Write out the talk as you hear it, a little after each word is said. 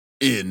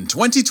In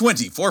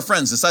 2020, four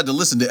friends decided to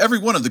listen to every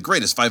one of the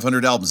greatest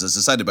 500 albums as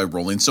decided by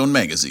Rolling Stone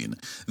magazine.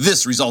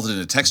 This resulted in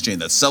a text chain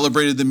that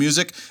celebrated the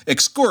music,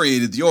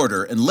 excoriated the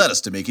order, and led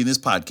us to making this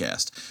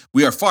podcast.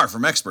 We are far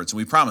from experts, and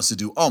we promise to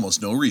do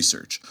almost no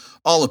research.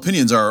 All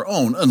opinions are our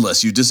own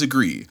unless you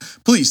disagree.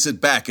 Please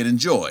sit back and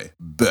enjoy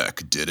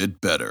Beck Did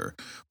It Better.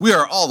 We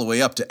are all the way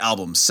up to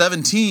album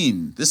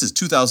 17. This is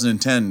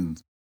 2010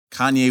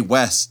 Kanye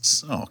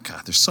West's, oh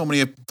God, there's so many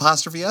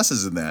apostrophe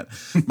S's in that.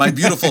 My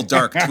Beautiful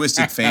Dark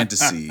Twisted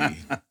Fantasy.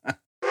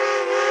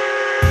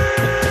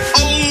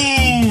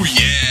 Oh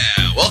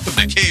yeah, welcome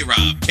to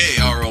K-Rob,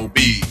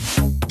 K-R-O-B.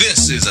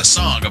 This is a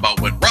song about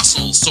when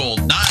Russell sold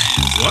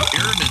knives to a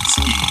pyramid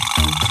scheme.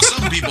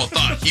 Some people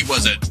thought he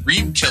was a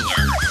dream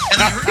killer.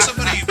 And I heard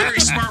somebody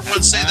very smart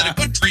once say that a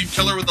good dream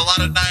killer with a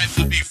lot of knives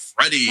would be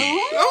Freddy.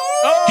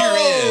 Oh. Here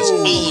is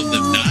all of the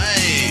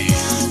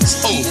knives.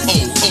 Oh,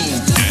 oh, oh.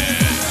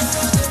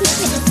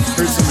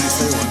 Heard somebody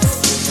say once.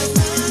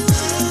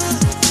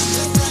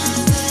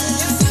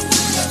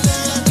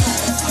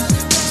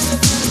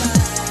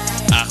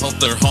 I hope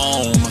they're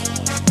home.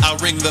 I'll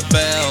ring the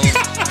bell.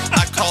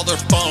 I call their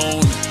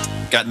phone.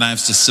 Got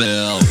knives to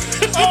sell.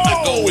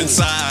 I go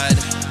inside.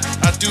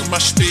 I do my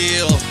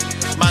spiel.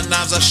 My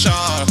knives are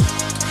sharp.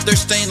 They're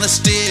stainless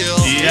steel.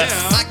 Yeah.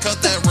 I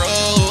cut that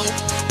rope.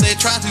 They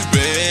try to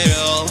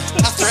bail.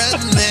 I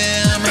threaten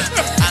them.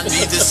 I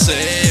need to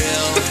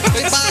sell.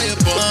 They buy a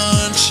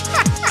bunch.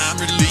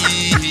 I'm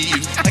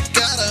relieved. I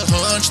got a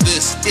hunch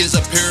this is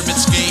a pyramid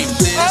scheme.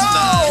 This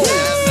knife,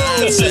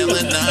 that knife,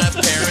 selling knife,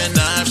 paring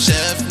knife,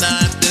 chef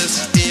knife.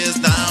 This is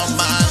now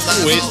my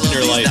life. Wasting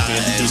your life,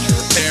 man.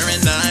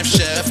 Paring knife,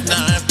 chef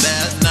knife,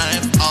 that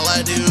knife. All I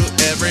do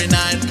every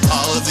night.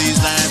 All of these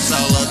knives,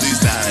 all of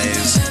these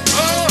knives.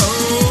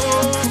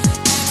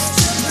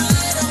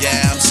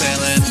 Yeah, I'm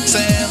selling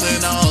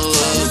all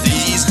of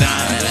these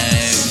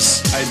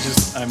knives.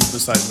 I'm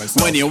beside myself.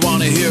 When you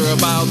want to hear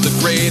about the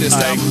greatest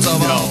albums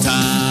of all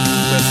time.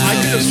 I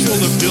could have sold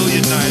 1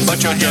 billion knives, But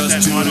if I you're had just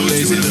that too mono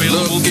lazy tune to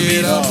available look to me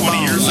it up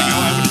 20 years ago.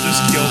 I would have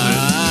just killed it.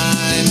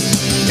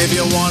 If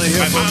you want to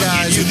hear My from mom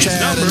guys who gave you these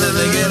chat and then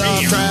they get off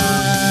numbers.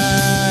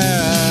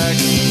 track,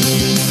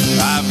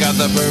 I've got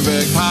the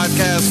perfect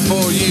podcast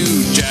for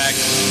you, Jack.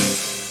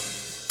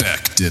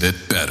 Beck did it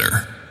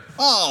better.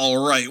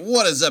 All right,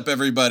 what is up,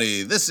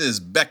 everybody? This is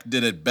Beck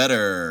Did It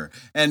Better.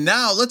 And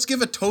now let's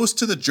give a toast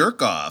to the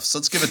jerk-offs.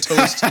 Let's give a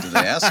toast to the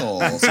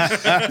assholes.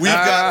 We've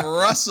got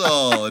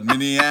Russell in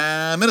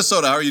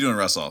Minnesota. How are you doing,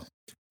 Russell?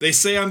 They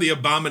say I'm the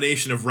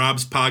abomination of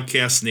Rob's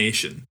podcast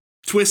nation.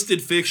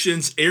 Twisted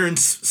fictions,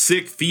 Aaron's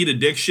sick feet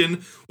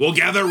addiction. Well,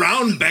 gather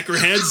round,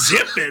 Beckerhead,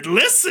 zip it,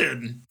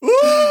 listen.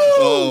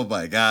 Oh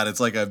my God, it's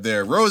like I'm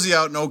there. Rosie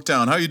out in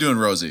Oaktown. How you doing,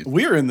 Rosie?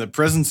 We're in the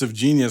presence of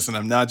genius, and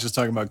I'm not just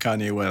talking about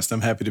Kanye West.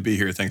 I'm happy to be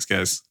here. Thanks,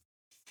 guys.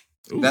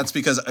 Ooh. That's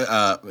because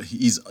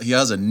he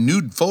has a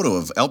nude photo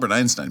of Albert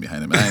Einstein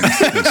behind him. And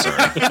I'm sorry.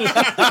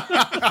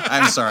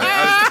 I'm sorry.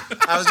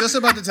 I was just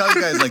about to tell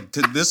you guys, like,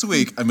 this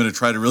week, I'm going to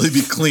try to really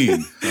be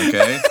clean,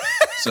 okay?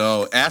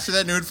 So after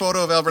that nude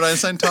photo of Albert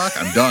Einstein talk,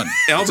 I'm done.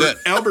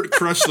 Albert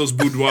crushed those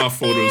boudoir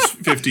photos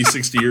 50,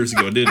 60 years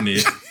ago, didn't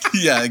he?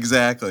 Yeah,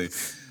 exactly.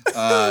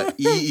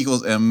 E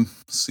equals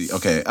MC.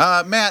 Okay.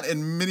 Matt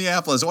in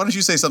Minneapolis, why don't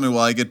you say something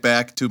while I get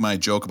back to my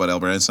joke about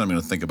Albert Einstein? I'm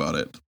going to think about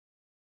it.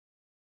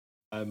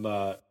 I'm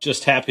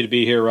just happy to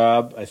be here,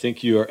 Rob. I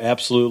think you are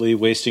absolutely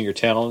wasting your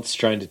talents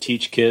trying to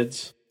teach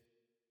kids.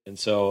 And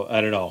so,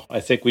 I don't know. I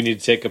think we need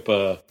to take up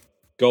a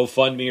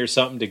GoFundMe or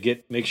something to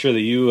make sure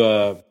that you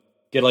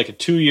get like a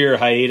 2-year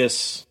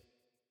hiatus,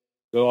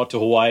 go out to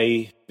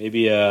Hawaii,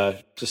 maybe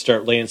just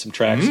start laying some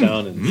tracks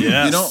down. And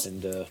Yes.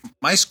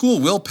 My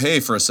school will pay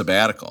for a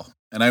sabbatical.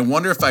 And I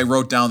wonder if I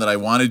wrote down that I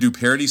want to do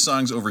parody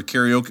songs over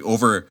karaoke,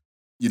 over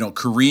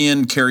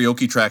Korean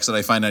karaoke tracks that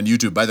I find on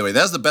YouTube. By the way,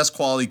 that's the best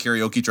quality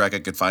karaoke track I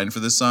could find for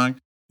this song.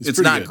 It's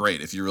not good.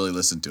 great if you really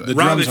listen to it. The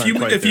Rob, drums if you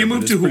aren't quite there,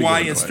 moved but to it's pretty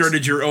Hawaii good and otherwise.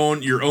 started your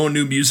own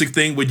new music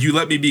thing, would you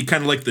let me be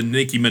kind of like the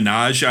Nicki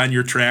Minaj on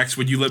your tracks?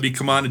 Would you let me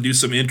come on and do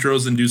some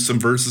intros and do some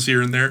verses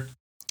here and there?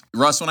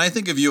 Russ, when I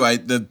think of you,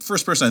 the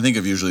first person I think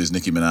of usually is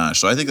Nicki Minaj.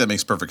 So I think that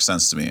makes perfect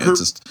sense to me.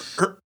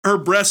 Her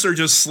breasts are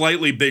just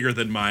slightly bigger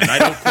than mine. I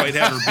don't quite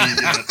have her beat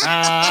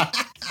yet.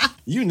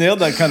 You nailed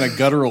that kind of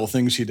guttural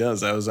thing she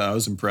does. I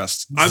was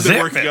impressed. I've been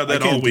Zip working it. on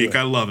that I can't all do week. it.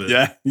 I love it.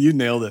 Yeah, you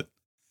nailed it.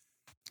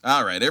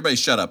 All right, everybody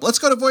shut up. Let's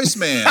go to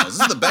voicemails. This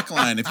is the Beck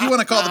line. If you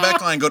want to call the Beck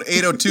line, go to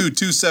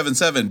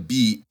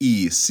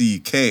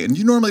 802-277-BECK. And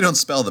you normally don't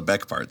spell the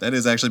Beck part. That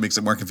actually makes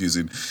it more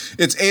confusing.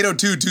 It's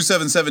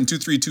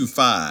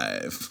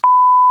 802-277-2325.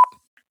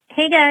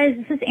 Hey guys,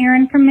 this is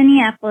Erin from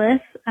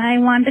Minneapolis. I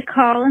wanted to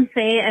call and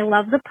say I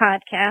love the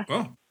podcast.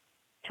 Oh.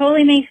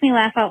 Totally makes me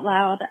laugh out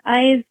loud.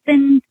 I've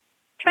been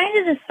trying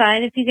to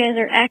decide if you guys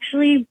are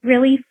actually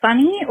really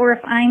funny or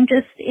if I'm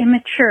just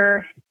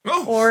immature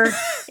Oh. or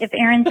if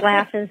Erin's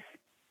laugh is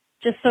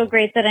just so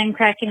great that I'm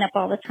cracking up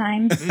all the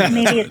time.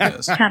 Maybe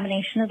it's a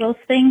combination of those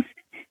things.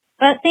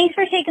 But thanks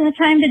for taking the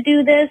time to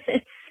do this.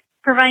 It's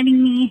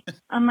providing me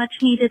a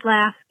much needed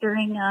laugh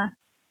during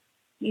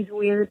these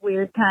weird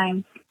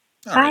times.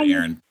 All right, Bye.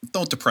 Aaron,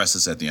 don't depress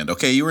us at the end.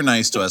 Okay, you were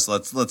nice to us.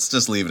 Let's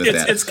just leave it at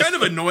that. It's kind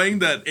of annoying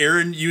that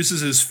Aaron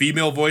uses his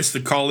female voice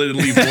to call in and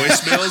leave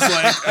voicemails.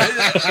 Like,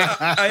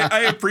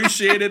 I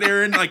appreciate it,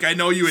 Aaron. Like, I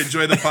know you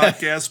enjoy the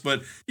podcast,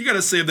 but you got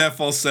to save that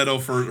falsetto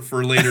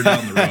for later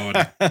down the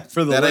road.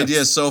 For the That lips. idea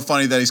is so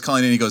funny that he's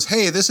calling in. He goes,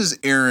 "Hey, this is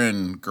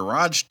Aaron,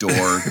 garage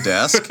door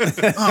desk."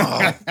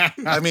 Oh,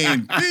 I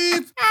mean,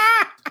 beep.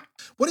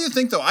 What do you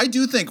think, though? I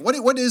do think,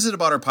 what is it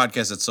about our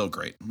podcast that's so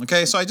great?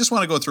 Okay, so I just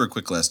want to go through a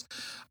quick list.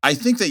 I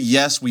think that,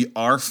 yes, we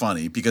are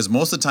funny because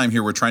most of the time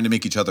here we're trying to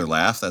make each other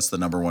laugh. That's the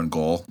number one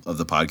goal of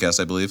the podcast,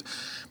 I believe.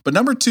 But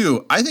number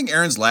two, I think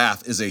Aaron's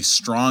laugh is a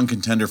strong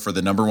contender for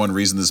the number one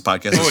reason this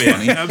podcast is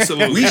funny.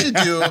 Absolutely.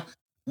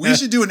 We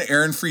should do an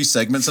Aaron-free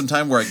segment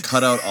sometime where I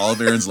cut out all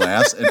of Aaron's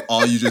laughs and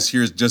all you just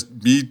hear is just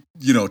me,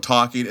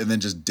 talking and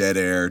then just dead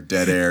air,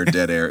 dead air,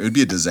 dead air. It would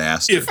be a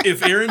disaster.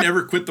 If Aaron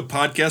ever quit the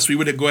podcast, we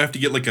would have to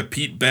get like a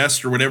Pete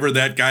Best or whatever,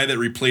 that guy that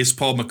replaced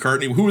Paul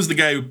McCartney. Who was the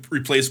guy who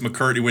replaced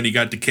McCartney when he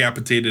got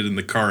decapitated in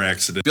the car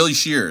accident? Billy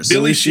Shears.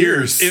 Billy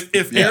Shears.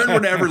 If Aaron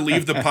would ever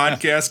leave the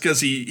podcast because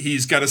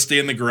he's got to stay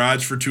in the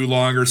garage for too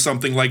long or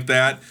something like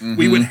that,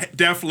 we would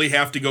definitely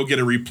have to go get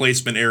a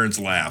replacement Aaron's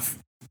laugh.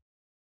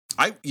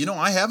 I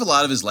have a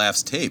lot of his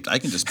laughs taped. I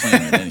can just play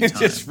them at any time.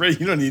 Just right,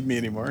 you don't need me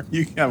anymore.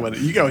 You got what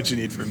you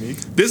need from me.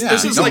 This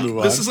is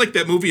Don't like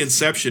that movie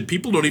Inception.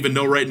 People don't even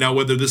know right now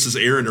whether this is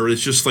Aaron or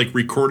it's just like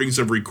recordings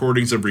of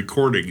recordings of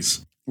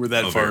recordings. We're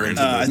that Of far Aaron.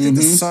 into I this. think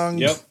the song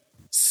Yep.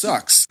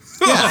 sucks.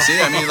 Yeah, see,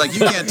 I mean, like, you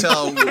can't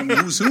tell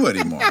who's who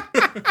anymore.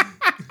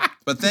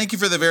 But thank you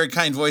for the very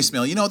kind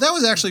voicemail. That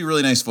was actually a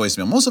really nice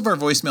voicemail. Most of our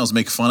voicemails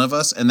make fun of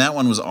us, and that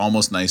one was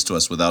almost nice to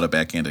us without a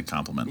backhanded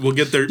compliment. We'll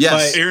get there.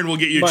 Yes. Aaron will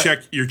get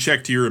your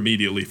check to you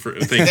immediately.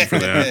 Thank you for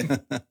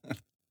that.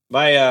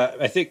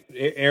 I think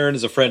Aaron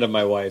is a friend of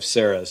my wife,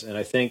 Sarah's, and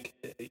I think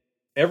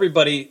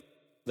everybody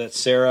that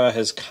Sarah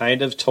has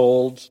kind of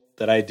told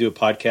that I do a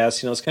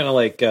podcast, it's kind of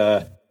like,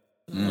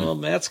 well,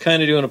 Matt's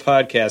kind of doing a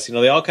podcast.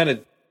 They all kind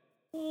of,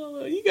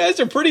 you guys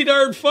are pretty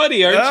darn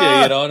funny, aren't you?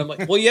 And I'm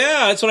like, well,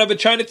 yeah, that's what I've been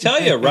trying to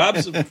tell you.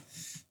 Rob's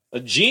a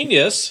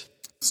genius.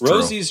 It's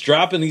Rosie's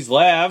dropping these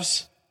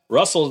laughs.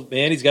 Russell,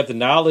 man, he's got the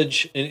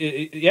knowledge. And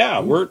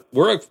we're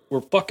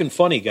fucking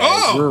funny, guys.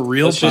 Oh! We're a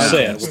real Let's just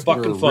say it. podcast. We're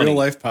fucking a funny. real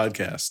life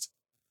podcast.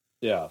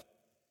 Yeah.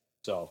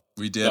 So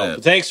We did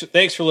it.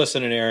 Thanks for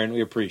listening, Aaron. We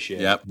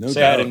appreciate Yep. it. No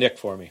Say hi to doubt. Nick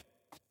for me.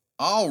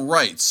 All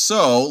right,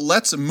 so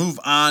let's move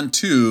on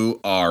to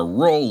our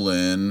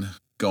rolling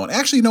going.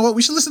 Actually, you know what?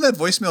 We should listen to that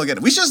voicemail again.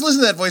 We should just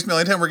listen to that voicemail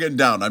anytime we're getting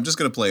down. I'm just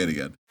going to play it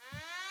again.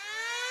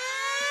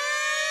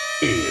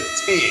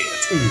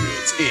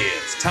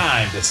 It's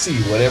time to see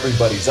what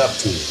everybody's up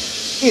to.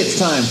 It's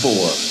time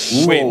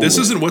for Wait, this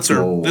isn't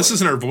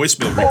our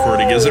voicemail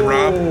recording, is it,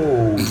 Rob?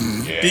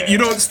 You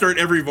don't start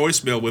every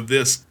voicemail with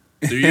this,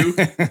 do you?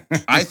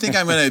 I think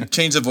I'm going to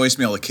change the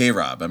voicemail to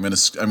K-Rob. I'm going to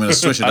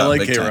switch it I up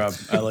like big time. K-Rob.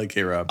 I like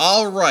K-Rob.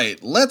 All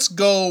right, let's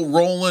go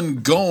rolling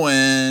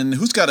going.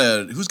 Who's got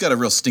a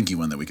real stinky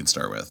one that we can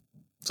start with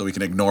so we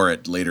can ignore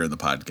it later in the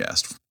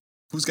podcast?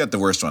 Who's got the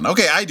worst one?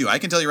 Okay, I do. I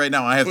can tell you right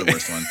now I have the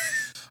worst one.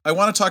 I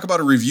want to talk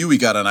about a review we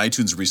got on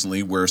iTunes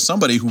recently where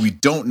somebody who we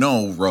don't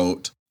know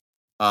wrote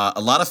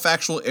a lot of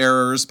factual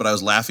errors, but I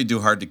was laughing too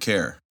hard to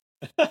care.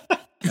 And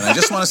I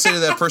just want to say to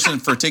that person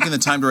for taking the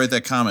time to write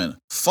that comment,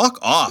 fuck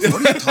off.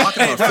 What are you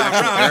talking about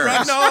factual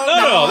errors?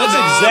 No,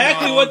 that's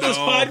exactly what this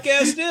no.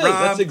 podcast is. Rob,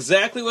 That's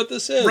exactly what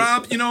this is.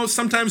 Rob,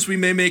 sometimes we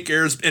may make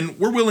errors, and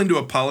we're willing to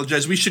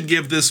apologize. We should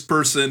give this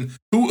person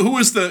who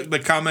was the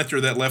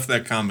commenter that left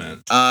that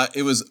comment.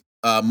 It was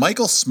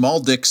Michael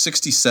Smalldick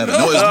 67.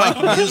 No, it was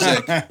Mike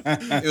Music.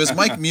 It was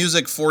Mike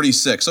Music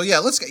 46. So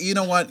yeah, you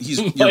know what?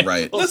 You're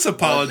right. Let's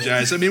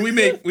apologize. I mean, we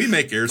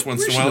make errs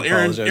once in a while. should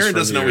Aaron apologize for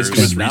doesn't the always errors.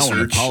 do his Now an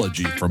research.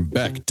 apology from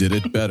Beck did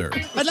it better.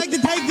 I'd like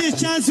to take this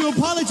chance to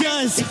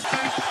apologize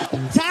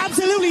to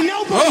absolutely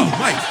nobody. Oh,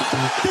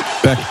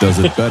 Mike. Beck does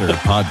it better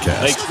podcast.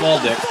 Thanks, small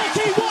dick. Fuck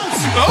he wants.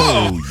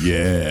 Oh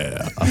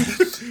yeah.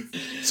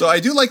 So I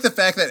do like the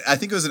fact that I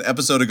think it was an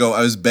episode ago,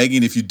 I was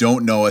begging if you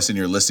don't know us and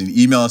you're listening,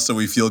 email us so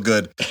we feel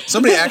good.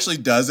 Somebody actually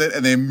does it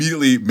and they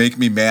immediately make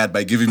me mad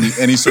by giving me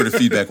any sort of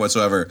feedback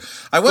whatsoever.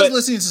 I was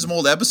listening to some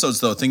old episodes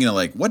though, thinking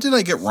like, what did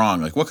I get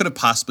wrong? Like what could have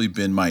possibly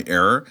been my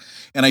error?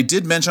 And I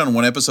did mention on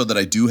one episode that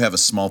I do have a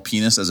small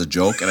penis as a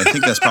joke, and I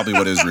think that's probably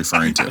what it was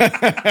referring to.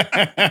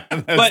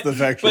 That's the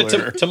factual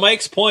error. to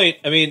Mike's point,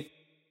 I mean,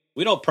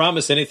 we don't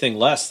promise anything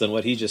less than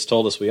what he just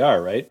told us we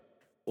are, right?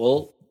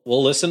 We'll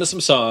listen to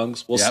some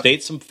songs, we'll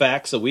state some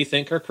facts that we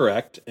think are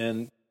correct,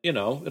 and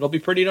it'll be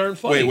pretty darn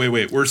funny.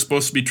 Wait. We're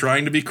supposed to be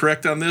trying to be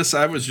correct on this?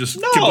 I was just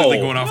completely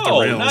going off the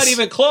rails. Not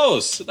even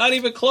close. Not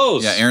even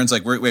close. Yeah, Aaron's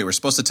like, wait, we're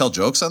supposed to tell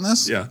jokes on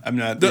this? Yeah. I'm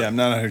not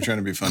out here trying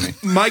to be funny.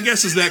 My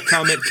guess is that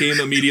comment came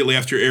immediately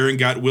after Aaron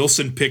got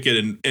Wilson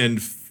Pickett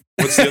and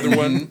what's the other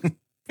one?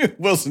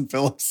 Wilson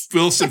Phillips.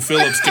 Wilson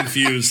Phillips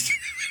confused.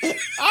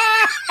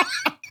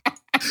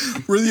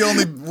 We're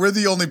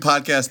the only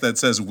podcast that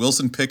says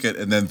Wilson Pickett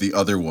and then the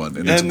other one,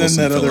 and it's And then Wilson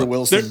that other Phillip.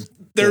 Wilson.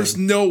 There's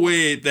no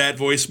way that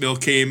voicemail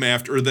came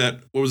after that.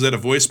 What was that? A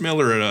voicemail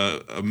or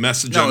a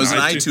message? No, on it was an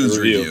iTunes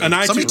review.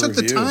 Somebody took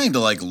the time to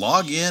like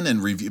log in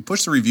and review,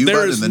 push the review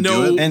button, and then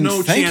do it. And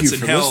no thank chance you in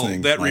for hell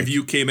listening, that Mike.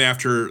 review came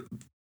after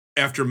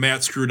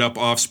Matt screwed up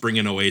Offspring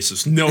and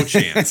Oasis. No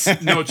chance.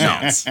 No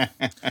chance.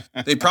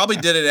 They probably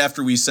did it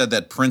after we said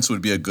that Prince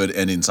would be a good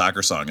ending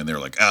soccer song, and they were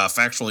like,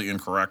 factually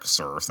incorrect,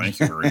 sir. Thank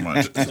you very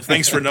much.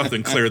 Thanks for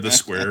nothing. Clear the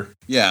square.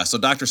 Yeah, so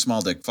Dr.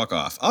 Smalldick, fuck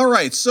off. All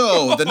right,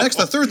 so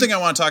the third thing I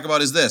want to talk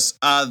about is this.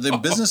 The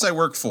business I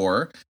work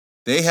for,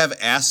 they have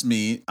asked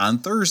me on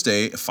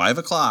Thursday, 5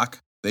 o'clock,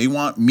 they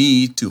want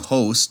me to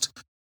host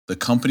the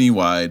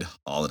company-wide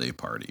holiday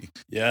party.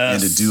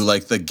 Yes. And to do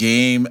like the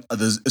game.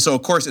 So,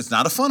 of course, it's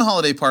not a fun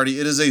holiday party.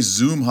 It is a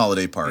Zoom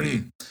holiday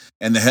party.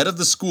 And the head of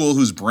the school,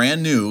 who's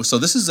brand new, so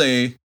this is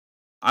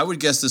I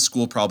would guess this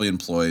school probably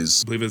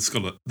employs. I believe it's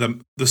called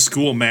the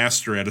school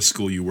master at a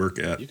school you work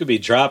at. You could be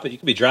dropping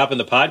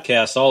the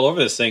podcast all over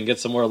this thing, get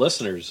some more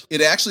listeners.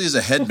 It actually is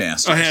a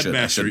headmaster. A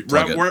headmaster.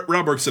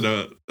 Rob works at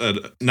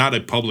not a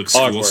public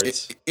school.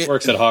 Hogwarts.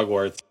 Works at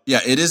Hogwarts. Yeah,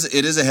 it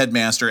is a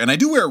headmaster, and I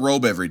do wear a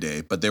robe every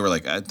day. But they were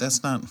like,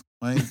 "That's not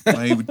why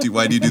do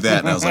you do that?"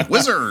 And I was like,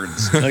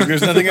 "Wizards!" Like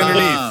there's nothing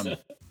underneath.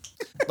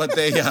 But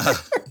they,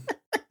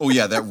 oh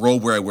yeah, that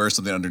robe where I wear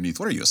something underneath.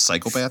 What are you, a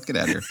psychopath? Get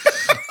out of here.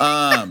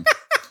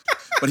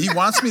 But he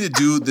wants me to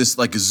do this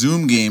like a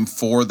Zoom game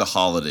for the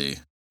holiday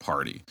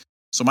party.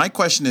 So my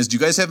question is, do you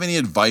guys have any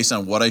advice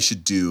on what I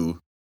should do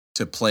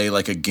to play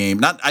like a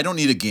game? I don't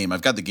need a game.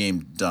 I've got the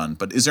game done.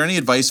 But is there any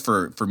advice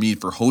for me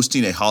for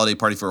hosting a holiday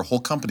party for a whole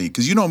company?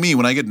 Because you know me,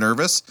 when I get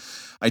nervous,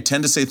 I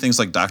tend to say things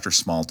like Dr.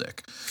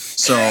 Smalldick.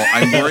 So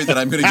I'm worried that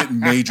I'm going to get in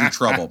major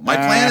trouble. My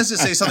plan is to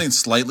say something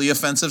slightly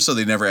offensive so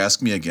they never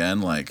ask me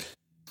again, like,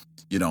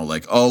 you know,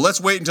 like, oh, let's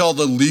wait until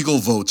the legal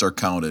votes are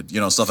counted. You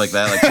know, stuff like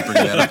that. Like, keep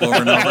bringing that up over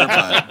and over.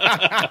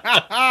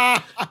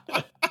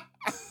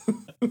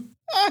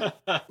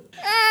 But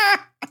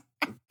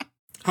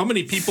How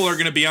many people are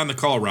going to be on the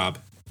call, Rob?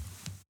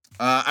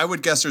 I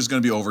would guess there's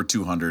going to be over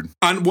 200.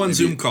 On one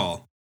Zoom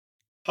call.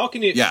 How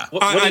can you? Yeah.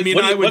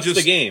 What's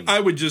the game? I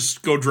would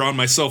just go drown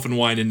myself in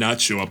wine and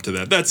not show up to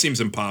that. That seems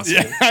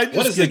impossible. Yeah,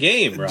 what is the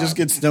game, Rob? Just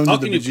get stoned How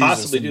to can the you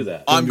possibly do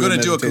that? I'm going to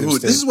do a meditative Kahoot.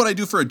 state. This is what I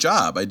do for a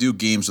job. I do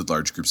games with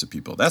large groups of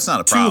people. That's not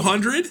a problem.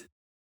 200?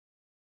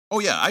 Oh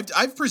yeah,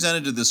 I've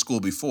presented to this school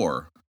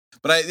before,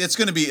 but it's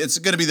going to be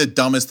the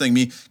dumbest thing.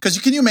 Because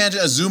can you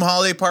imagine a Zoom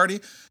holiday party?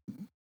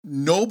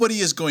 Nobody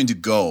is going to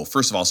go.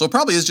 First of all, so it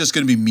probably is just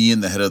going to be me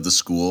and the head of the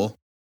school.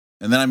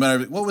 And then I'm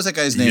going to, what was that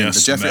guy's name?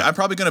 Yes, Jeffrey. Matt. I'm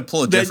probably going to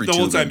pull a Jeffrey The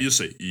whole Tubin. time you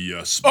say,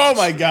 yes. Oh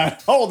my God.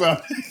 Hold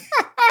on.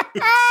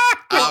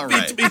 All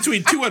right.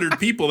 Between 200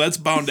 people, that's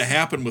bound to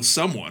happen with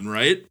someone,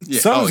 right?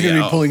 Yeah. Someone's going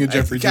to be pulling a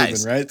Jeffrey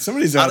guys, Tubin, right?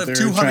 Somebody's out out of there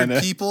 200 trying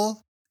to.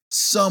 people,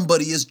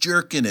 somebody is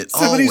jerking it.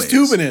 Somebody's always.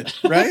 tubing it,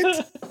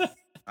 right?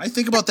 I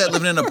think about that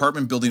living in an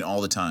apartment building all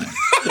the time.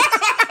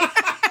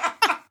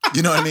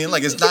 You know what I mean?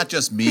 Like, it's not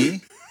just me.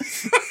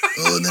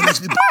 Oh, and that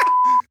makes me.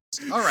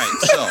 All right,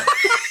 so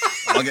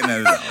I'll get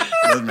edited out.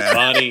 Doesn't matter.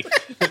 Ronnie,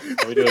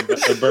 are we doing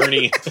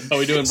Bernie? Are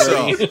we doing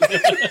Bernie?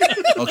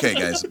 Okay,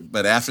 guys,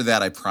 but after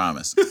that, I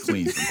promise,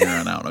 clean from here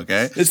on out.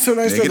 Okay. It's so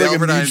nice Make to it have like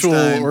a Albert mutual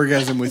Einstein.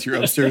 orgasm with your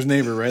upstairs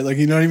neighbor, right? Like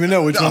you don't even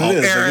know which one it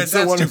is. Aaron, Like, it's so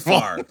that's wonderful. too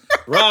far.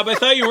 Rob, I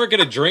thought you weren't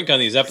going to drink on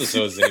these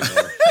episodes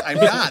anymore. I'm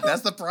not.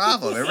 That's the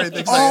problem. Everybody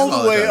thinks I am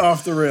All the way time.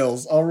 off the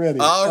rails already.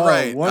 All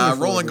right,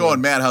 wonderful, rolling, everyone.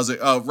 going. Matt, how's it?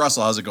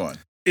 Russell, how's it going?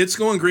 It's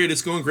going great.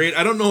 It's going great.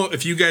 I don't know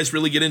if you guys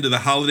really get into the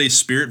holiday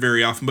spirit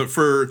very often, but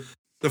for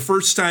the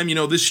first time,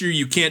 this year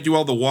you can't do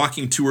all the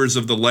walking tours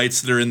of the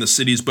lights that are in the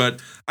cities, but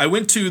I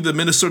went to the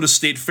Minnesota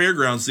State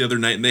Fairgrounds the other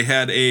night and they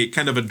had a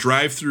kind of a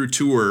drive-through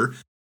tour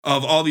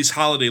of all these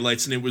holiday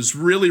lights, and it was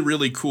really,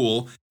 really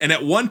cool. And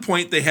at one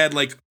point they had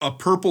like a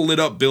purple lit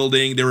up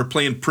building. They were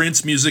playing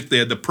Prince music. They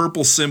had the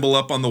purple symbol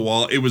up on the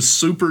wall. It was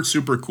super,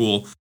 super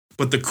cool.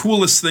 But the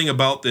coolest thing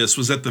about this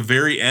was at the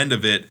very end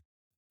of it,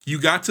 you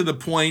got to the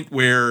point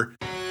where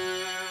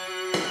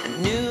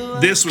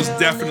this was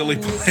definitely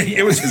playing.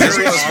 It was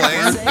very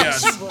awkward.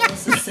 Yes.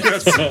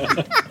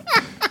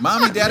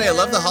 Mommy, Daddy, I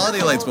love the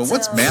holiday lights, but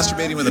what's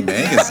masturbating with a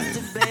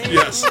magazine?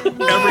 Yes.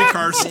 Every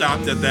car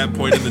stopped at that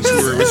point in the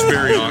tour. It was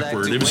very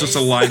awkward. It was just a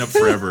lineup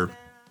forever.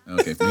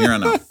 Okay, from here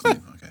on out.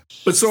 Clean. Okay.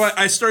 But so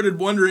I started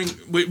wondering,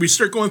 we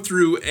start going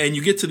through and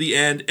you get to the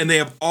end and they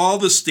have all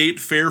the state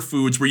fair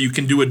foods where you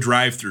can do a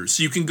drive-through.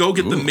 So you can go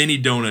get the mini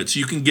donuts.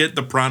 You can get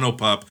the Pronto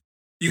Pup.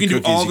 You can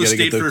do all the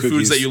state fair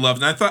foods that you love.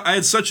 And I thought I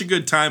had such a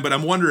good time, but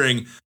I'm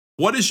wondering,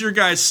 what is your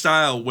guys'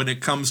 style when it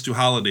comes to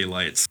holiday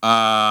lights? Okay.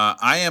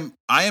 I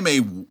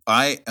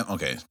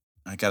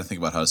got to think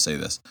about how to say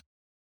this.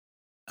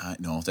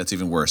 No, that's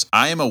even worse.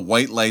 I am a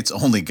white lights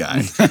only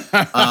guy.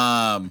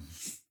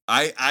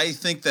 I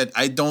think that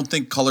I don't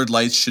think colored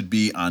lights should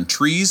be on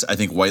trees. I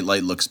think white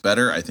light looks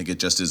better. I think it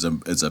just is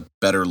a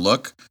better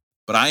look.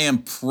 But I am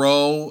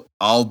pro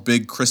all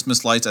big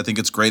Christmas lights. I think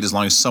it's great as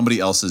long as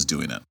somebody else is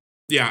doing it.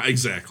 Yeah,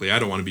 exactly. I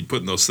don't want to be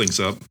putting those things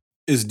up.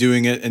 Is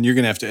doing it, and you're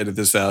going to have to edit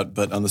this out,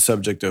 but on the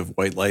subject of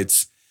white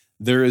lights,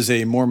 there is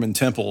a Mormon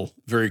temple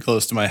very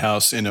close to my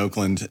house in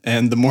Oakland,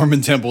 and the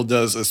Mormon temple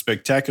does a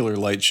spectacular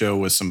light show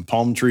with some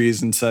palm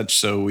trees and such.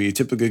 So we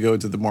typically go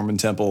to the Mormon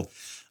temple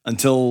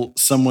until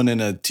someone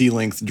in a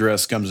T-length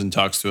dress comes and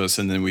talks to us,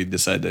 and then we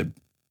decide to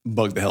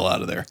bug the hell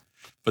out of there.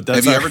 But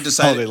that's have you ever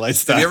decided? holiday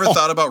lifestyle. Have you ever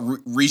thought about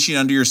reaching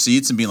under your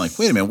seats and being like,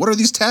 "Wait a minute, what are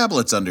these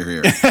tablets under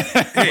here?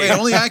 Wait,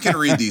 only I can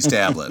read these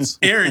tablets."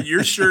 Aaron,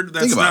 you're sure that's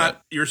Think about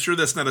not? You're sure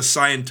that's not a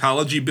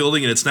Scientology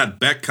building, and it's not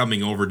Beck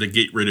coming over to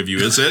get rid of you,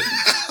 is it?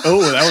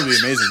 Oh, that would be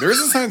amazing. There is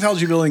a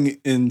Scientology building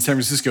in San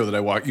Francisco that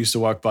I used to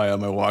walk by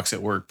on my walks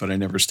at work, but I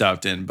never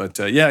stopped in. But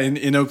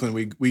in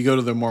Oakland, we go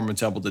to the Mormon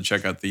temple to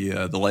check out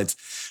the lights.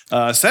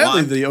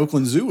 Sadly, the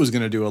Oakland Zoo was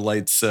going to do a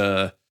lights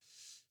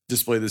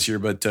display this year,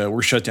 but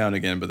we're shut down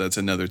again. But that's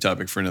another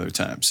topic for another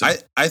time. So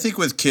I think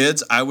with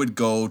kids, I would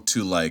go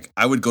to like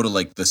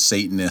the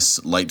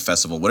Satanist Light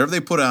Festival, whatever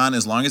they put on,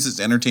 as long as it's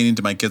entertaining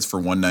to my kids for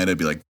one night, I'd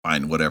be like,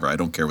 fine, whatever. I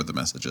don't care what the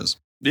message is.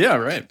 yeah,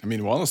 right. I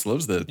mean, Wallace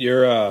loves the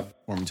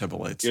Mormon temple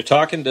lights. You're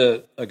talking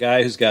to a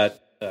guy who's got,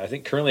 I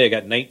think currently I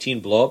got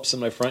 19 blowups in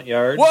my front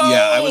yard. Whoa!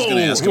 Yeah, I was going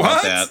to ask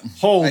about that.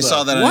 Hold I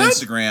saw up. that on What?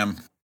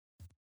 Instagram.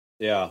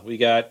 Yeah, we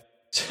got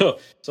so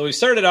we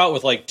started out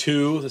with like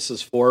 2. This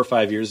is 4 or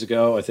 5 years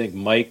ago. I think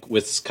Mike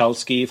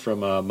Witkowski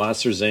from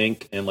Monsters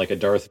Inc. and like a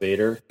Darth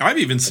Vader. I've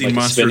even seen like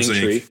Monsters a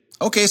spinning Inc. tree.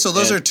 Okay, so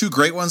those are 2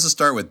 great ones to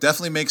start with.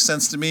 Definitely makes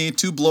sense to me.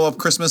 2 blow up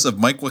Christmas of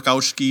Mike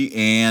Wachowski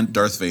and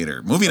Darth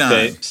Vader. Moving on.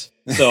 Okay,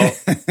 so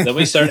then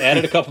we started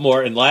added a couple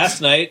more. And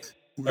last night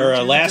or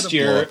last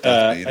year,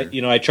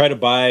 I try to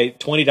buy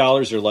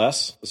 $20 or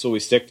less. That's what we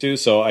stick to.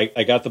 So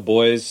I got the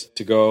boys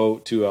to go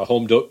to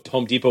Home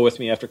Depot with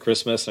me after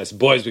Christmas, and I said,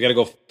 "Boys, we gotta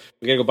go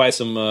buy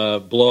some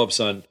blow ups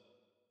on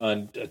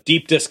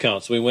deep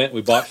discounts." So we went,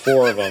 we bought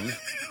 4 of them.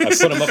 I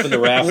put them up in the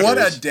rafters. What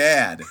a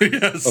dad.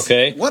 Yes.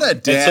 Okay. What a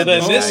dad.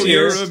 And so then this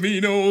year, you're a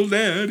mean old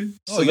daddy.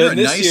 Oh, you're a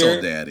nice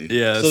old daddy.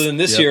 Yes. So then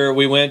this year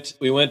we went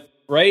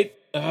right.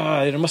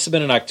 It must have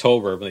been in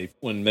October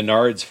when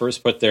Menards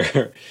first put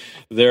their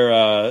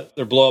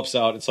blow ups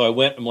out, and so I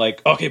went. I'm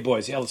like, okay,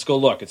 boys, yeah, let's go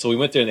look. And so we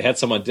went there, and they had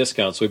some on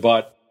discount. So we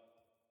bought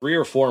 3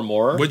 or 4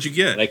 more. What'd you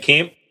get? And I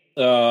came.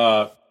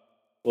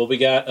 We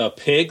got a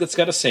pig that's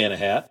got a Santa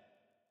hat.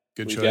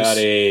 Good we choice. got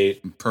a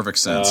Perfect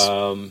sense.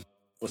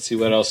 Let's see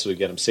what else do we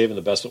get. I'm saving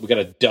the best one. We got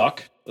a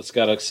duck that's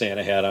got a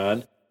Santa hat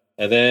on.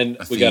 And then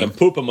we got a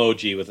poop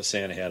emoji with a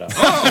Santa hat on. So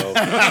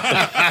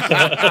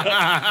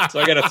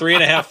I got a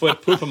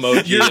 3.5-foot poop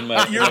emoji in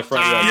my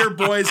front yard. Your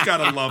boys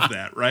gotta love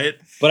that, right?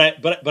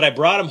 But I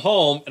brought them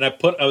home, and I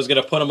was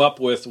going to put them up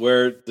with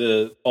where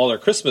all their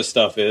Christmas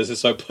stuff is, and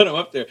so I put them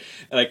up there,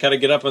 and I kind of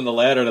get up on the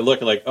ladder and I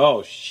look like,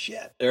 oh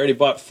shit, I already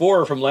bought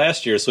 4 from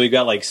last year, so we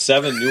got like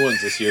 7 new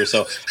ones this year.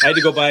 So I had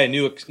to go buy a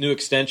new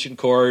extension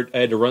cord. I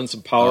had to run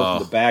some power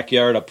from the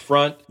backyard up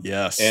front.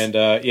 Yes, and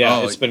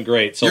it's been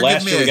great. So you're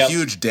last giving me year a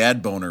huge dad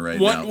boner right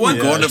now.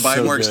 We're going to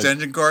buy more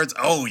extension cords.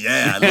 Oh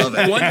yeah, I love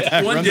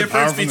it. One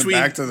difference from between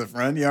the back to the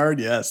front yard.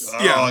 Yes.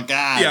 Oh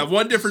god. Yeah,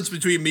 one difference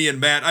between me and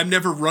Matt. I'm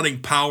never running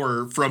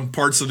power from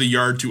parts of the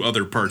yard to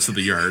other parts of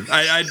the yard.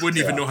 I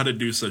wouldn't even know how to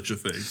do such a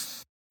thing.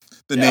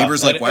 The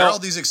neighbor's like, why are all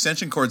these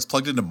extension cords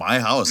plugged into my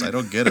house? I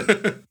don't get it.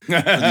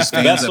 The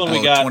best one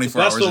we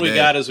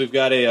got is we've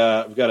got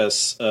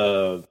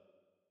a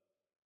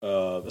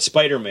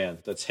Spider-Man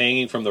that's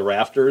hanging from the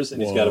rafters,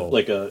 and he's got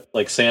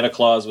like Santa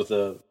Claus with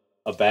a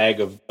bag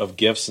of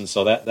gifts, and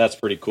so that's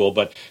pretty cool.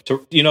 But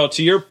to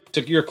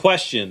your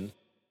question,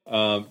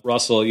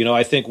 Russell,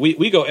 I think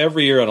we go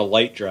every year on a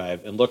light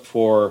drive and look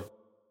for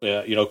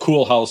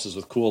cool houses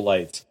with cool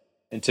lights.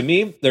 And to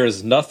me, there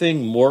is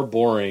nothing more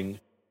boring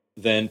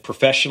than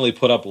professionally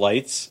put up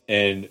lights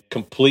and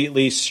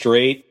completely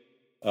straight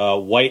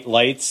white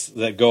lights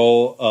that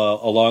go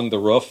along the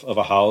roof of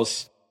a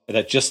house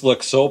that just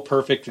look so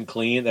perfect and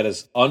clean. That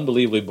is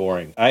unbelievably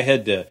boring. I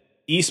head to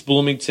East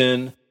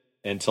Bloomington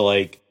and to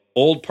like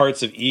old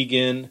parts of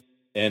Eagan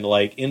and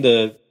like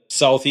into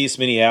southeast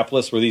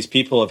Minneapolis, where these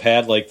people have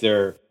had like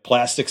their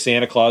plastic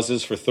Santa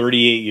Clauses for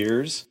 38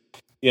 years,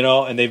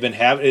 and they've been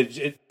having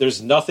it.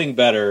 There's nothing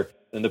better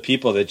than the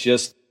people that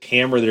just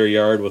hammer their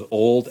yard with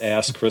old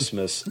ass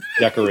Christmas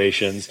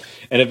decorations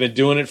and have been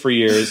doing it for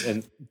years.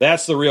 And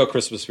that's the real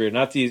Christmas spirit,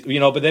 not these,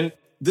 but then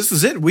this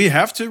is it. We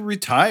have to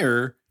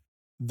retire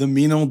the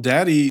mean old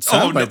daddy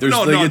soundbite.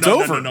 It's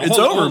over. It's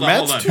over.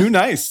 Matt's too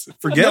nice.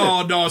 Forget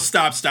it. No,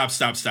 stop.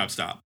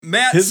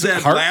 Matt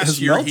said last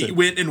year he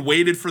went and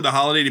waited for the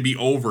holiday to be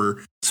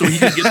over so he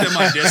could get them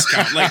on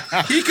discount. Like,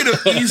 he could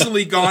have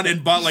easily gone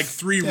and bought like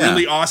 3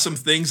 really awesome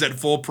things at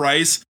full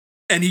price,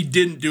 and he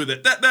didn't do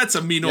that. That's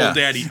a mean old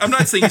daddy. I'm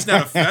not saying he's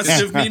not a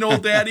festive mean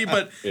old daddy,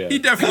 but he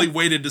definitely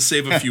waited to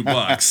save a few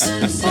bucks.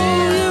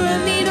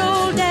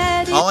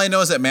 All I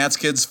know is that Matt's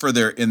kids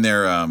in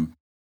their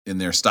in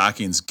their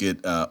stockings get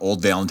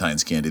old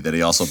Valentine's candy that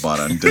he also bought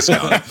on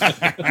discount.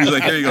 He's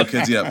like, here you go,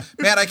 kids. Yeah,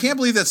 man, I can't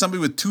believe that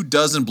somebody with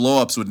 24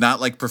 blow-ups would not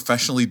like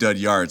professionally done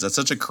yards. That's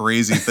such a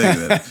crazy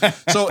thing.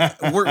 So,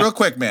 real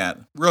quick, Matt,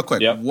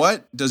 Yep.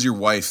 what does your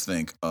wife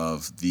think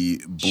of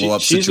the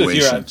blow-up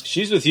situation?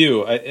 She's with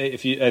you.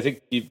 I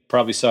think you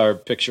probably saw her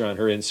picture on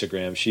her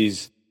Instagram.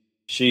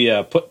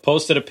 She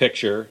posted a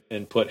picture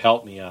and put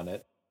 "help me" on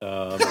it.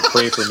 Or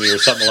pray for me or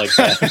something like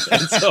that.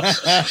 And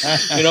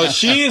so,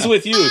 she is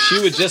with you.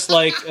 She would just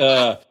like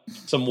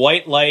some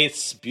white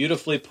lights,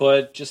 beautifully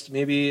put, just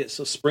maybe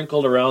so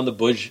sprinkled around the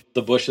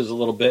bushes a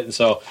little bit. And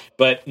so,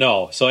 but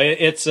no, so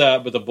it's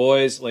but the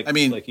boys like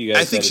you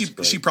guys. I think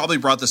she probably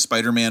brought the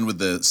Spider-Man with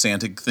the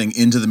Santa thing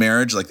into the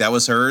marriage, like that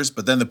was hers.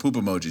 But then the poop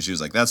emoji, she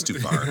was like, that's too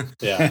far.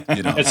 Yeah,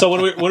 And so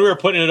when we were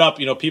putting it up,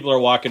 people are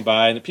walking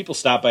by, and people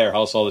stop by our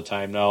house all the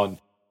time now, and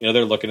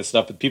they're looking at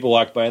stuff, and people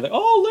walk by and they're,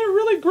 oh, they're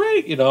really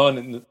great,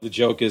 and the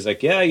joke is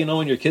like, yeah,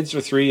 when your kids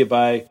are 3, you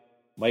buy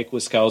Mike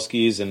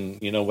Wiskowski's, and,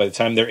 by the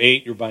time they're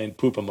 8, you're buying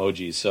poop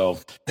emojis. So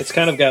it's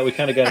kind of got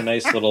a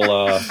nice little,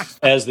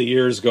 as the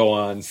years go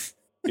on,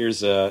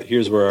 here's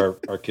where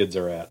our kids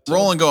are at. So.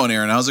 Rolling going,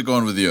 Aaron. How's it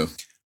going with you?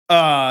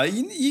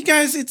 You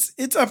guys,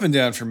 it's up and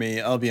down for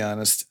me. I'll be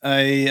honest.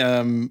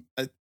 As we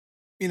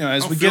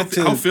get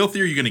to how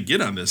filthy are you going to get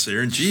on this,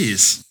 Aaron?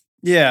 Jeez.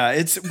 Yeah,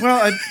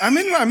 I'm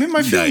in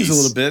my feelings a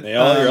little bit. May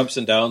all your ups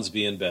and downs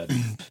be in bed.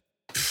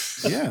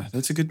 Yeah,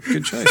 that's a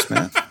good choice,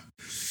 Matt.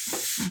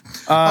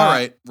 All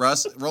right,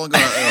 Russ, rolling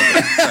going.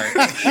 Sorry.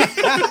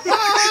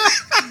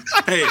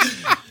 Hey,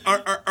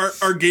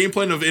 our game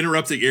plan of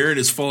interrupting Aaron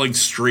is falling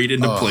straight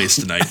into place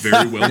tonight.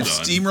 Very well done.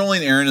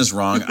 Steamrolling Aaron is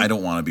wrong. I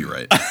don't want to be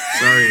right.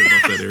 Sorry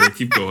about that, Aaron.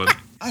 Keep going.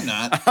 I'm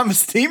not. I'm a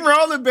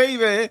steamroller,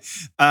 baby.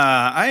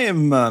 I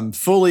am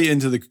fully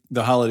into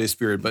the holiday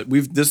spirit, but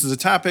this is a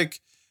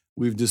topic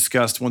we've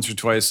discussed once or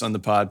twice on the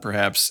pod,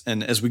 perhaps.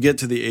 And as we get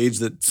to the age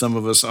that some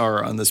of us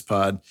are on this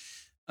pod,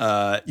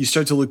 you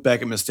start to look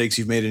back at mistakes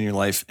you've made in your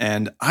life.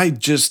 And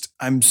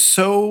I'm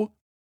so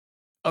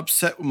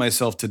upset with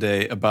myself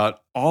today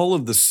about all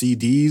of the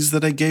CDs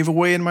that I gave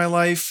away in my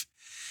life.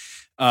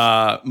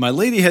 My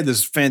lady had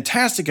this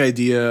fantastic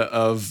idea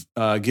of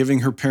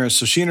giving her parents.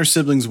 So she and her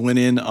siblings went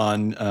in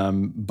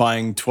on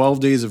buying 12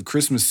 Days of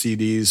Christmas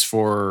CDs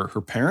for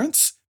her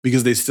parents,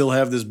 because they still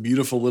have this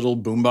beautiful little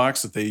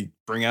boombox that they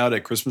bring out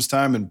at Christmas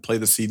time and play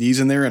the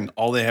CDs in there. And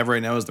all they have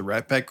right now is the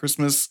Rat Pack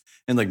Christmas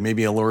and like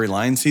maybe a Lori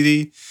Line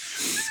CD.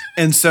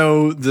 And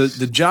so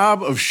the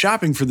job of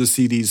shopping for the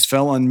CDs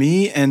fell on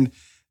me. And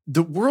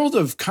the world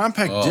of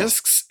compact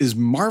discs is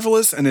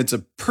marvelous, and it's a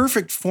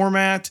perfect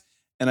format.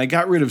 And I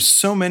got rid of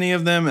so many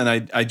of them, and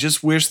I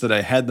just wish that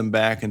I had them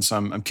back. And so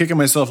I'm kicking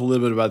myself a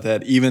little bit about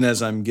that, even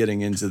as I'm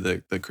getting into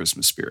the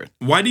Christmas spirit.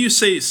 Why do you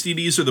say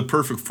CDs are the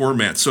perfect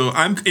format? So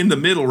I'm in the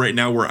middle right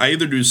now where I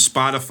either do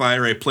Spotify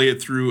or I play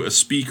it through a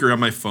speaker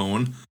on my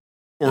phone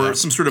or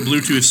some sort of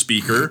Bluetooth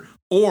speaker,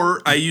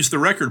 or I use the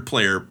record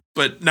player.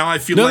 But now I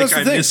feel like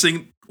I'm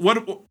missing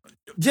what.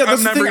 Yeah,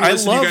 I'm never going to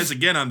listen to you guys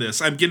again on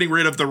this. I'm getting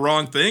rid of the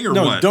wrong thing, or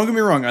what? No, don't get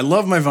me wrong. I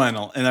love my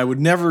vinyl, and I would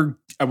never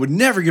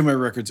give my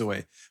records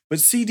away. But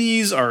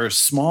CDs are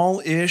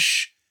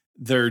small-ish.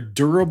 They're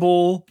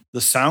durable.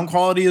 The sound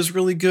quality is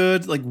really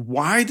good. Like,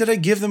 why did I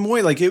give them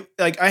away? Like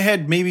I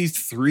had maybe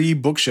 3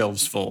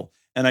 bookshelves full,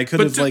 and I could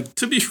have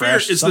to be fair,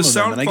 is the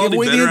sound quality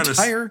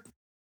better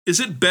is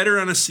it better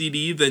on a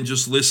CD than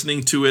just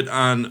listening to it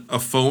on a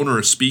phone or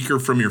a speaker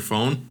from your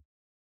phone?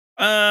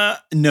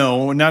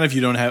 No, not if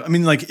you don't have. I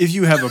mean, like if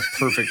you have a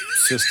perfect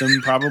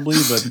system, probably.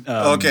 But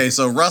okay,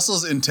 so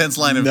Russell's intense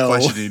line of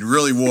questioning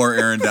really wore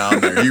Aaron down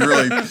there.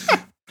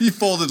 He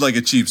folded like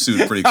a cheap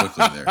suit pretty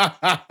quickly there.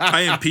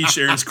 I impeached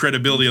Aaron's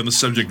credibility on the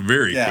subject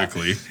very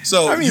quickly.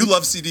 So you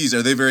love CDs?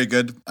 Are they very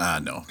good?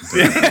 No.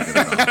 They're not good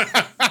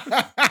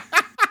at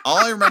all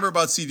I remember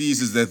about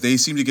CDs is that they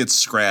seem to get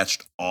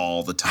scratched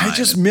all the time. I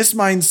just miss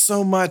mine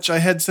so much. I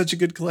had such a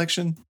good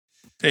collection.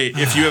 Hey,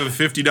 if you have a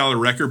 $50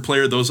 record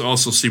player, those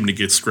also seem to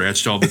get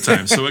scratched all the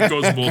time. So it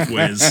goes both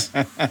ways.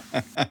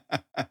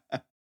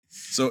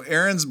 So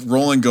Aaron's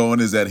rolling going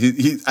is that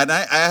he and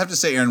I have to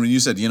say, Aaron, when you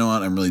said, you know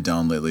what, I'm really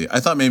down lately, I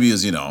thought maybe it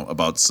was,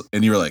 about,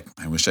 and you were like,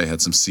 I wish I had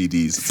some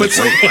CDs. It's like,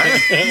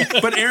 wait,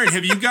 what? But Aaron,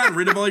 have you gotten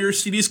rid of all your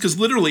CDs? Because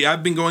literally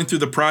I've been going through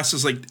the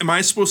process, like, am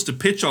I supposed to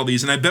pitch all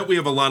these? And I bet we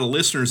have a lot of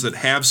listeners that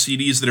have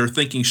CDs that are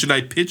thinking, should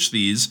I pitch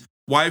these?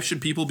 Why should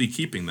people be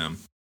keeping them?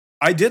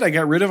 I did. I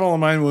got rid of all of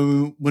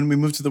mine when we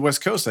moved to the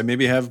West Coast. I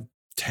maybe have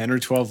 10 or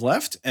 12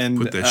 left. And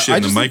put that shit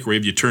in the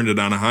microwave. You turned it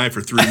on a high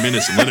for 3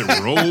 minutes and let it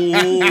roll.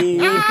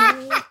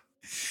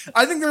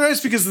 I think they're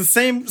nice because the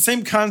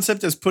same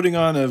concept as putting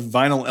on a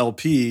vinyl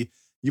LP.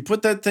 You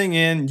put that thing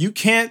in, you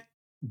can't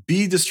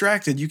be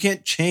distracted. You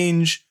can't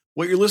change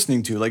what you're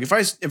listening to. Like if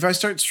I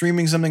start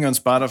streaming something on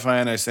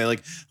Spotify and I say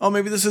like, oh,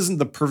 maybe this isn't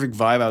the perfect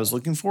vibe I was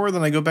looking for,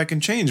 then I go back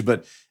and change.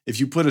 But if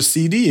you put a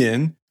CD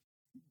in,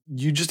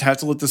 you just have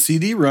to let the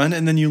CD run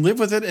and then you live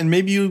with it. And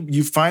maybe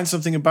you find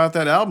something about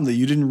that album that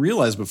you didn't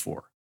realize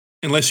before.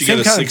 Unless you Same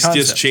got a kind of 6-disc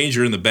concept.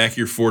 changer in the back of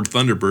your Ford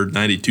Thunderbird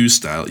 92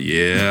 style.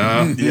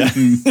 Yeah. Yeah.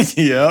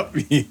 Yep.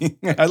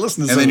 I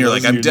listen to some And then you're of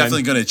like, those in I'm your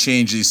definitely going to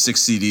change these 6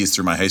 CDs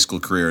through my high school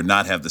career and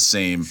not have the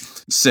same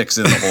 6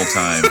 in the whole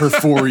time. for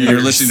 4 years.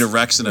 You're listening to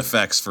Rex and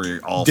Effects for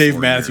all Dave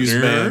 4 Matthews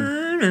years.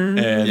 Band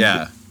and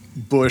Yeah,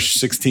 Bush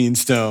 16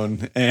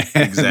 Stone. And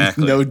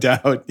Exactly. No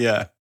doubt.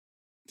 Yeah.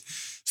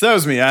 So that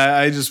was me.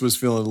 I just was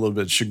feeling a little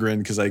bit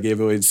chagrined because I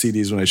gave away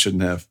CDs when I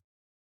shouldn't have.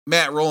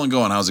 Matt, rolling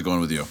going. How's it going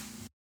with you?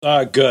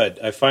 Good.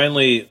 I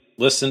finally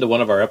listened to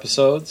one of our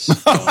episodes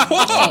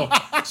Whoa.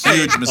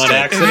 Huge on mistake.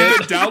 Have you accident.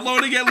 been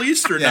downloading at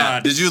least or Yeah.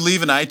 not? Did you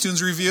leave an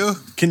iTunes review?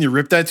 Can you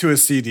rip that to a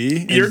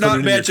CD? and You're put it not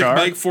in your Magic car?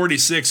 Mike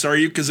 46, are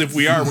you? Because if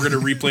we are, we're going to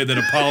replay that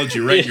apology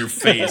right in your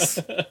face.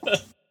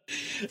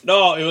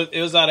 No,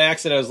 it was on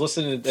accident. I was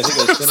listening. I think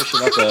I was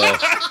finishing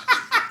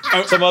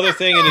up some other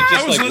thing, and it I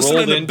just was like listening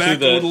rolled to into back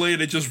the. Odelay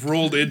and it just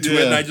rolled into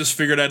it, and I just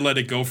figured I'd let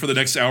it go for the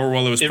next hour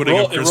while I was putting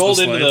up It Christmas rolled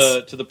into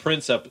lights. the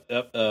Prince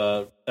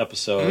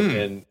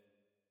episode,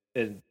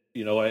 and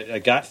you know I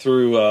got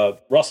through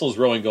Russell's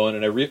rolling going,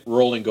 and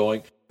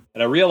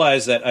and I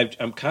realized that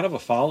I'm kind of a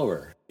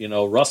follower. You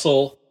know,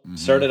 Russell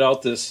started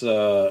out this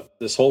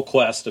whole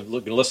quest of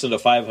listening to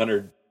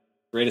 500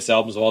 greatest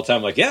albums of all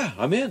time. Like, yeah,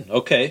 I'm in.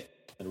 Okay.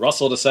 And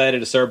Russell decided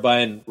to start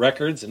buying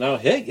records, and now,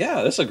 hey,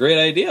 yeah, that's a great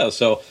idea.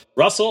 So,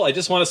 Russell, I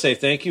just want to say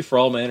thank you for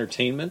all my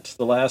entertainment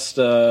the last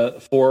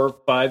 4,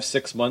 5,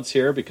 6 months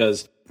here,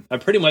 because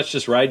I'm pretty much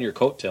just riding your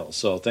coattails.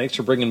 So, thanks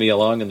for bringing me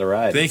along in the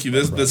ride. Thank you.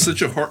 That's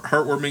such a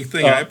heartwarming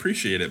thing. I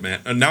appreciate it,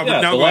 man. And now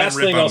yeah, now the go ahead last and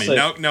rip thing on I'll me.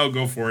 say- Now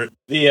go for it.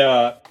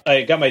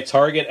 I got my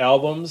Target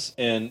albums,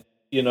 and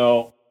you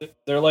know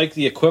they're like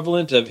the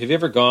equivalent of. Have you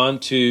ever gone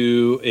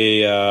to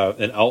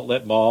an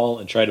outlet mall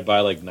and tried to buy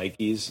like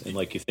Nikes, and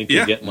like you think Yeah.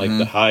 you're getting like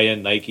the high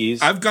end Nikes?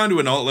 I've gone to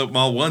an outlet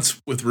mall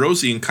once with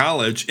Rosie in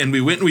college, and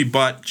we went and we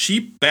bought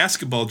cheap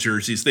basketball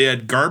jerseys. They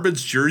had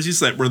garbage jerseys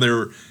that were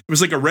there. It was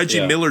like a Reggie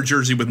Yeah. Miller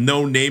jersey with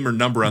no name or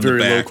number on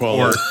Very the low back.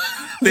 quality.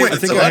 Wait, I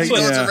think so I- it's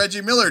yeah. a Reggie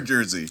Miller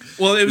jersey.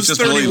 Well, it It's was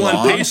just really 31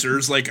 long?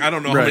 Pacers. Like, I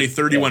don't know how Right. many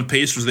 31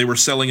 Pacers they were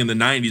selling in the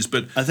 90s,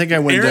 but I think I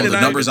went Aaron down and the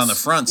I- numbers on the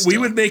front we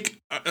still. would make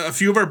a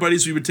few of our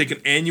buddies. We would take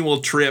an annual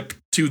trip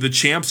to the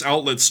Champs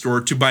outlet store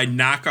to buy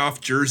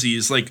knockoff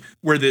jerseys, like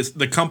where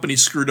the company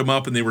screwed them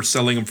up and they were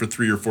selling them for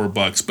 $3 or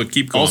 $4. But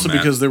keep going. Also Matt.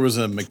 because there was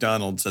a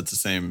McDonald's at the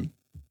same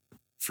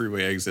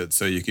freeway exit,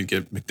 so you could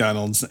get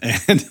McDonald's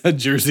and a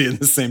jersey in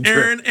the same trip.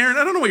 Aaron,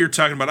 I don't know what you're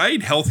talking about. I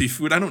eat healthy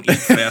food. I don't eat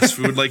fast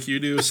food like you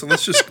do. So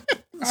let's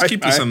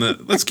keep it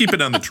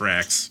on the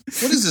tracks.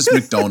 What is this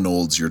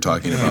McDonald's you're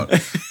talking about?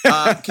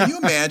 Can you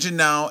imagine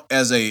now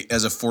as a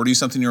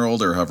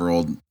 40-something-year-old or however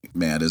old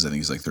Matt is? I think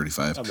he's like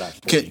 35. I'm not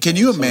 40, Can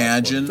you so I'm not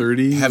imagine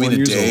 31 having a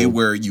years day old.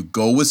 where you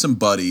go with some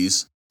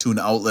buddies to an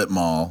outlet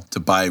mall to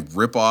buy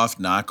rip-off,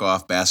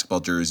 knock-off basketball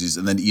jerseys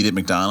and then eat at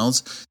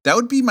McDonald's? That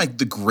would be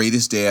the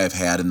greatest day I've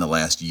had in the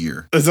last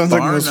year. That sounds like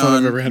the Bar most fun I've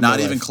none, ever had in Not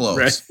my even life. close.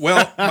 Right.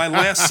 Well, my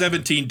last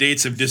 17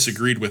 dates have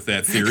disagreed with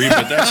that theory,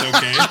 but that's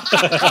okay.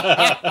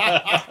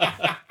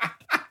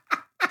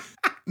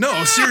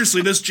 No,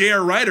 seriously, this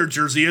J.R. Ryder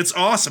jersey, it's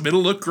awesome.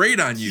 It'll look great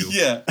on you.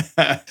 Yeah.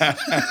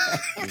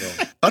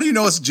 How do you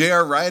know it's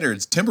J.R. Ryder?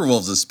 It's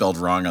Timberwolves is spelled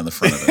wrong on the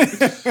front of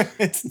it.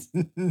 It's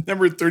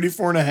number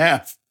 34 and a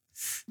half.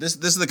 This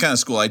is the kind of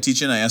school I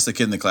teach in. I asked the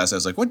kid in the class, I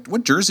was like,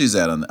 what jersey is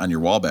that on your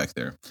wall back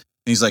there? And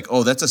he's like,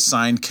 oh, that's a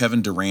signed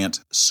Kevin Durant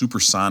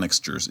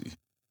Supersonics jersey.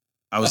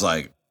 I was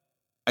like,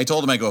 I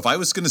told him, I go, if I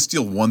was going to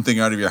steal one thing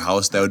out of your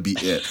house, that would be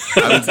it.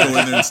 I would go in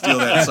there and steal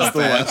that so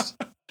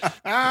fast.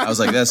 I was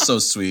like, that's so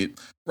sweet.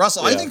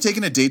 Russell, I think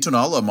taking a date to an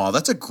outlet mall,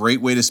 that's a great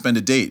way to spend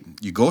a date.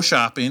 You go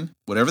shopping,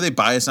 whatever they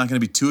buy, it's not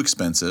going to be too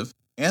expensive.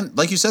 And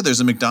like you said, there's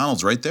a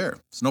McDonald's right there.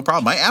 It's no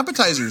problem. My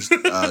appetizers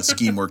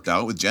scheme worked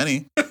out with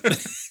Jenny.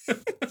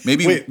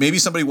 Maybe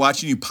somebody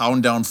watching you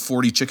pound down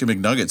 40 chicken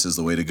McNuggets is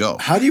the way to go.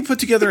 How do you put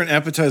together an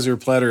appetizer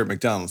platter at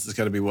McDonald's? It's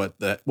got to be what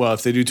that. Well,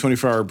 if they do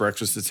 24-hour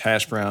breakfast, it's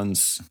hash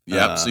browns.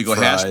 Yep. So you go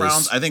fries. hash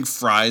browns. I think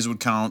fries would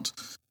count.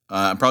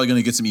 I'm probably going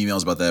to get some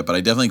emails about that, but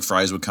I definitely think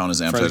fries would count as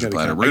an appetizer gotta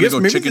platter. count. We're I going to guess go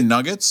maybe chicken the-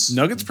 nuggets,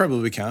 Nuggets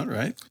probably count,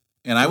 right?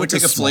 and I would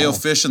like take a a filet of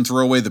small- fish and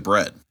throw away the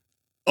bread.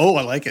 Oh,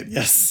 I like it.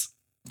 Yes.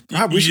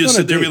 Rob, You we should just go on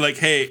a sit there and be date. like,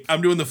 hey,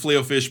 I'm doing the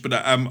Filet-O-Fish, but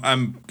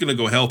I'm gonna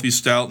go healthy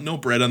style. No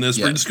bread on this.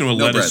 Yeah, We're just gonna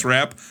no lettuce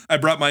bread. wrap. I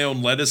brought my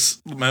own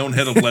lettuce, my own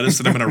head of lettuce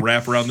that I'm gonna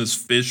wrap around this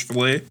fish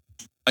fillet.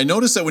 I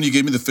noticed that when you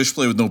gave me the fish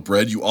fillet with no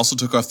bread, you also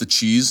took off the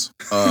cheese.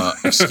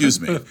 Excuse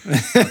me.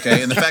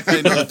 Okay, and the fact that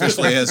I know the fish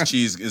fillet has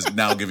cheese is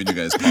now giving you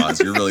guys pause.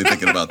 You're really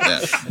thinking about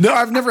that. No,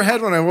 I've never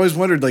had one. I've always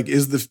wondered, like,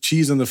 is the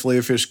cheese on the filet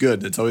of fish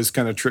good? It's always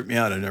kind of tripped me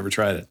out. I've never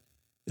tried it.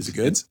 Is it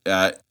good?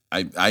 I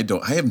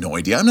have no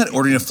idea. I'm not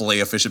ordering a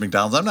filet of fish at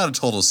McDonald's. I'm not a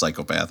total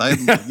psychopath.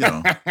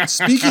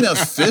 Speaking of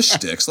fish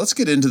sticks, let's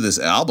get into this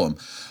album.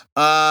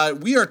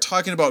 We are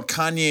talking about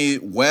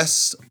Kanye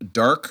West's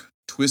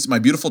My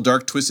Beautiful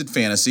Dark Twisted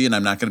Fantasy, and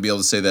I'm not going to be able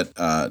to say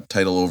that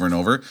title over and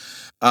over.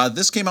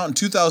 This came out in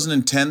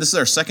 2010. This is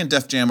our second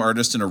Def Jam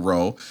artist in a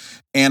row.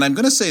 And I'm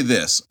going to say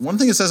this. One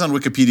thing it says on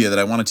Wikipedia that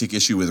I want to take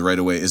issue with right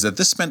away is that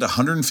this spent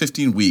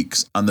 115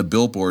 weeks on the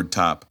Billboard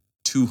Top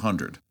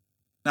 200.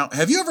 Now,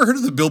 have you ever heard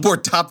of the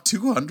Billboard Top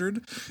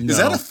 200? No. Is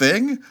that a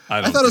thing?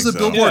 I thought it was the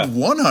think so. Billboard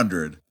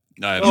 100.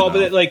 I don't know.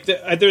 But like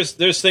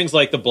there's things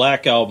like the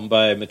Black Album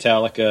by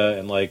Metallica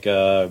and like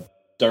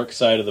Dark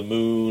Side of the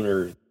Moon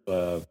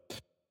or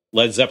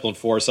Led Zeppelin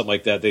 4 or something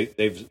like that.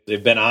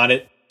 They've been on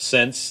it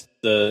since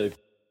the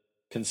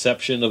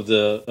conception of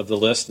the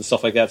list and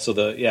stuff like that. So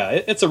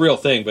it's a real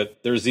thing, but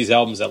there's these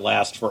albums that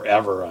last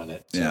forever on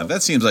it. So. Yeah,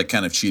 that seems like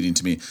kind of cheating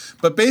to me.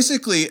 But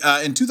basically,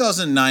 in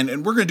 2009,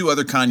 and we're going to do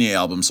other Kanye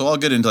albums, so I'll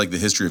get into like the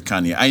history of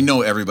Kanye. I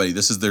know everybody,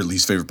 this is their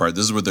least favorite part.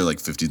 This is where they're like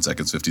 15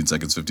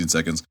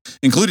 seconds,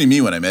 including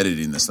me when I'm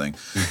editing this thing.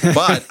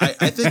 But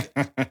I think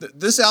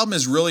this album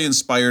is really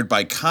inspired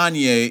by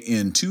Kanye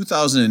in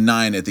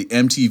 2009 at the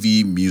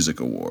MTV Music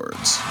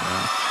Awards.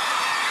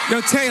 Yo,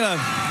 Taylor,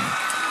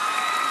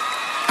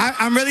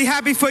 I'm really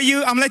happy for you.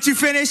 I'm gonna let you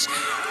finish.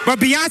 But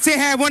Beyonce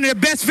had one of the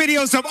best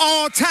videos of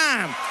all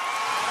time.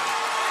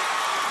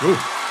 Ooh.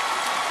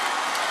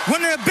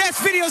 One of the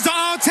best videos of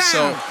all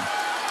time.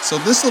 So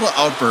this little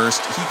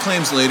outburst, he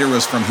claims later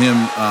was from him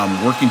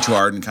working too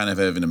hard and kind of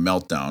having a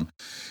meltdown.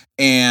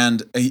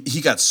 And he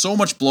got so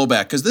much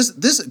blowback because this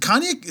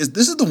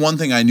is the one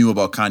thing I knew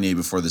about Kanye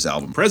before this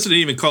album. President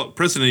even called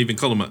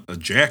him a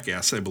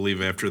jackass, I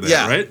believe, after that,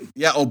 Yeah, right?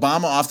 Yeah,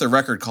 Obama off the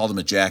record called him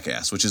a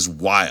jackass, which is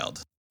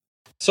wild.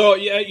 So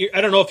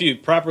I don't know if you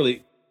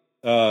properly.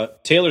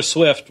 Taylor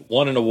Swift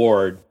won an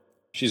award.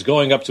 She's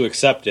going up to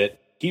accept it.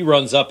 He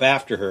runs up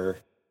after her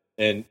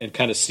and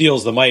kind of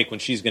steals the mic when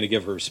she's going to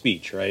give her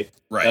speech. Right.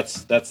 Right.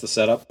 That's the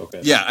setup.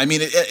 Okay. Yeah, I mean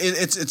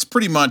it's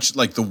pretty much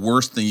like the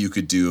worst thing you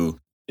could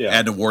do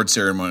at award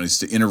ceremonies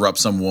to interrupt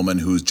some woman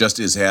who's just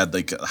has had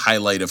like a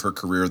highlight of her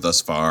career thus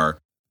far.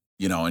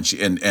 You know, and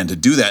she and to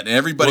do that, and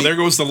everybody. Well, there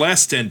goes the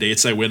last 10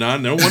 dates I went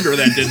on. No wonder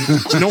that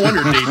didn't. No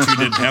wonder day 2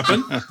 didn't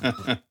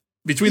happen.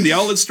 Between the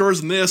outlet stores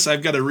and this,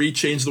 I've got to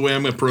rechange the way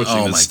I'm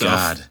approaching this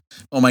stuff.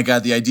 Oh my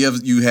God. The idea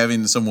of you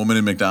having some woman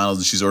in McDonald's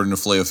and she's ordering a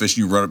filet of fish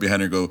and you run up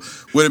behind her and go,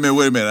 wait a minute.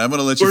 I'm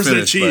going to let you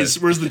finish.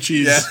 Where's the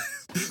cheese? Yeah.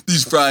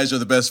 These fries are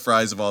the best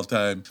fries of all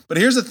time. But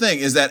here's the thing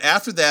is that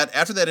after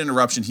that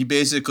interruption,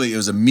 it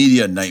was a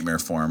media nightmare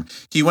for him.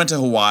 He went to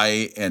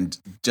Hawaii and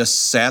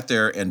just sat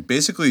there and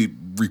basically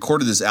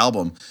recorded this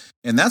album.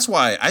 And that's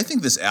why I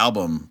think this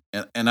album,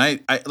 and I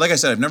like I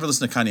said, I've never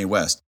listened to Kanye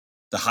West.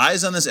 The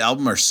highs on this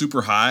album are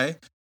super high,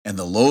 and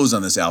the lows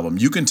on this album,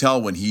 you can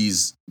tell when he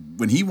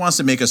wants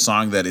to make a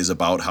song that is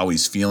about how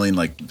he's feeling,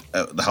 like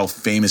how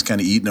fame is kind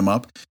of eating him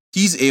up.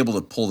 He's able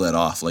to pull that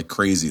off like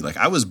crazy. Like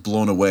I was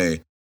blown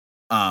away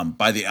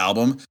by the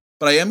album.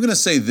 But I am going to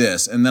say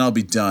this, and then I'll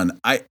be done.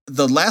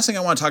 The last thing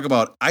I want to talk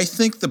about, I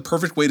think the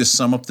perfect way to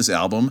sum up this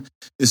album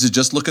is to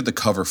just look at the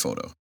cover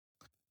photo.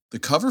 The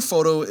cover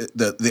photo,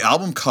 the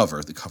album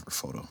cover, the cover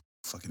photo.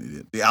 Fucking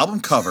idiot. The album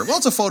cover. Well,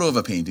 it's a photo of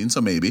a painting, so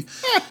maybe.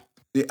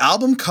 The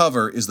album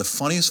cover is the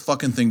funniest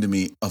fucking thing to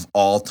me of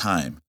all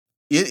time.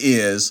 It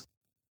is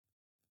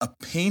a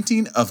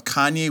painting of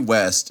Kanye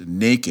West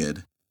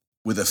naked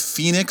with a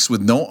phoenix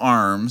with no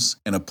arms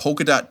and a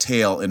polka dot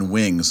tail and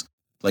wings,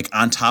 like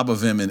on top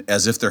of him, and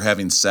as if they're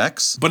having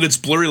sex. But it's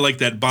blurry like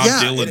that Bob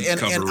Dylan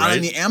cover, and right?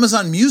 on the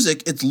Amazon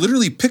Music, it's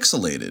literally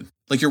pixelated,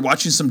 like you're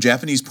watching some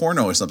Japanese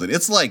porno or something.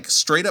 It's like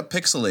straight up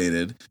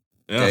pixelated.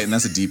 Yeah. Okay, and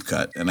that's a deep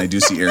cut. And I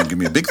do see Aaron give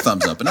me a big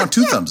thumbs up, and now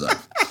 2 thumbs up.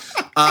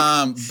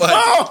 But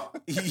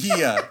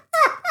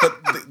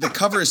the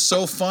cover is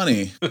so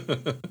funny.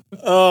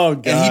 Oh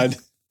God.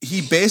 He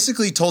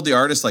basically told the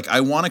artist, like,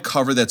 I want a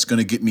cover that's going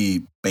to get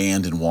me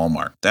banned in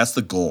Walmart. That's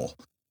the goal.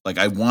 Like,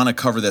 I want a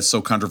cover that's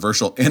so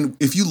controversial. And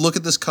if you look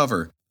at this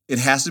cover, it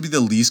has to be the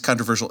least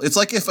controversial. It's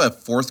like if a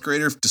 4th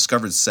grader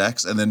discovered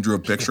sex and then drew a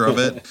picture of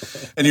it.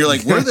 And you're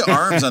like, where are the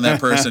arms on that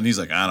person? He's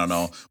like, I don't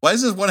know. Why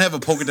does this one have a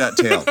polka dot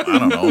tail? I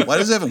don't know. Why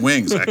does it have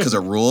wings? Because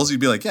it rules?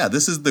 You'd be like, yeah,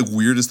 this is the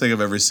weirdest thing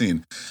I've ever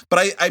seen.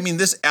 But I mean,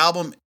 this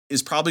album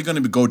is probably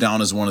going to go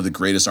down as one of the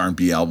greatest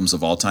R&B albums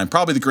of all time.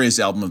 Probably the greatest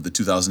album of the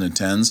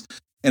 2010s.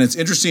 And it's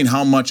interesting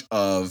how much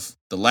of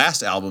the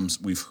last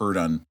albums we've heard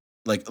on,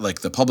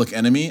 like the Public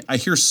Enemy, I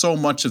hear so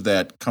much of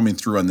that coming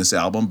through on this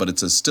album, but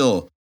it's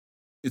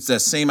that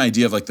same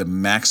idea of like the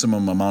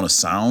maximum amount of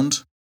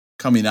sound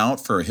coming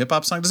out for a hip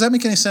hop song. Does that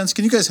make any sense?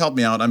 Can you guys help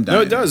me out? I'm done.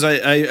 No, it does. I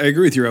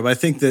agree with you, Rob. I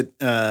think that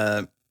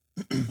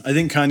I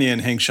think Kanye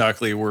and Hank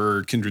Shockley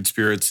were kindred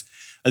spirits.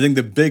 I think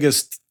the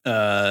biggest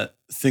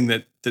thing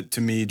that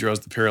to me draws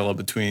the parallel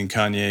between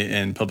Kanye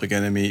and Public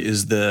Enemy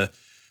is the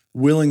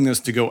willingness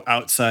to go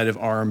outside of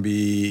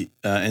R&B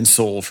and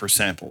soul for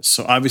samples.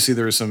 So obviously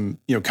there was some,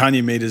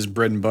 Kanye made his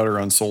bread and butter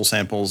on soul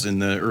samples in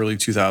the early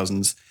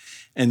 2000s.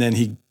 And then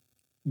he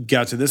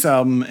got to this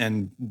album,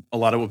 and a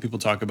lot of what people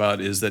talk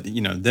about is that,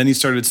 then he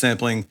started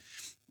sampling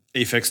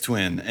Aphex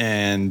Twin,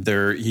 and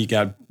he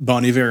got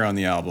Bon Iver on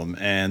the album,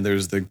 and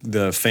there's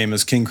the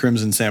famous King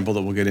Crimson sample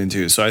that we'll get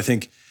into. So I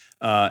think,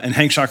 and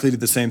Hank Shockley did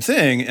the same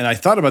thing, and I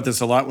thought about this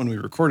a lot when we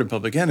recorded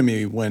Public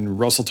Enemy, when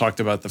Russell talked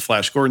about the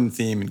Flash Gordon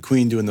theme and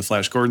Queen doing the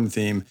Flash Gordon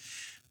theme.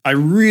 I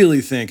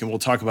really think, and we'll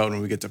talk about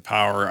when we get to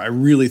Power, I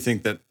really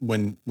think that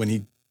when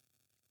he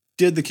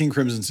did the King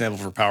Crimson sample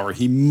for Power,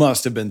 he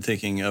must have been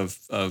thinking of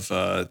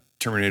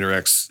Terminator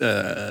X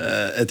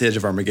at the Edge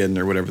of Armageddon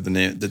or whatever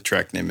the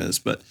track name is.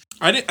 But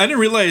I didn't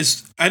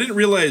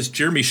realize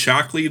Jeremy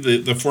Shockley,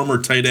 the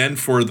former tight end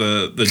for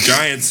the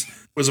Giants,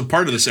 was a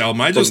part of this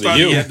album. I just thought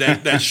he had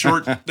that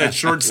short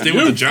stint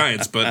with the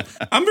Giants. But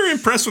I'm very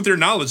impressed with your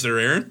knowledge there,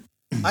 Aaron.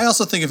 I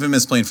also think of him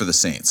as playing for the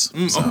Saints.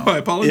 So. Oh, I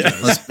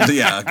apologize.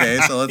 Okay.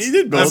 So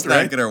let's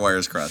not get our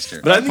wires crossed here.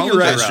 But I think you're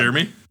right,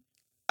 Jeremy.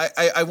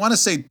 I want to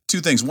say two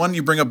things. One,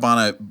 you bring up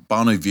Bon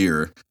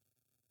Iver.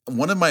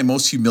 One of my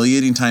most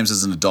humiliating times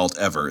as an adult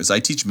ever is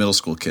I teach middle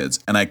school kids,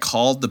 and I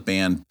called the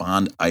band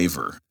Bon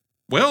Iver.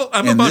 Well,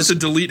 I'm about to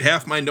delete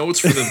half my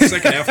notes for the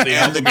second half of the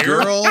album. The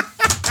girl,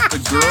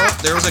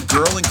 there was a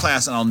girl in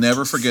class, and I'll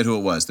never forget who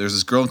it was. There's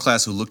this girl in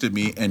class who looked at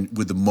me and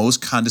with the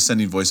most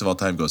condescending voice of all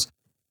time goes,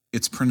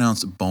 "It's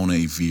pronounced Bon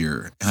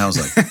Iver." And I was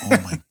like, oh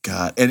my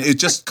God. And it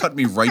just cut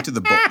me right to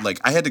the bone.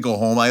 Like, I had to go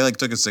home. I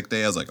took a sick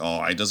day. I was like, oh,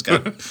 I just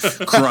got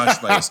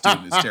crushed by a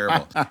student. It's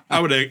terrible. I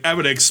would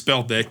have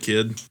expelled that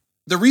kid.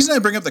 The reason I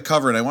bring up the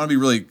cover, and I want to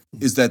be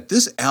is that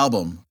this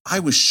album, I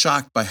was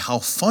shocked by how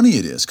funny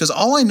it is. Because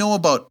all I know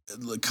about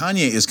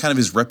Kanye is kind of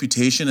his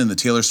reputation and the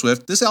Taylor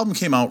Swift. This album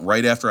came out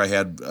right after I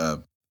had,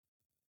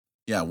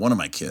 one of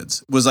my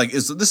kids.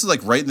 This is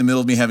like right in the middle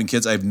of me having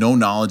kids. I have no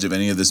knowledge of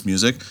any of this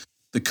music.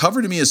 The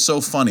cover to me is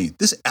so funny.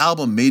 This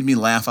album made me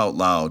laugh out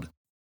loud.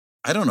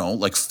 I don't know,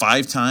 like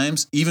 5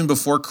 times, even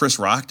before Chris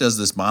Rock does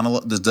this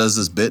monologue, does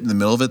this bit in the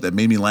middle of it that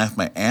made me laugh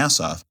my ass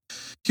off.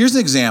 Here's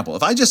an example.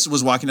 If I just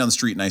was walking down the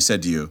street and I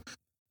said to you,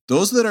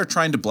 those that are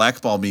trying to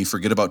blackball me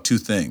forget about 2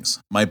 things.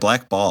 My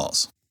black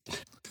balls.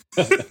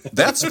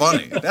 That's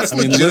funny. That's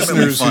legitimately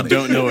listeners funny. Who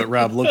don't know what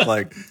Rob looked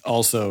like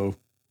also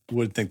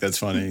would think that's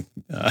funny.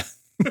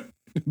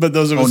 But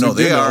those of us who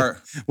do know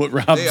what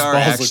Rob's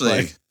balls look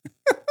like.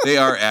 They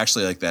are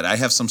actually like that. I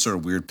have some sort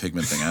of weird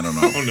pigment thing. I don't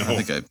know. Oh, no.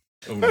 I think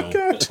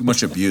too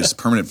much abuse,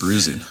 permanent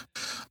bruising.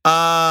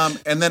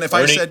 And then if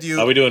Bernie, I said to you,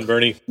 how we doing,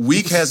 Bernie?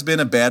 Week has been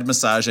a bad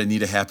massage. I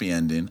need a happy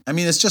ending. I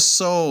mean, it's just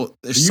so.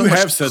 You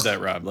have said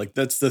that, Rob. Like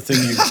that's the thing.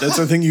 That's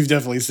the thing you've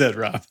definitely said,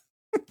 Rob.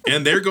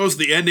 And there goes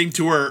the ending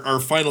to our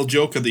final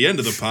joke at the end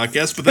of the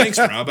podcast. But thanks,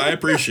 Rob. I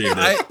appreciate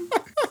it.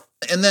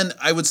 And then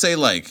I would say,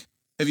 like,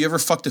 have you ever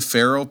fucked a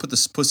pharaoh? Put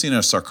this pussy in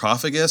a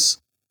sarcophagus.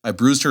 I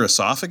bruised her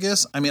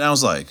esophagus. I mean, I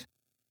was like,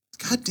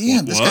 God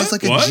damn, this guy's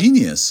like a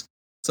genius.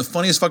 It's the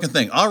funniest fucking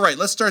thing. All right,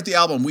 let's start the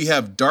album. We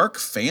have Dark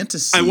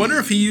Fantasy. I wonder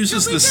if he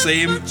uses the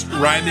same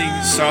rhyming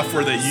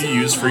software that you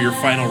use for your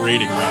final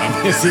rating,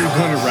 Rob. Is he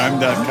going to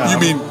rhyme.com? You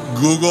mean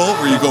Google,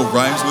 where you go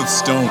rhymes with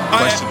stone?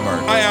 Question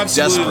mark. I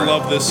absolutely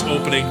love this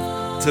opening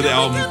to the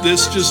album.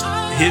 This just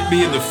hit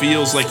me in the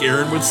feels, like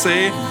Aaron would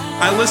say.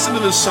 I listened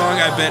to this song,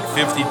 I bet,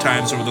 50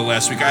 times over the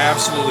last week. I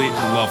absolutely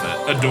love it.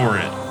 Adore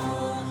it.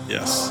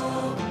 Yes.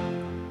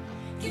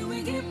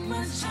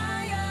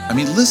 I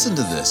mean, listen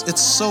to this.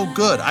 It's so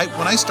good.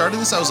 When I started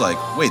this, I was like,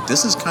 wait,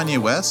 this is Kanye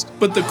West?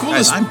 But the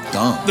coolest, guys, I'm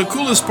dumb. The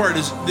coolest part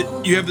is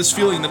that you have this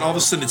feeling that all of a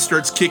sudden it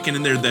starts kicking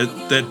in there,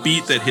 that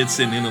beat that hits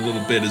in a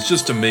little bit. It's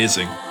just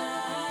amazing. Here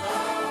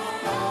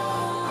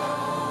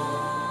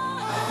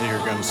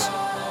it comes.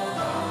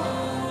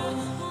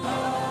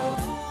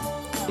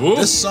 Ooh.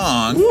 This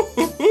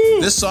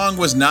song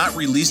was not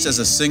released as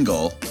a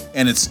single,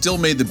 and it still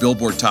made the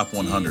Billboard Top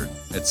 100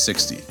 at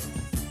 60.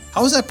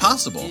 How is that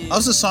possible? How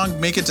does a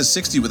song make it to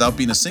 60 without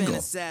being a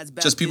single?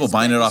 Just people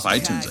buying it off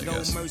iTunes, I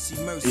guess.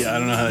 Yeah, I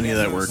don't know how any of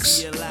that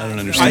works. I don't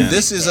understand.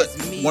 This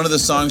is one of the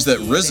songs that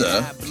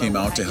RZA came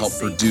out to help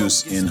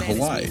produce in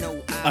Hawaii.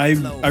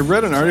 I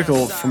read an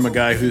article from a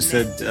guy who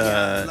said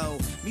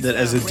that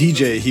as a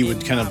DJ, he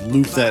would kind of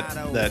loop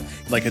that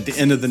like at the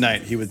end of the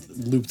night, he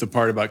would loop the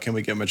part about can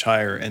we get much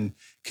higher? And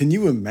can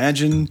you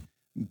imagine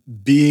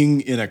being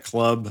in a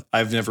club?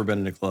 I've never been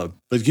in a club,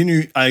 but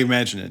I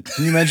imagine it.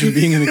 Can you imagine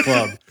being in a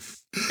club?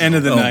 End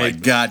of the night. Oh my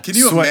God. Can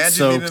you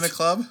imagine being in a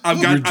club?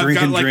 I've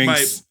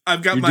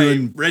got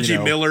my Reggie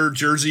Miller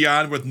jersey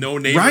on with no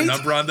name or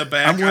number on the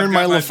back. I'm wearing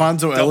my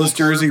LaFonso Ellis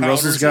jersey.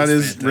 Russell's got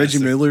his Reggie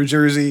Miller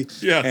jersey.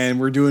 Yeah. And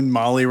we're doing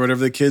Molly or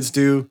whatever the kids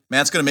do.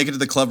 Matt's going to make it to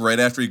the club right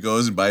after he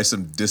goes and buys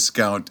some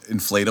discount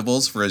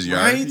inflatables for his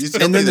yard. Right?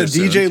 And then the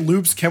DJ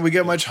loops, can we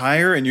get much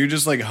higher? And you're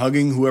just like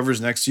hugging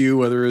whoever's next to you,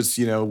 whether it's,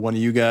 one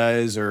of you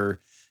guys or,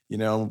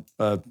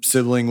 a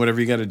sibling, whatever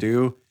you got to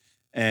do.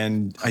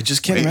 And I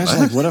just can't imagine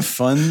like what a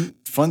fun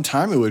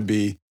time it would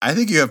be. I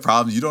think you have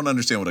problems. You don't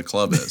understand what a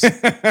club is.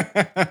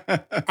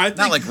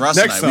 Not like Russ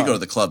and I. We go to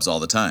the clubs all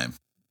the time.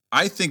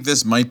 I think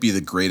this might be the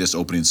greatest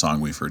opening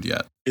song we've heard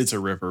yet. It's a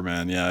ripper,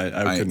 man.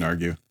 Yeah, I couldn't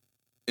argue.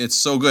 It's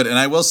so good. And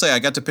I will say, I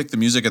got to pick the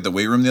music at the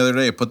weight room the other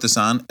day. I put this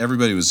on.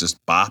 Everybody was just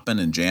bopping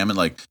and jamming.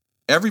 Like,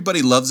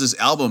 everybody loves this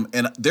album.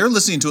 And they're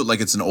listening to it like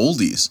it's an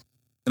oldies.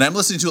 And I'm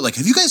listening to it like,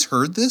 have you guys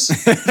heard this?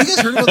 Have you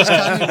guys heard about this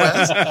Kanye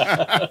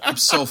West? I'm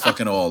so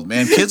fucking old,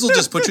 man. Kids will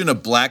just put you in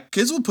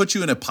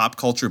a pop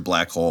culture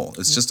black hole.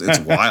 It's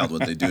wild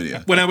what they do to you.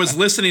 When I was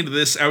listening to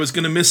this, I was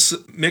going to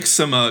mix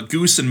some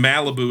Goose and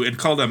Malibu and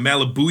call it a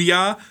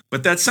Malibuya,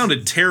 but that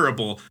sounded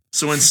terrible.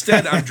 So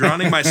instead, I'm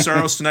drowning my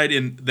sorrows tonight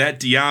in that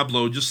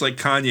Diablo, just like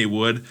Kanye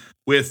would,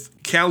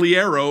 with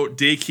Caliero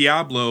de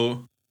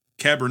Diablo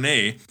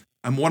Cabernet.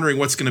 I'm wondering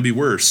what's going to be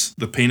worse,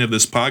 the pain of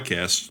this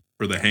podcast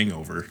or the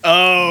hangover.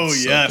 Oh,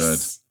 so yes. Good.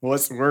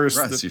 What's worse,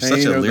 Russ, the you're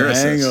pain such a or the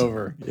lyricist.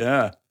 hangover?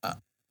 Yeah.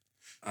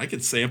 I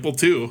could sample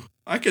too.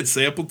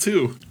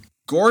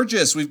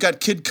 Gorgeous. We've got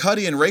Kid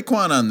Cudi and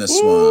Raekwon on this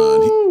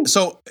Ooh. one.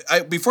 So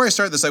before I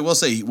start this, I will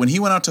say, when he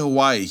went out to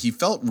Hawaii, he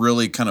felt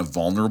really kind of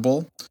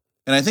vulnerable.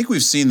 And I think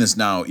we've seen this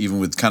now, even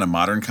with kind of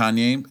modern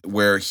Kanye,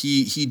 where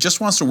he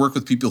just wants to work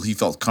with people he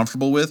felt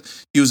comfortable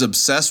with. He was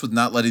obsessed with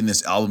not letting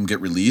this album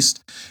get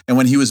released. And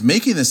when he was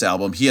making this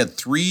album, he had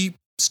 3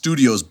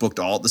 studios booked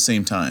all at the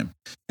same time.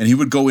 And he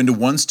would go into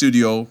one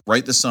studio,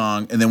 write the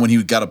song, and then when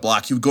he got a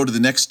block, he would go to the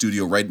next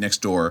studio right next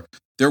door.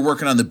 They're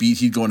working on the beat.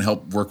 He'd go and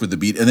help work with the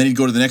beat. And then he'd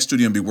go to the next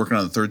studio and be working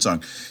on the third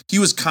song. He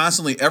was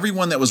constantly,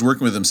 everyone that was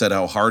working with him said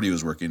how hard he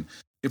was working.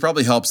 It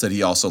probably helps that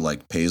he also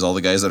like pays all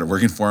the guys that are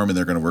working for him and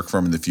they're going to work for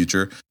him in the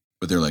future.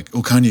 But they're like,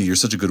 oh, Kanye, you're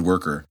such a good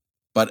worker.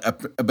 But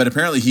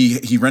apparently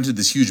he rented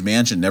this huge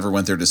mansion, never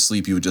went there to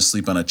sleep. He would just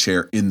sleep on a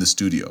chair in the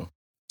studio.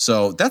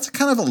 So that's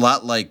kind of a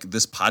lot like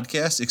this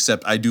podcast,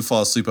 except I do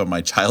fall asleep on my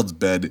child's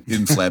bed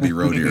in Flabby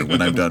Road here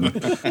when I'm done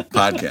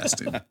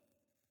podcasting.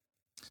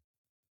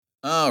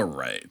 All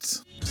right.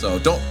 So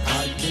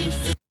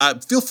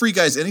feel free,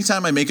 guys,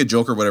 anytime I make a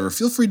joke or whatever,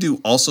 feel free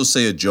to also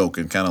say a joke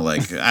and kind of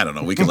like, I don't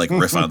know, we can like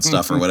riff on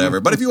stuff or whatever.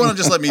 But if you want to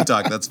just let me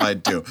talk, that's fine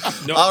too.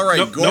 All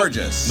right,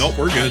 gorgeous. Nope,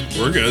 we're good.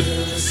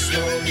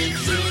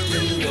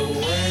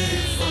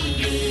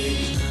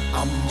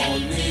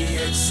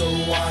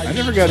 I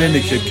never got into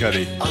Kid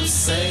Cudi.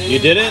 You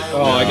didn't?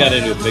 Oh, I got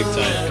into it big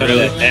time. Kind of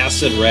that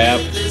acid rap.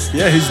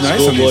 Yeah, he's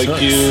nice on these Schoolboy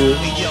hooks.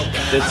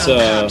 It's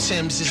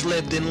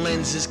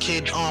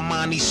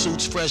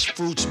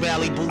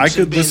I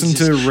could listen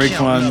to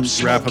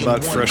Raekwon rap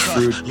about fresh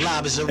fruit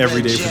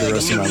every day for the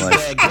rest of my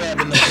life.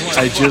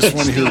 I just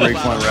want to hear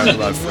Raekwon rap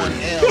about fruit.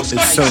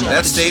 It's so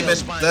nice.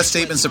 That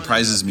statement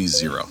surprises me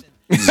 0%.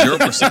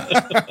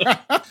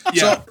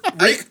 Yeah, So,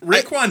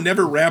 Raekwon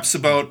never raps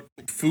about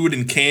food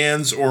in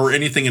cans or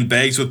anything in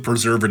bags with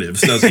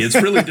preservatives, does he? It's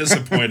really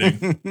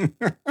disappointing.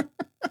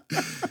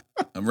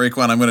 I'm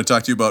Raekwon. I'm going to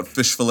talk to you about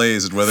fish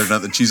fillets and whether or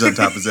not the cheese on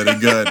top is any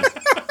good.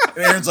 And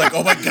Aaron's like,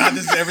 oh my God,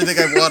 this is everything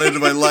I've wanted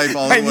in my life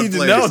all in one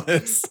place. I need to know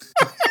this.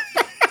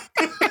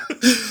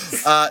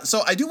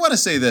 So I do want to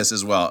say this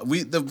as well.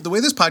 The way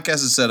this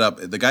podcast is set up,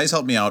 the guys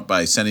help me out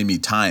by sending me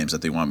times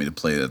that they want me to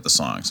play at the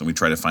songs. And we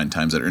try to find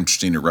times that are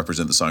interesting to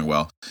represent the song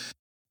well.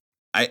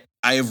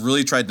 I have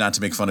really tried not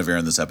to make fun of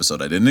Aaron this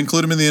episode. I didn't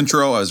include him in the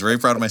intro. I was very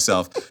proud of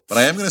myself. But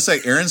I am going to say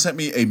Aaron sent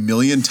me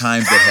 1,000,000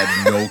 times that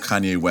had no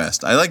Kanye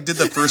West. I did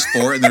the first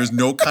 4 and there's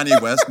no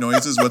Kanye West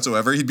noises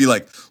whatsoever. He'd be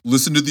like,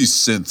 listen to these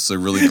synths. They're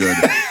really good.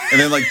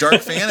 And then Dark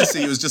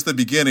Fantasy, it was just the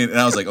beginning. And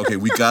I was like, okay,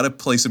 we got to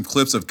play some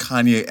clips of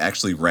Kanye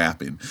actually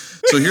rapping.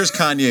 So here's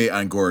Kanye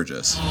on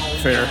Gorgeous.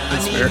 Fair.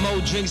 That's fair. More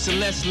drinks and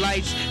less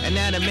lights, and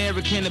that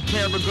American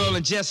apparel girl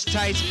in just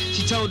tights.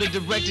 She told the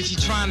director she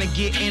trying to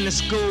get into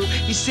school.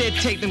 He said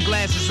take them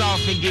glasses off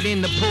and get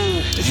in the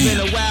pool. It's been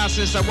a while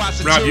since I watched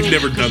the Rob, you've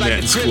never done that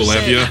in school,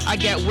 have you?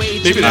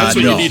 Maybe that's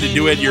what you need to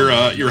do at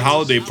your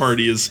holiday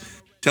party is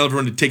tell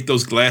everyone to take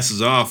those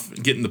glasses off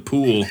and get in the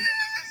pool.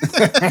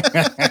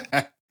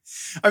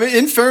 I mean,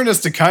 in fairness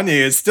to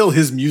Kanye, it's still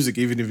his music,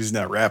 even if he's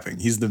not rapping.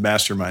 He's the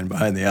mastermind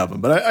behind the album.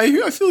 But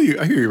I feel you.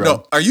 I hear you, Rob.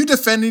 No, are you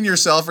defending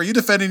yourself? Are you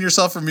defending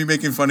yourself from me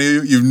making fun of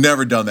you? You've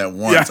never done that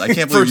once. Yeah, I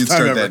can't believe you'd first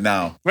time start ever. that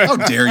now. How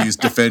dare you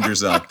defend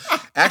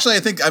yourself? Actually, I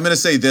think I'm going to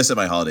say this at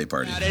my holiday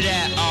party.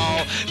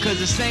 Because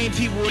the same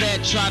people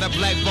that try to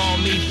blackball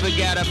me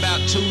forgot about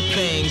 2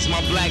 things: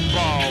 my black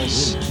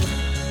balls.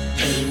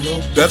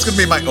 That's going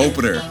to be my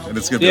opener. And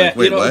it's going to be like,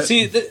 wait, what?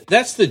 See,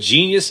 that's the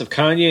genius of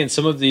Kanye and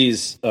some of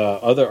these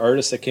other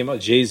artists that came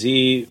out.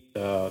 Jay-Z,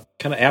 kind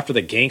of after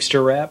the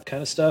gangster rap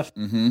kind of stuff.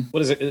 Mm-hmm.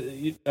 What is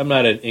it? I'm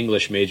not an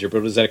English major,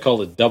 but was that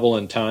called a double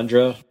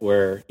entendre?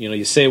 Where,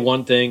 you say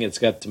one thing, it's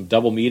got some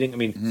double meaning. I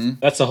mean,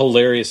 that's a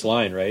hilarious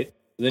line, right?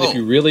 And then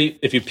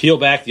if you peel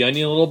back the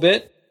onion a little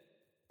bit,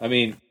 I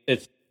mean,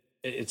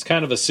 it's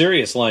kind of a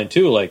serious line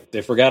too. Like,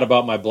 they forgot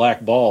about my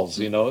black balls,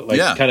 kind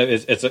of,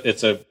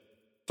 it's a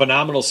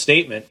phenomenal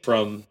statement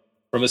from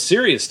a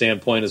serious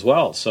standpoint as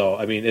well. So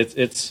I mean,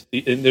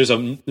 there's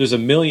a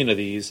million of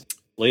these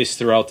laced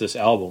throughout this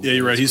album. Yeah,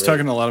 you're right. He's great.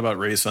 talking a lot about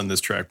race on this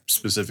track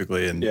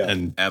specifically,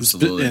 and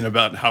absolutely, and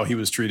about how he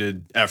was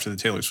treated after the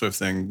Taylor Swift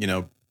thing.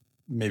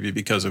 Maybe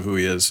because of who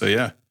he is. So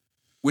yeah,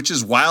 which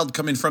is wild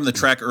coming from the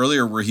track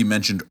earlier where he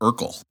mentioned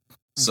Urkel.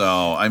 So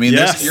I mean,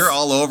 Yes. you're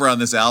all over on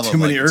this album. too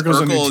many it's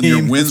Urkels on your Urkel, team.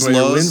 your wins That's why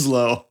your lows. wins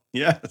low.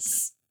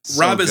 Yes.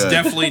 Rob has good.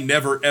 definitely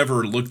never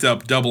ever looked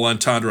up double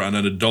entendre on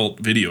an adult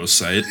video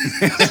site.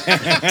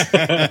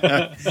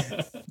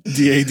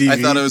 DADV.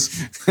 I thought it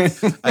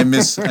was.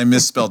 I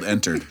misspelled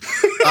entered.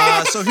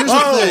 So here's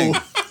the thing.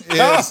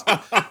 Is,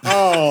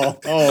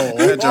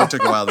 that joke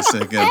took a while to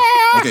sink in.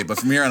 Okay, but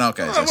from here on out,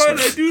 guys, I Why swear,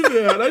 did I do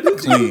that? I didn't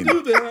clean,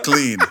 do that.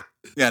 clean.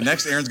 Yeah,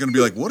 next Aaron's going to be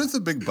like, what if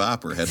the Big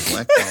Bopper had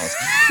black balls?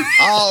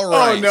 All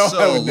right, no, I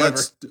so would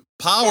let's...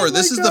 Power,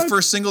 this is the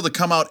first single to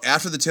come out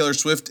after the Taylor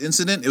Swift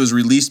incident. It was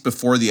released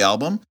before the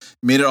album,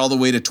 made it all the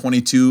way to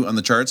 22 on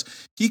the charts.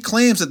 He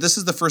claims that this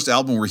is the first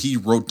album where he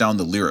wrote down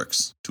the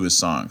lyrics to his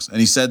songs, and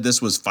he said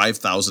this was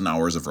 5,000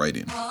 hours of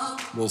writing.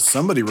 Well,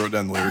 somebody wrote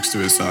down the lyrics to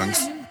his songs.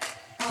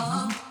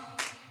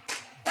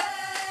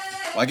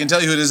 Well, I can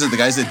tell you who it is. The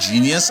guy's at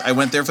Genius. I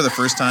went there for the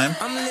first time.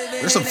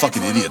 There's some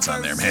fucking idiots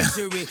on there, man.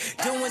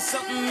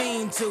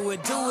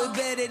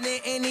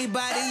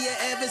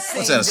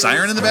 What's that, a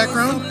siren in the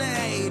background?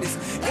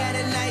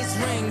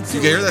 You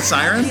can hear that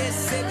siren?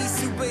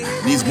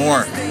 Needs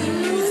more.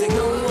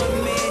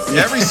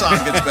 Every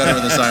song gets better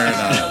with a siren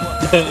on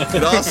it.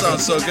 It all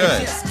sounds so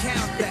good.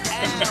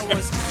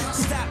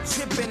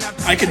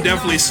 I can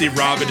definitely see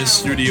Rob in his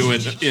studio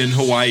in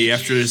Hawaii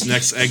after his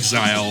next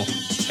exile,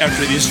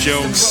 after these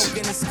jokes,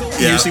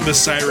 using the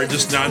siren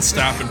just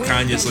nonstop, and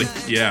Kanye's like,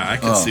 yeah, I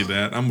can see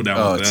that. I'm down with that.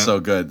 Oh, it's so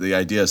good. The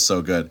idea is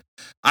so good.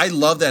 I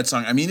love that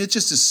song. I mean, it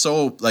just is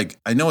so, like,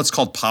 I know it's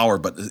called Power,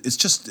 but it's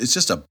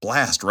just a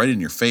blast right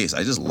in your face.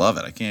 I just love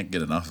it. I can't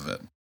get enough of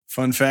it.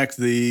 Fun fact,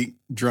 the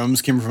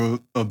drums came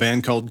from a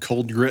band called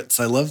Cold Grits.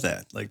 I love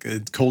that. Like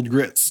Cold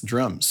Grits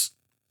drums.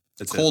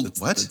 That's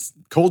what?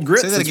 Cold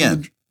Grits. Say that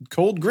again.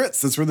 Cold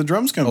Grits. That's where the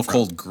drums come from.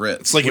 Cold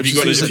Grits. It's like if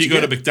you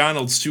go to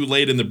McDonald's too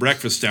late in the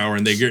breakfast hour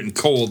and they're getting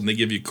cold and they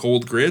give you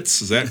cold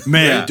grits. Is that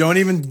man? Don't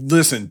even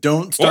listen.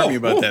 Don't start me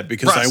about that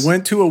because Russ, I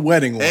went to a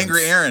wedding once.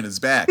 Angry Aaron is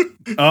back.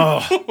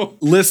 Oh,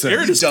 listen.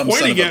 Aaron is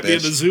pointing at me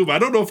in the Zoom. I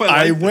don't know if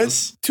I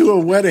went to a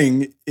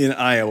wedding in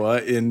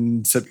Iowa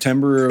in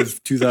September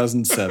of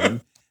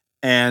 2007,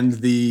 and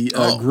the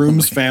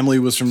groom's family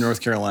was from North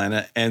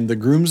Carolina, and the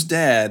groom's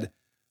dad,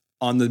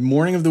 on the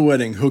morning of the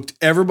wedding, hooked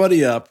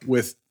everybody up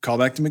with, call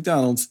back to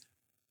McDonald's,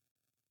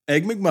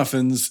 Egg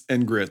McMuffins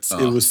and grits.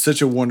 It was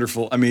such a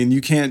wonderful, I mean,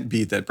 you can't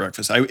beat that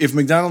breakfast. If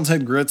McDonald's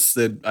had grits,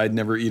 that I'd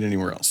never eat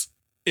anywhere else.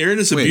 Aaron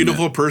is a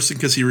beautiful person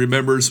because he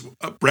remembers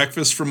a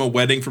breakfast from a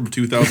wedding from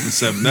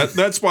 2007.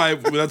 That's why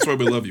we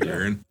love you,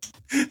 Aaron.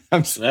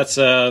 That's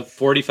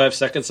 45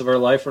 seconds of our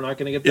life we're not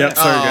going to get back. Yep,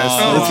 sorry guys.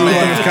 Let's move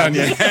on with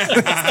Kanye.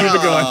 Let's keep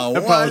it going. I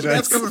apologize.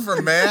 That's coming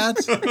from Matt.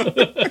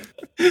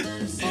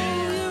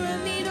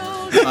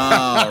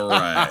 All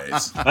right.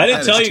 I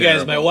didn't tell you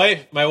guys. My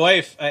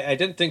wife. I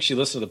didn't think she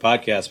listened to the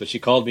podcast, but she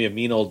called me a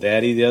mean old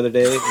daddy the other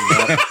day, and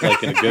not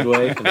like in a good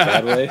way, in a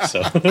bad way.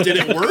 So did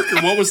it work,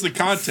 or what was the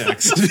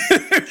context?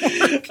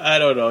 I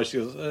don't know. She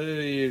goes,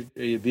 "Are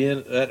you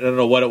being?" I don't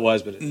know what it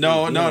was, but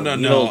no.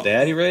 Old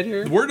daddy right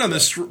here. The word on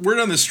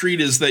the street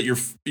is that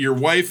your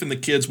wife and the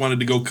kids wanted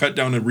to go cut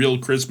down a real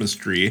Christmas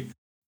tree.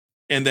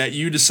 And that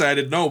you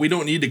decided, no, we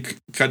don't need to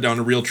cut down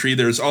a real tree.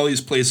 There's all these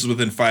places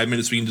within 5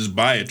 minutes we can just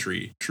buy a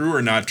tree. True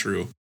or not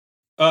true?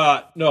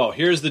 No.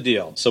 Here's the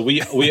deal. So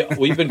we've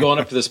been going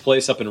up to this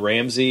place up in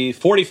Ramsey,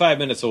 45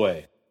 minutes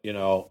away.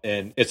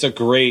 And it's a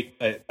great.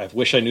 I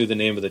wish I knew the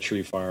name of the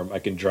tree farm. I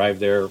can drive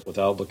there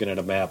without looking at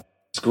a map.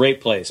 It's a great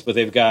place, but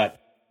they've got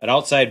an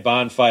outside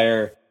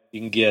bonfire.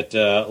 You can get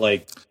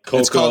like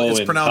cocoa it's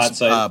and pronounced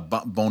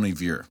Bon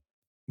Iver.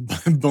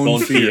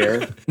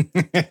 Bonfier.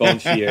 God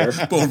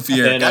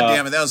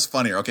damn it, that was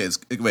funnier. Okay,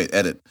 wait,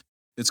 edit.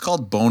 It's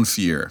called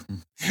Bonfier.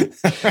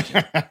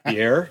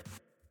 Pierre?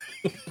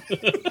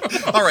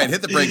 All right,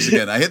 hit the brakes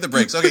again. I hit the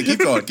brakes. Okay, keep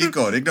going.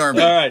 Ignore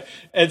me. All right.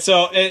 And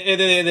so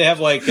and then they have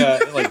like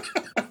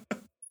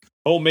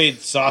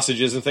homemade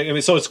sausages and things. I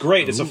mean, so it's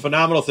great. It's a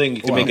phenomenal thing.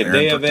 You can make a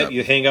day of it.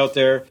 You hang out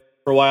there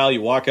for a while,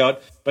 you walk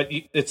out, but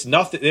it's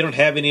nothing. They don't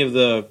have any of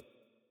the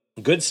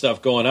good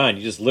stuff going on.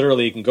 You just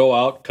literally can go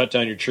out, cut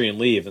down your tree, and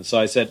leave. And so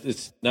I said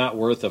it's not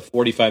worth a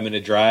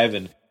 45-minute drive,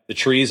 and the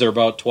trees are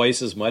about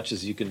twice as much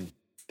as you can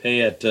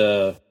pay at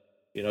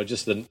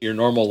just your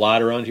normal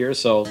lot around here.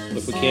 So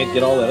if we can't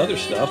get all that other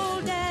stuff,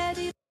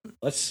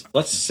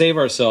 let's save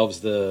ourselves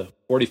the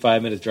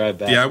 45-minute drive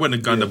back. Yeah, I wouldn't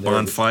have gone to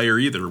Bonfire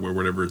either, or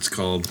whatever it's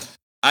called.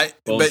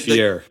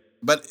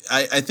 But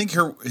I think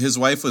his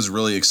wife was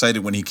really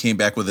excited when he came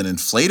back with an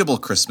inflatable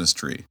Christmas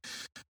tree.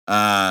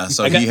 I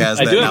do have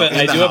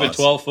a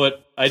 12-foot.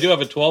 I do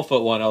have a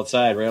 12-foot one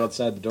outside, right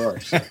outside the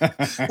door. So.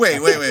 Wait.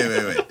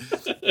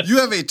 You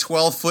have a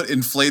 12-foot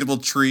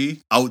inflatable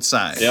tree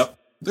outside. Yep.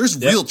 There's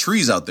real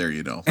trees out there,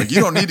 Like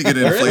you don't need to get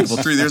an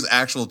inflatable tree. There's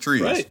actual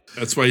trees. Right.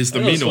 That's why he's the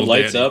mean old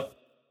lights daddy. Up.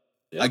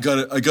 Yep.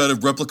 I got a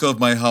replica of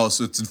my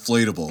house. It's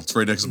inflatable. It's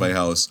right next to my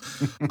house.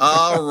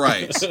 All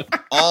right.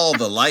 All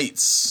the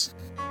lights.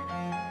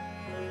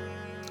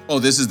 Oh,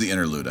 this is the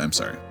interlude. I'm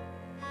sorry.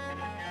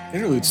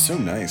 Interlude's so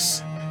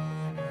nice.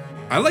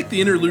 I like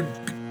the interlude.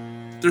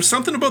 There's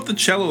something about the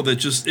cello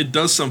that it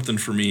does something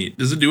for me.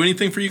 Does it do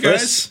anything for you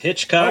guys?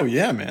 Hitchcock. Oh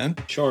yeah, man.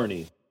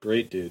 Chorney,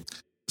 great dude.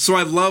 So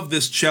I love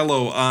this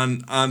cello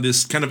on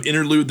this kind of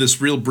interlude,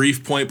 this real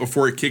brief point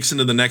before it kicks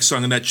into the next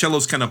song, and that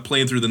cello's kind of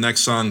playing through the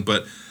next song.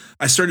 But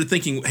I started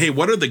thinking, hey,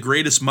 what are the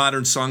greatest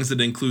modern songs that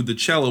include the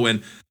cello?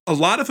 And a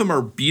lot of them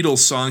are Beatles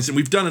songs, and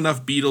we've done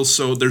enough Beatles,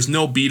 so there's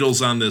no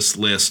Beatles on this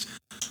list.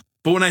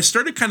 But when I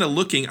started kind of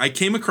looking, I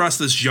came across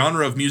this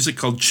genre of music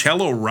called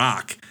cello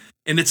rock.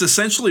 And it's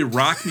essentially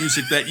rock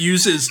music that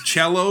uses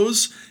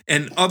cellos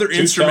and other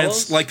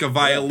instruments like a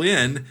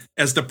violin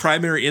as the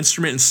primary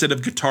instrument instead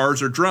of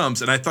guitars or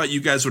drums. And I thought you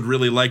guys would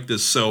really like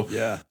this. So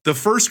the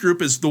first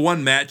group is the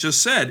one Matt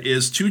just said,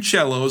 is two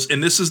cellos,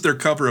 and this is their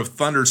cover of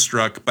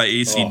Thunderstruck by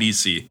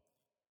AC/DC.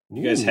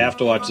 You guys have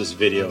to watch this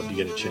video if you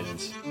get a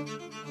chance.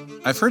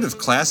 I've heard of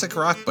classic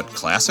rock, but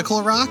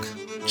classical rock?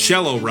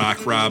 Cello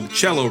rock, Rob.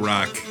 Cello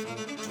rock.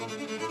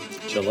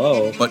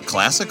 Cello. But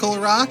classical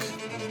rock?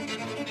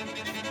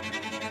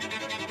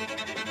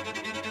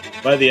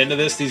 By the end of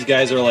this, these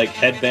guys are like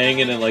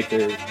headbanging and like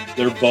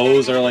their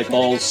bows are like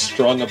all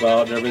strung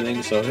about and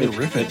everything. So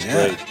it's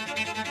great.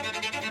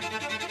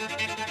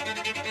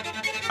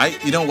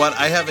 You know what?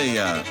 I have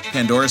a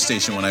Pandora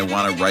station when I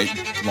want to write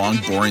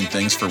long, boring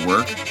things for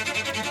work,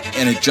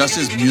 and it just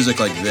is music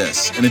like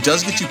this, and it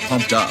does get you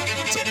pumped up.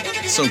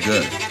 It's so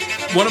good.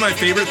 One of my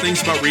favorite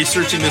things about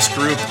researching this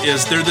group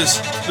is they're this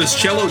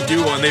cello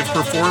duo, and they've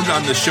performed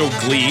on the show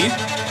Glee.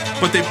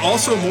 But they've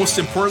also, most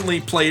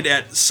importantly, played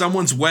at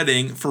someone's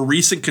wedding for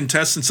recent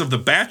contestants of The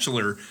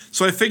Bachelor.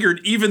 So I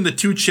figured even the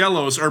two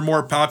cellos are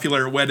more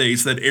popular at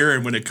weddings than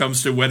Aaron when it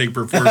comes to wedding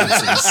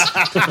performances.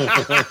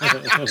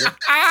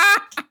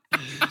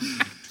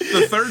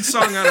 The third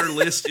song on our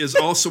list is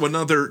also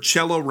another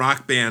cello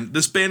rock band.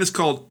 This band is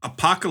called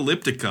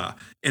Apocalyptica,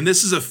 and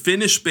this is a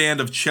Finnish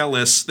band of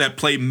cellists that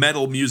play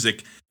metal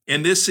music.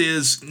 And this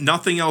is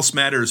Nothing Else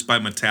Matters by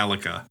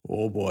Metallica.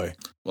 Oh, boy.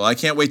 Well, I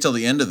can't wait till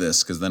the end of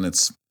this, because then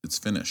it's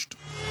finished.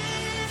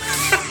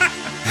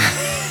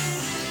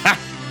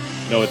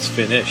 No, it's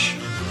Finnish.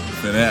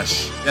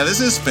 Finnish. Yeah, this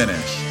is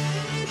Finnish.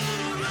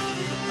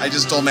 I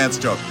just told Matt's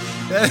joke.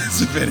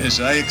 It's Finnish.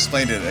 I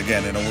explained it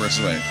again in a worse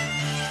way.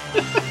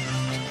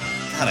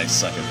 God, I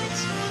suck at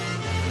this.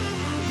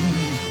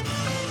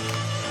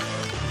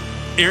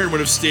 Aaron would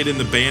have stayed in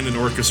the band and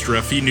orchestra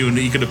if he knew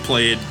he could have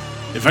played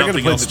If I could have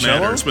Nothing played Else the cello?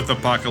 Matters with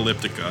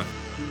Apocalyptica.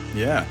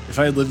 Yeah, if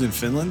I had lived in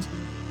Finland.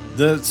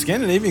 The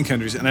Scandinavian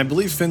countries, and I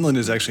believe Finland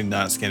is actually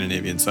not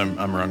Scandinavian, so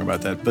I'm wrong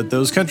about that. But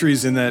those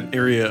countries in that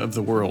area of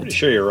the world. Pretty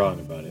sure you're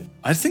wrong about it.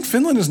 I think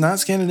Finland is not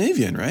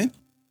Scandinavian, right?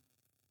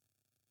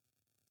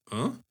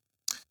 Huh?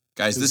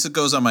 Guys, this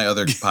goes on my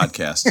other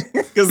podcast.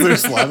 Because they're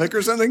Slavic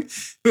or something?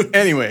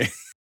 Anyway.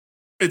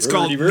 It's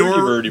called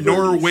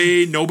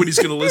Norway. Nobody's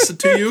going to listen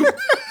to you.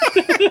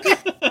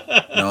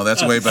 No,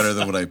 that's way better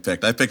than what I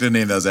picked. I picked a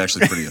name that was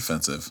actually pretty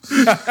offensive.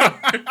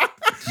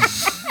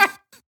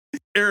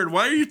 Aaron,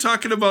 why are you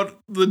talking about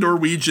the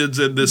Norwegians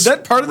and this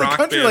that part of the rock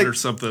country, band like, or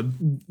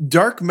something?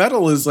 Dark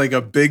metal is like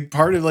a big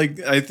part of, like,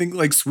 I think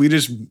like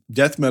Swedish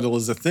death metal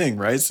is a thing,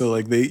 right? So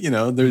like they,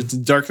 there's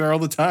dark there all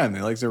the time.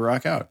 They like to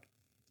rock out.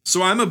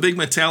 So I'm a big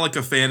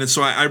Metallica fan, and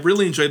so I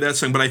really enjoyed that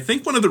song. But I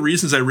think one of the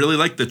reasons I really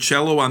like the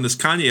cello on this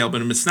Kanye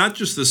album, it's not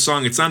just this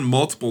song, it's on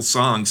multiple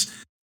songs,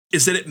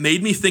 is that it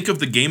made me think of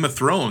the Game of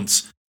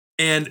Thrones.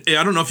 And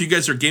I don't know if you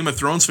guys are Game of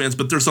Thrones fans,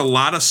 but there's a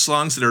lot of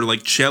songs that are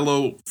like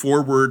cello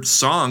forward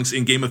songs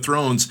in Game of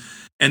Thrones.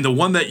 And the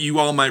one that you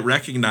all might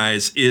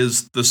recognize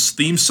is the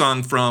theme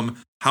song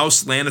from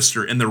House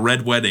Lannister and the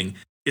Red Wedding.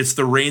 It's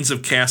The Reigns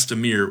of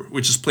Castamere,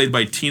 which is played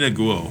by Tina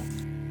Guo.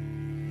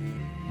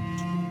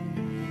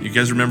 You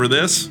guys remember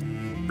this?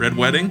 Red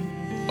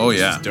Wedding? Oh,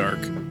 yeah. This is dark.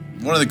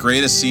 One of the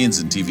greatest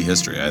scenes in TV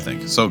history, I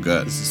think. So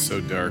good. This is so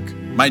dark.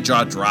 My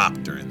jaw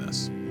dropped during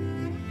this.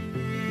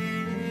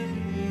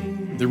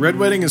 The Red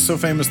Wedding is so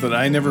famous that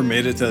I never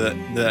made it to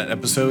that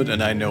episode,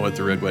 and I know what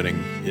the Red Wedding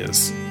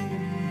is.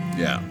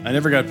 Yeah. I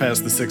never got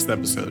past the 6th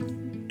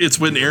episode. It's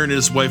when Aaron and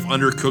his wife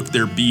undercooked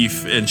their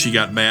beef, and she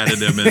got mad at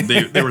him, and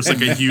there was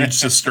like a huge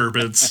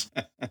disturbance.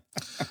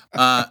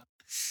 I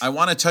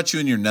want to touch you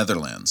in your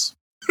Netherlands.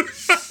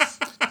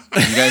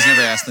 You guys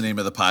never asked the name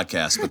of the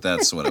podcast, but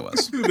that's what it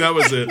was. That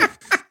was it.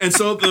 And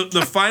so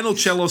the final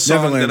cello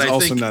song Netherlands that I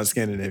also think, not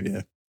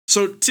Scandinavia.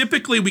 So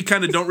typically we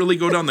kind of don't really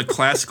go down the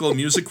classical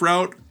music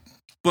route,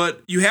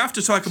 but you have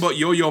to talk about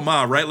Yo-Yo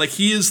Ma, right? Like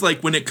he is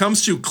like, when it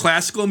comes to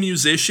classical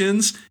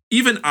musicians,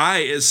 even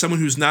I, as someone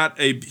who's not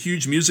a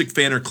huge music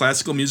fan or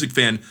classical music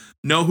fan,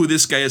 know who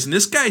this guy is. And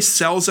this guy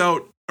sells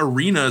out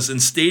arenas and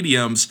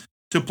stadiums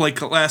to play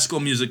classical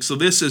music. So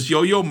this is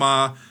Yo-Yo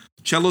Ma,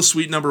 Cello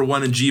Suite No.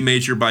 1 in G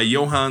major by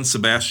Johann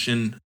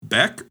Sebastian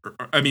Bach.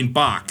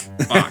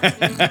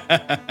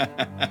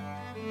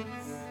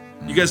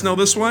 You guys know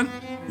this one?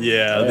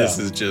 Yeah, this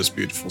is just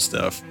beautiful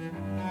stuff.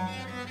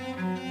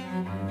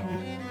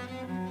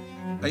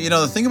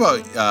 The thing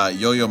about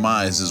Yo-Yo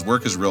Ma is his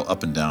work is real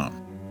up and down.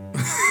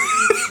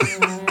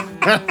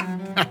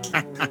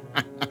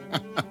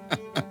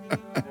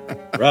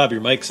 Rob,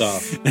 your mic's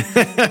off.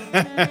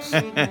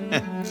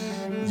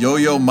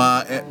 Yo-Yo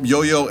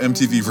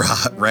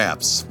MTV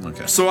raps.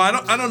 Okay. So I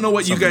don't know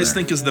what Something you guys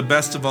there. think is the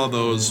best of all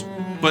those.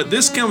 But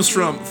this comes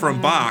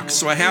from Bach,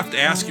 so I have to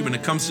ask you, when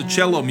it comes to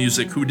cello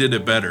music, who did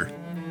it better?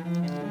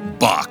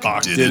 Bach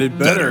did it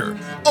better.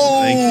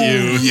 Oh,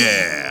 thank you.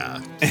 Yeah.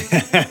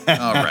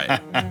 All right.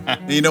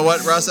 You know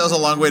what, Russ? That was a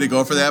long way to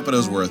go for that, but it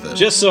was worth it.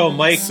 Just so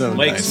Mike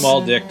nice.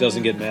 Small Dick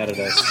doesn't get mad at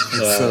us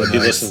so if he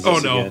nice. listens to this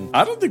again.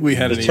 I don't think we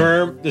had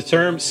the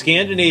term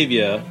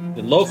Scandinavia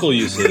in local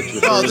usage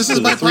refers Oh, this to is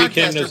the my three podcast.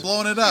 You're kingdoms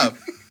blowing it up.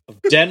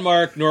 of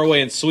Denmark,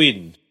 Norway, and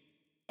Sweden.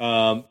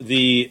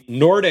 The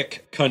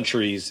Nordic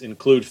countries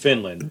include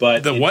Finland,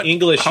 but The in what?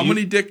 English, How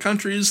many dick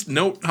countries?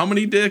 No, how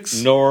many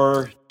dicks?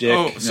 Nordic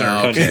Oh,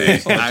 sorry.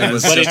 countries. I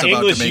was But just in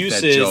about English to make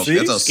that usage, joke.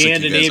 That's how sick you guys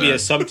Scandinavia are.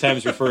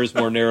 sometimes refers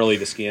more narrowly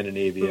to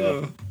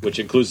Scandinavia, which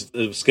includes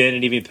the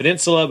Scandinavian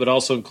peninsula, but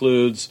also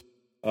includes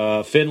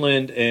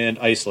Finland and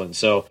Iceland.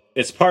 So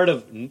it's part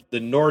of the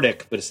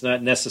Nordic, but it's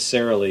not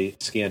necessarily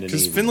Scandinavian.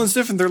 Because Finland's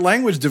different. Their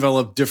language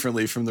developed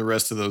differently from the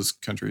rest of those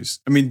countries.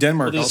 I mean,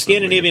 Denmark. Well, there's also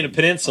Scandinavian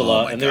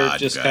peninsula, Oh my and they're God,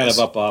 just you kind guys.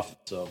 of up off.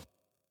 So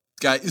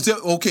Guy, is that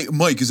okay,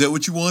 Mike? Is that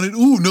what you wanted?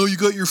 Oh no, you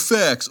got your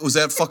facts. Was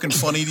that fucking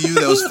funny to you?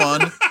 That was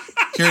fun.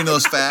 Hearing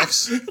those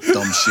facts,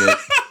 dumb shit.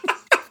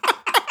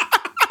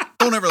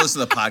 Don't ever listen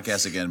to the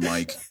podcast again,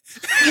 Mike.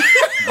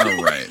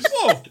 All right,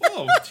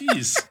 Oh,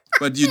 jeez.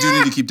 but you do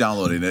need to keep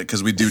downloading it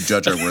because we do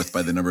judge our worth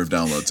by the number of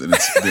downloads, and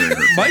it's very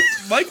hurtful.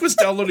 Mike was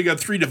downloading on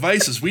 3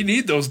 devices. We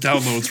need those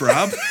downloads,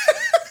 Rob.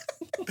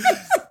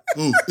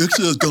 Oh,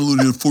 actually, I was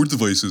downloading on 4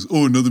 devices.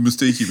 Oh, another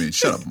mistake you made.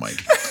 Shut up,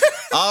 Mike.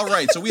 All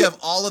right, so we have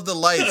all of the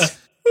lights.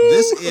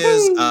 This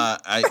is, you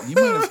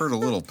might have heard a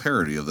little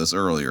parody of this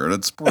earlier, and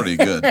it's pretty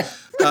good.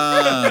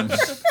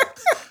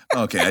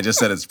 Okay, I just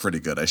said it's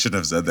pretty good. I shouldn't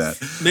have said that.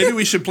 Maybe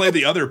we should play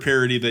the other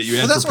parody that you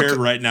had Well, that's prepared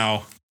what- right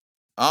now.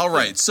 All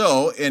right,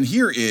 so, and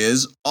here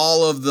is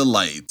all of the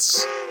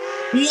lights.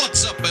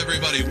 What's up,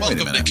 everybody?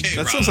 Welcome to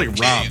K-Rob. That sounds like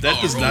Rob. That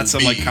does not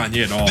sound like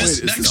Kanye at all.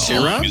 This next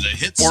song is a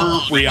hit Or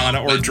song Rihanna,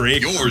 or about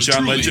Drake, or yours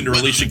John truly, Legend, or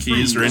Weather Alicia the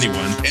Keys, or Cruise.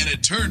 anyone. And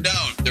it turned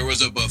out there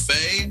was a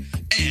buffet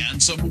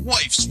and some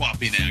wife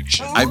swapping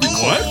action. What?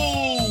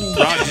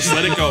 Rob, just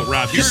let it go.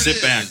 Rob, Here just it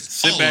sit back. is.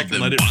 Sit All back of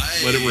and them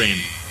let it rain.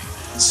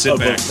 Sit a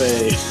back.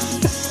 buffet.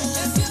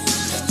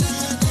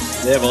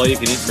 They have all you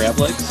can eat crab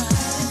legs.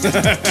 I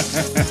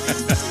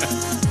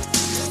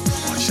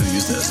should have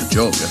used that as a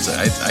joke.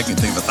 I can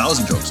think of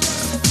 1,000 jokes on that.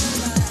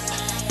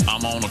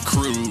 I'm on a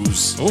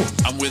cruise. Oh.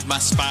 I'm with my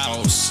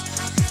spouse.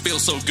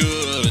 Feels so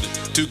good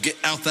to get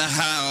out the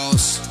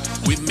house.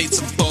 We meet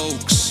some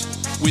folks.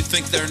 We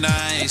think they're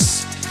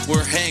nice.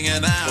 We're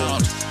hanging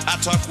out. I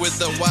talk with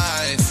the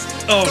wife.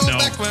 Oh, Go no.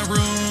 back my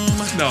room.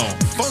 No.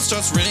 Phone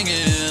starts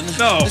ringing.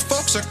 No. These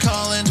folks are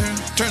calling.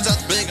 Turns out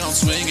big on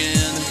swinging.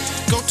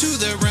 Go to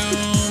their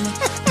room.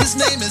 His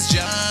name is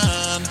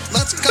John.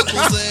 Let's couple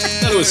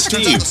there. That was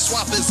Turns Steve. out the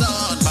swap is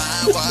on.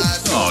 My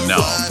wife. Oh, no.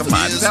 Come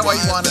on. Is that why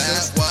you wanted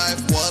this?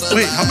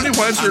 Wait, how many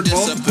wives are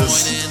involved with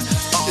this?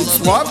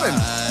 It's swapping.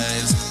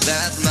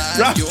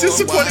 Rob,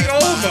 disappointing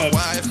all of them.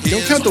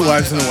 Don't count the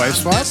wives in the wife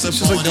swap. It's just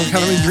like don't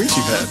count how many drinks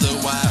you've had.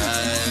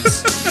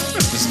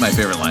 This is my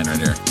favorite line right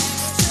here.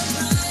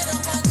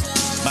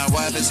 My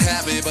wife is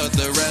happy, but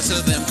the rest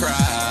of them cry.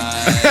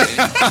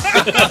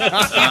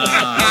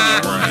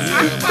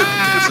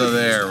 So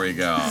there we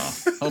go.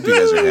 Hope you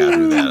guys are happy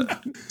with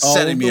that. All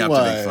Setting me the up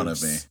to make fun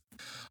of me. wives.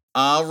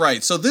 All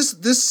right. So this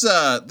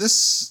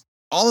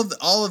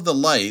all of the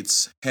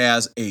lights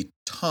has a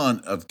ton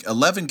of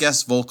 11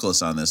 guest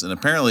vocalists on this, and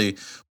apparently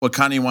what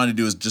Kanye wanted to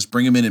do is just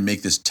bring them in and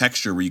make this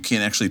texture where you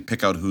can't actually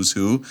pick out who's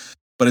who.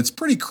 But it's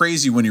pretty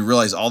crazy when you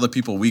realize all the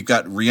people. We've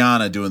got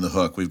Rihanna doing the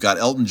hook. We've got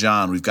Elton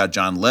John. We've got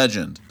John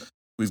Legend.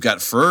 We've got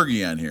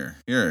Fergie on here.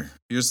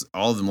 Here's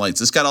all of them lights.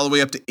 This got all the way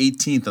up to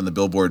 18th on the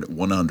Billboard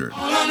 100.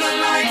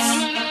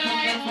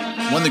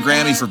 Won the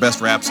Grammy for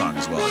Best Rap Song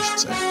as well, I should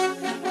say.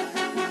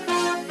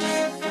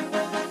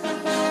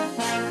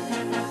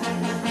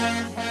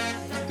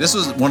 This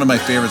was one of my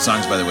favorite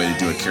songs, by the way, to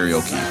do at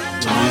karaoke.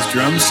 These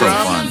drums So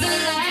drop. fun.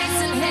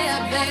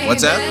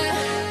 What's that?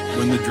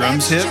 When the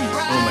drums hit,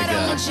 oh my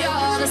god.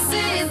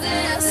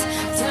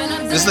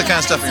 This is the kind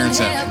of stuff Aaron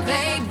sent me.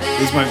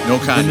 This is my, No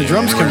Kanye. when the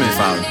drums come anywhere in,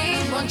 to be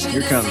found.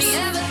 here comes.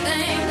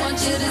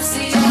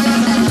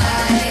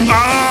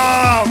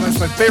 Oh, that's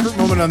my favorite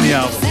moment on the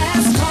album.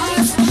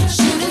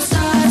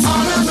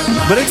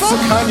 But it's all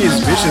Kanye's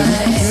vision.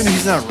 Even if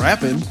he's not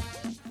rapping.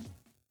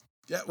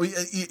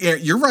 Yeah,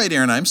 you're right,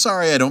 Aaron. I'm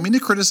sorry. I don't mean to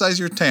criticize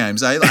your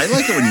times. I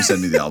like it when you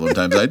send me the album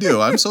times. I do.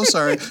 I'm so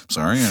sorry.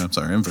 I'm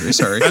sorry. I'm very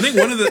sorry. I think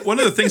one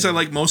of the things I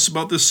like most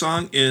about this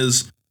song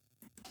is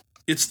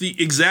it's the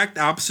exact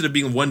opposite of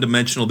being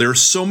one-dimensional. There are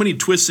so many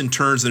twists and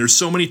turns, and there's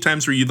so many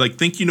times where you like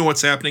think you know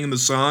what's happening in the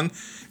song,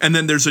 and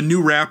then there's a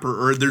new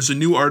rapper or there's a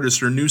new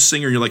artist or a new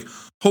singer. You're like,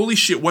 holy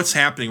shit, what's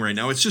happening right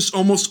now? It's just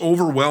almost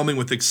overwhelming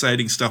with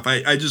exciting stuff.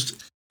 I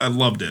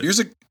loved it.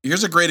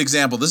 Here's a great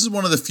example. This is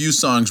one of the few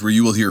songs where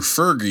you will hear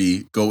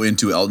Fergie go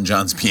into Elton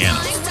John's piano.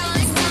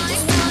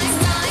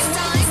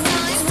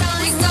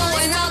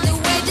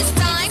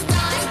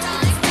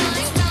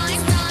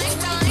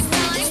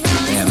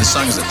 Man, this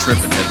song is a trip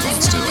in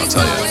headphones too, I'll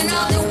tell you.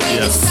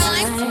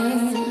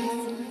 Yes.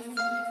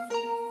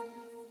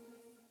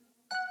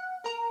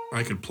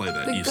 I could play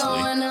that easily.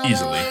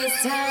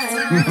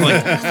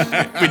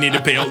 Like, we need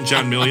to pay Elton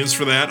John millions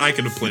for that. I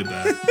could have played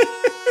that.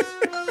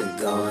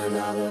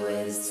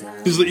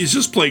 He's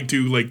just playing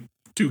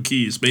two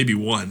keys, maybe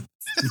one.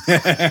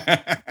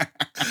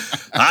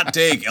 Hot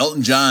take,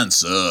 Elton John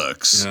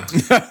sucks.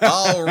 Yeah.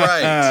 All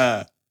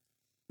right.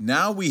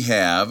 Now we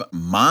have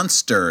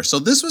Monster. So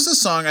this was a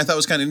song I thought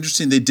was kind of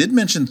interesting. They did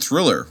mention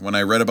Thriller when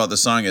I read about the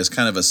song as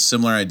kind of a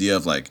similar idea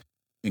of like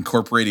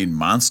incorporating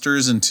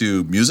monsters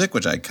into music,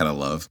 which I kind of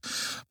love.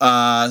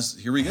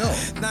 Here we go.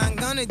 Now I'm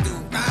gonna do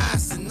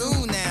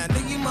new now. Do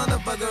you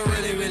motherfucker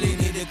really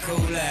need to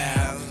cool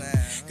out?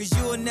 Cause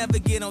you will never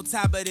get on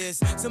top of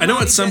this. I know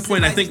at some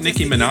point I think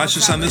Nicki Minaj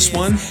is on this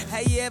one.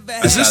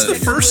 Is this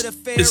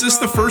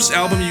the first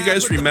album you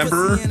guys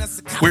remember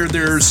where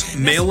there's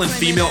male and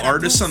female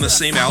artists on the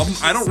same album?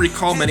 I don't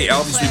recall many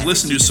albums we've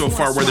listened to so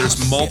far where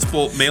there's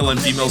multiple male and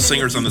female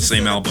singers on the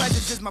same album.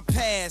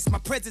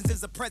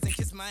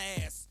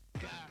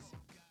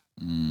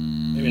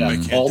 Maybe not I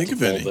can't think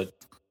of any. but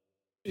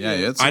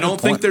Yeah, I don't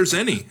think there's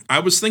any. I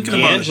was thinking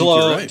about it.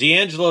 right.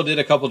 D'Angelo did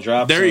a couple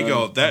drops. There you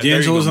go.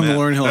 D'Angelo's on the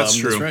Lauryn Hill That's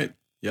album. true. That's right.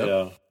 Yep.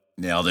 Yeah.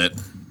 Nailed it.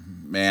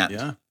 Matt.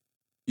 Yeah.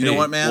 You know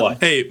what, Matt? What?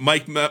 Hey,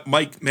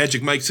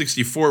 Magic Mike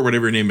 64,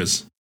 whatever your name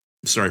is.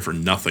 I'm sorry for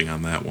nothing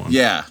on that one.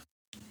 Yeah.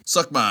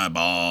 Suck my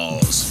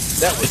balls.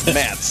 That was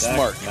Matt's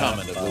smart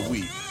comment of the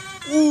week.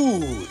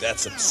 Ooh,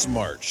 that's some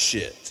smart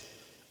shit.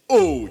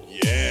 Oh,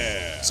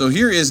 yeah. So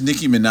here is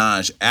Nicki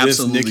Minaj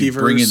absolutely Nicki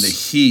verse. bringing the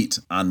heat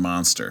on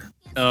Monster.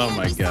 Oh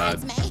my God.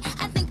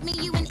 I think me,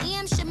 you, and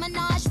Em should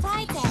menage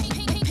Friday.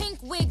 Pink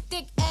wig,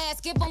 thick ass,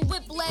 give 'em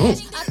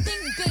whiplash. I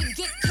think big,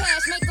 get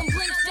cash, make 'em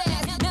blink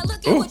fast. Now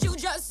look at what you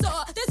just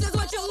saw. This is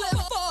what you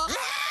live for.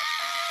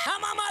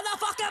 I'm a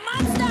motherfucking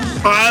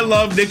monster. I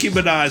love Nicki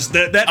Minaj.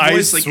 That I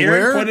voice, like swear?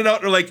 Aaron pointed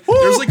out, or like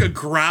there's like a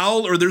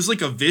growl or there's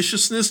like a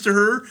viciousness to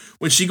her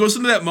when she goes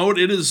into that mode.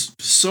 It is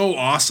so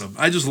awesome.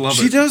 I just love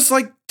She it. does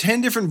like 10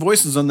 different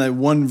voices on that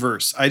one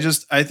verse. I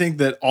think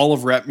that all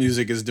of rap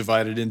music is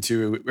divided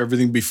into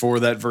everything before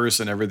that verse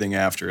and everything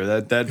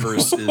after. That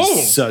verse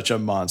is such a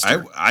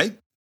monster.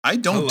 I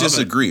don't love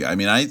disagree. I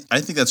mean, I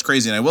think that's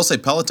crazy. And I will say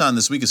Peloton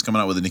this week is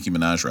coming out with a Nicki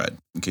Minaj ride,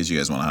 in case you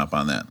guys want to hop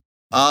on that.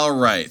 All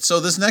right. So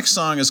this next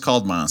song is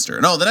called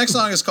Monster. No, the next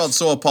song is called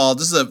So Appalled.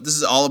 This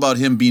is all about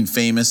him being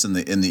famous and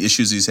the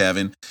issues he's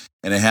having.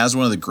 And it has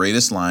one of the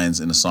greatest lines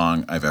in a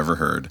song I've ever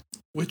heard.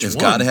 If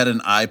God had an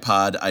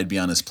iPod, I'd be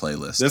on his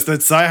playlist. That's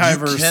that Sci-Hi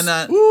verse.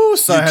 You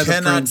Sci-Hi the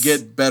cannot Prince.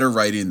 get better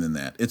writing than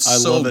that. It's I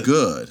so love it.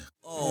 good.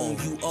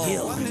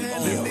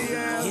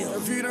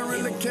 If you don't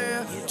really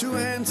care, 2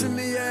 hands in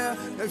the air.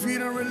 If you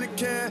don't really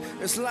care,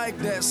 it's like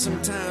that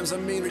sometimes. I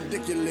mean,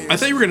 ridiculous. I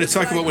thought you were going to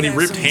talk about when he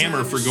ripped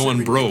Hammer for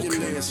going broke.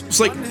 It's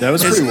like That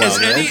was pretty wild,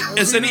 right?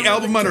 Has any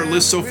album on our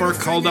list so far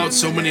called out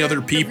so many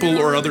other people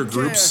or other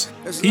groups?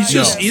 He's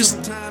just he's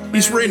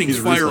raining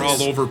fire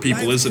ruthless. all over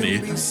people, isn't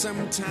he?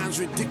 Sometimes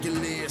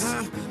ridiculous.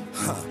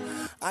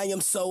 I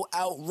am so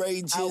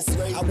outrageous.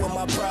 I wear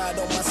my pride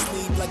on my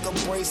sleeve like a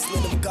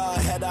bracelet. If God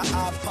had an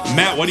iPod.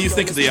 Matt, what do you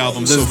think of the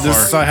album so This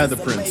far? Sci-Hi the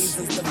Prince.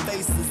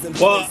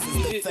 Well,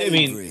 I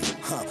mean,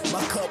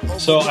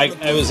 so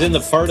I was in the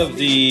part of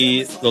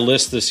the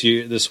list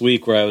this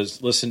week where I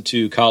was listening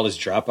to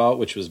College Dropout,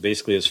 which was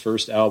basically his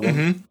first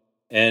album,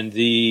 and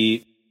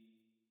he's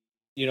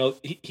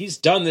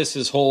done this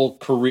his whole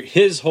career,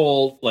 his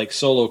whole like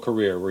solo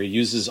career, where he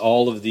uses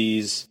all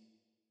these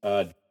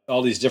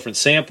different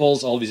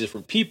samples, all these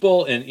different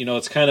people, and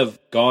it's kind of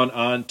gone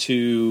on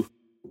to,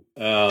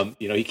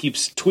 he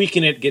keeps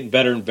tweaking it, getting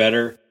better and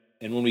better.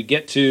 And when we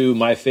get to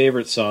my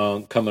favorite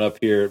song coming up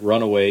here,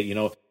 Runaway,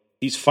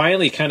 he's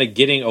finally kind of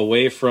getting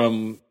away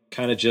from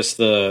kind of just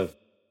they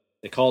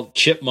call it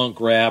chipmunk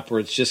rap,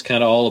 where it's just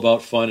kind of all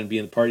about fun and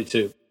being the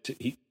party.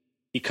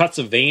 He cuts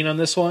a vein on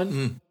this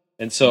one.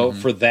 And so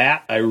for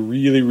that, I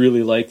really,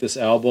 really like this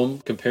album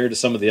compared to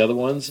some of the other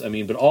ones. I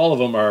mean, but all of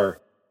them are,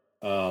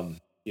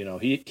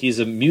 he's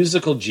a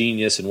musical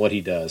genius in what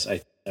he does.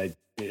 I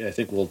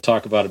think we'll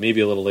talk about it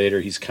maybe a little later.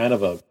 He's kind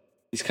of a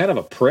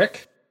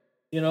prick,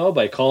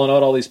 by calling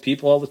out all these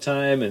people all the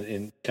time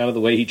and kind of the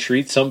way he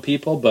treats some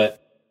people.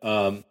 But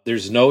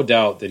there's no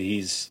doubt that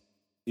he's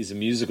a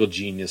musical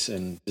genius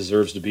and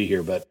deserves to be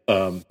here. But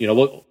when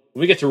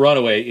we get to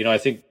Runaway, I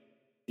think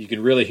you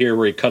can really hear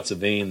where he cuts a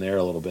vein there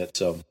a little bit.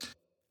 So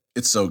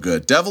It's so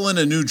good. Devil in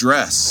a New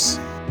Dress.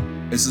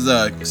 This is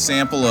a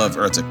sample of,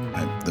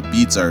 the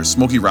beats are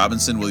Smokey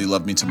Robinson, Will You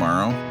Love Me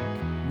Tomorrow?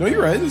 No,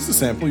 you're right. This is a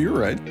sample. You're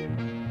right.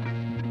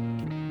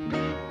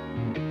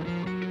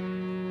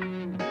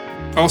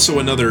 Also,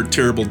 another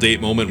terrible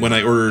date moment when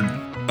I ordered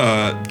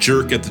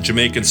jerk at the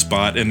Jamaican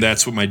spot, and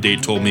that's what my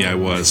date told me I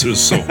was. It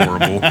was so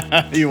horrible.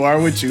 You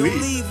are what you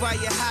eat.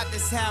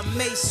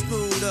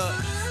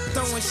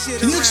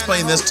 Can you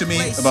explain this to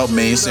me about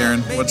Mace,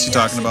 Aaron? What's he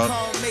talking about?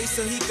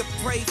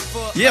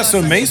 Yeah,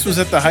 so Mace was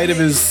at the height of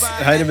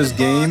his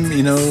game.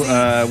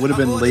 Would have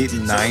been late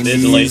 90s.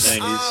 Mid to late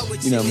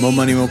 90s. Mo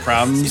Money, Mo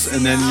Problems,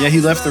 and then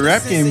he left the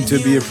rap game to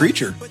be a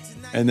preacher.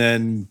 And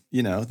then,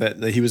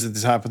 that he was at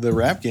the top of the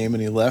rap game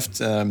and he left.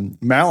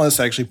 Malice,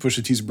 actually,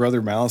 Pusha T's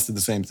brother Malice did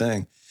the same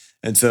thing.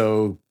 And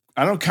so,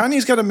 I don't know,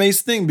 Kanye's got a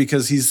Mace thing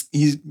because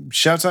he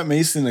shouts out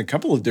Mace in a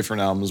couple of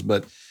different albums,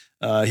 but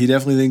he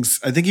definitely thinks,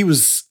 I think he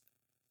was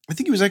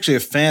actually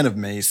a fan of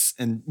Mace,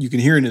 and you can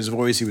hear in his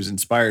voice he was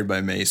inspired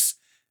by Mace.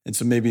 And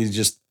so maybe he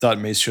just thought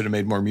Mace should have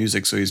made more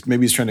music. So he's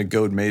trying to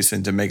goad Mace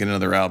into making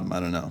another album.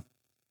 I don't know.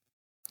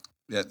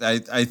 Yeah,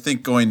 I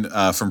think going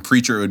from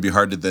Preacher, it would be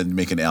hard to then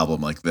make an album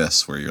like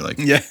this where you're like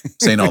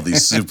saying all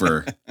these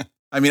super.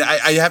 I mean,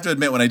 I have to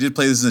admit, when I did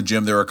play this in the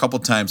gym, there were a couple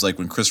times like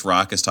when Chris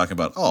Rock is talking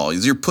about, oh,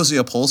 is your pussy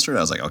upholstered?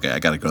 I was like, okay, I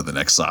got to go to the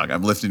next song.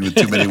 I'm lifting with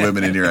too many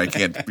women in here. I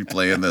can't be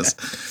playing this.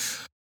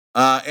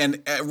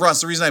 And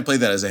Russ, the reason I played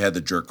that is I had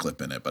the jerk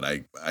clip in it, but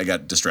I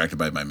got distracted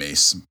by my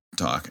Mace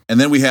talk. And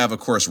then we have, of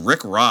course,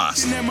 Rick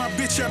Ross. Looking at my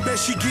bitch, I bet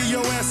she give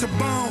your ass a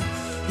bone.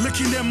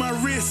 Looking at my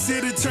wrist,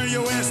 said it turn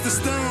your ass to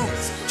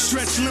stone.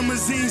 Stretch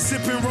limousine,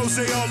 sipping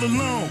rosé all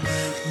alone.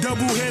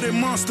 Double-headed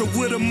monster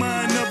with a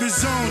mind of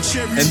his own.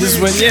 Cherry and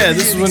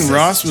this is when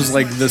Ross was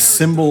like the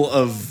symbol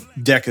of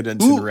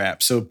decadence in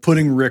rap. So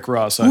putting Rick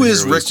Ross on who here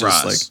is Rick was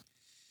Ross? just like,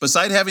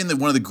 Besides having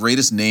one of the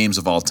greatest names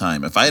of all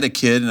time, if I had a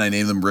kid and I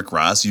named them Rick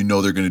Ross, they're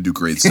going to do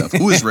great stuff.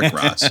 Who is Rick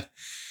Ross?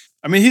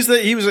 I mean,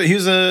 he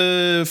was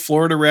a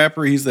Florida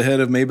rapper. He's the head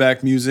of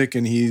Maybach Music,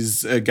 and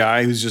he's a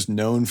guy who's just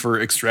known for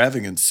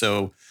extravagance.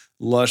 So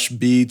lush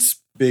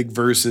beats, big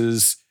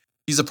verses.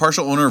 He's a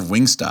partial owner of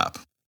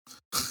Wingstop.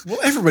 Well,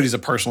 everybody's a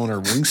partial owner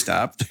of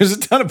Wingstop. There's a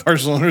ton of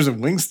partial owners of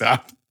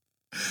Wingstop.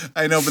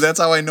 I know, but that's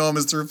how I know him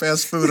is through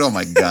fast food. Oh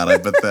my God, I'm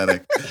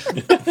pathetic.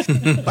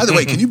 By the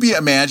way, can you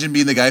imagine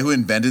being the guy who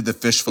invented the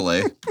fish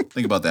fillet?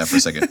 Think about that for a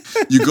second.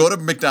 You go to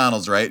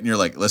McDonald's, right? And you're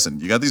like, listen,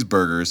 you got these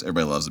burgers,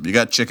 everybody loves them. You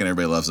got chicken,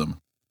 everybody loves them.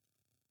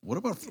 What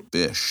about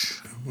fish?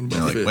 And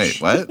you're like,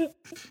 wait, what?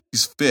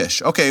 He's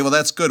fish. Okay, well,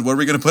 that's good. What are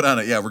we going to put on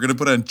it? Yeah, we're going to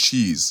put on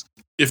cheese.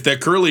 If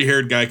that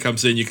curly-haired guy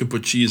comes in, you can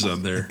put cheese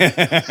on there.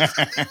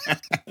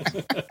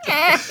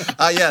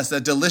 Yes,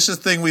 that delicious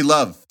thing we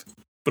love.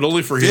 But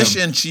only for fish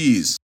him. And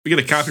cheese. We got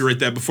to copyright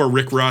that before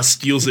Rick Ross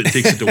steals it and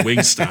takes it to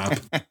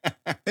Wingstop.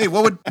 Hey,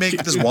 what would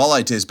make this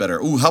walleye taste better?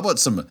 Ooh, how about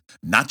some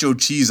nacho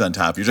cheese on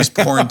top? You're just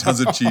pouring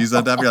tons of cheese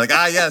on top. You're like,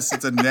 yes,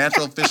 it's a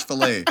natural fish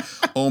fillet.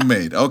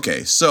 Homemade.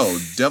 Okay, so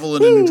Devil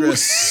in a New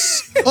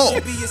Dress.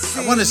 Oh,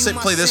 I want to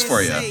play this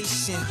for you.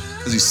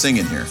 Because he's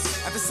singing here.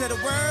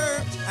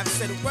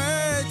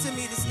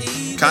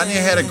 Kanye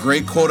had a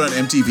great quote on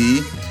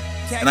MTV.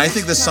 And I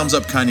think this sums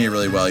up Kanye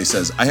really well. He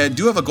says, I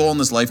do have a goal in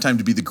this lifetime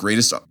to be the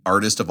greatest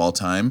artist of all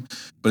time,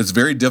 but it's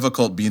very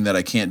difficult being that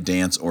I can't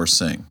dance or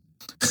sing.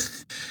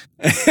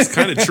 It's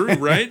kind of true,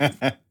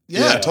 right?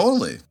 Yeah,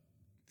 totally.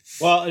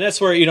 Well, and that's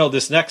where,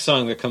 this next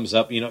song that comes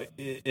up,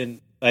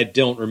 and I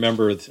didn't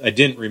remember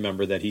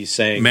that he's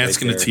saying. Matt's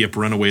going to tee up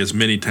Runaway as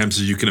many times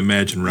as you can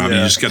imagine, Robbie.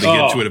 You just got to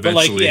get to it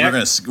eventually.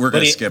 We're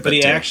going to skip it. But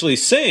he actually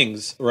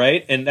sings,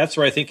 right? And that's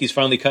where I think he's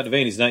finally cutting the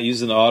vein. He's not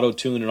using the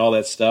auto-tune and all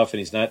that stuff, and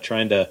he's not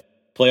trying to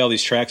play all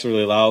these tracks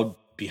really loud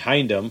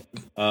behind him.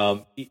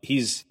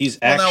 He's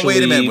actually. Now,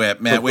 wait a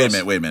minute, Matt. Wait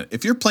a minute.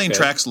 If you're playing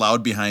tracks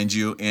loud behind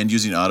you and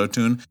using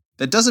autotune,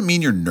 that doesn't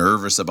mean you're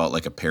nervous about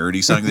like a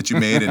parody song that you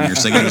made and your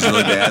singing is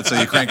really bad. So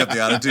you crank up the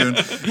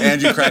autotune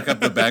and you crank up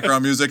the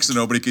background music so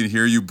nobody can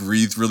hear you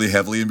breathe really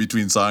heavily in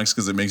between songs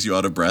because it makes you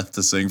out of breath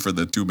to sing for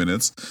the 2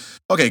 minutes.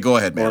 Okay, go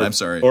ahead, man. I'm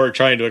sorry. Or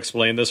trying to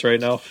explain this right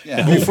now.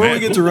 Yeah. Before we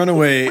get to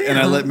Runaway and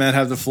I let Matt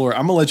have the floor,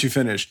 I'm gonna let you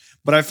finish.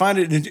 But I find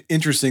it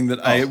interesting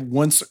that I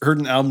once heard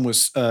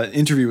an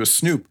interview with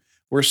Snoop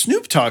where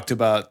Snoop talked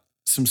about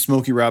some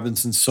Smokey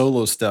Robinson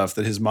solo stuff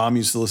that his mom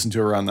used to listen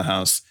to around the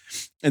house.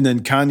 And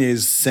then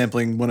Kanye's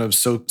sampling one of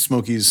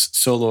Smokey's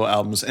solo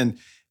albums. And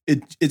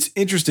it's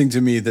interesting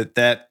to me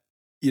that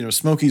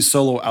Smokey's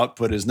solo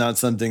output is not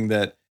something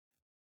that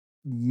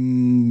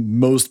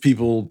most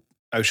people,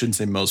 I shouldn't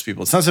say most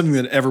people, it's not something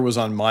that ever was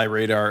on my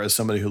radar as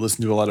somebody who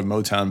listened to a lot of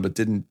Motown but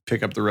didn't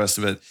pick up the rest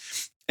of it.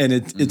 And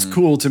it's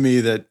cool to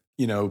me that,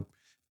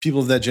 people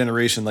of that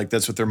generation, like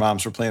that's what their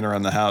moms were playing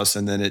around the house.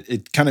 And then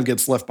it kind of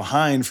gets left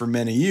behind for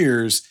many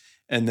years.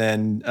 And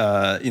then,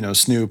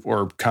 Snoop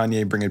or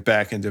Kanye bring it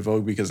back into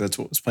vogue because that's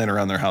what was playing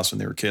around their house when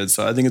they were kids.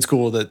 So I think it's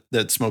cool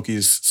that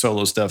Smokey's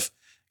solo stuff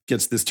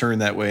gets this turn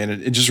that way. And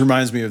it just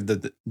reminds me of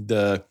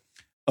the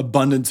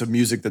abundance of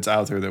music that's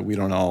out there that we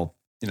don't all,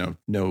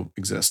 know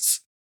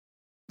exists.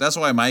 That's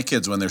why my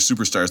kids, when they're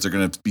superstars, they're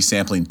going to be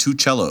sampling 2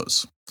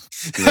 cellos.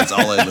 Because that's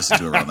all I listen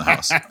to around the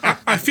house.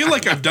 I feel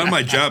like I've done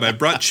my job. I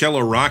brought cello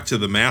rock to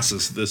the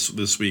masses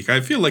this week. I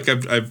feel like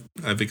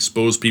I've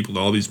exposed people to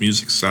all these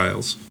music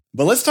styles.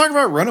 But let's talk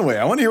about Runaway.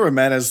 I want to hear what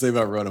Matt has to say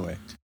about Runaway.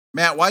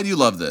 Matt, why do you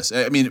love this?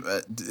 I mean,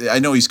 I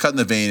know he's cutting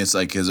the vein. It's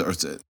like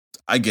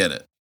I get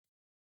it.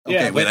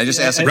 Okay, wait. I just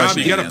asked a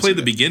question. Rob, you got to play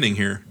the beginning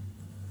here.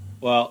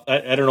 Well,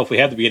 I don't know if we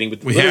have the beginning,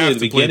 but we have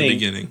to play the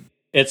beginning.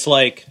 It's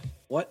like,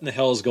 what in the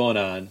hell is going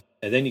on?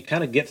 And then you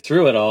kind of get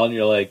through it all, and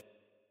you're like,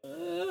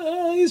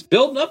 he's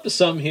building up to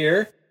something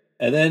here.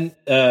 And then,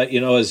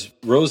 as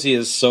Rosie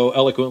has so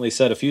eloquently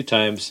said a few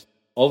times,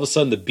 all of a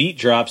sudden the beat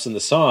drops in the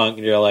song,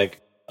 and you're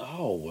like,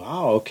 Oh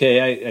wow!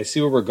 Okay, I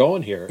see where we're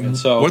going here. And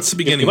so, What's the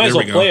beginning? You might as There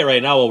well we play go. it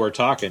right now while we're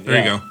talking. There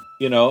you go.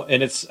 You know,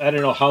 and it's I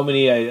don't know how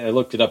many. I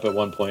looked it up at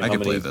one point. I how can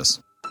many play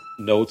this.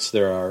 notes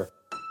there are.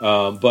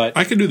 But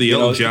I can do the you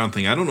Yellow know, John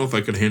thing. I don't know if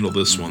I could handle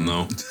this one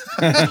though.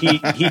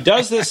 he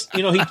does this.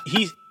 You know,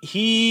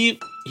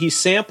 he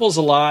samples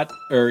a lot,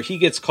 or he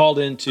gets called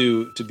in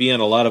to be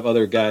on a lot of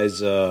other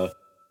guys'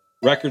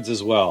 records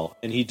as well.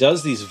 And he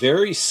does these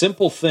very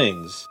simple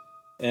things.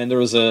 And there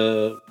was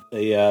a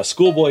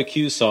Schoolboy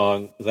Q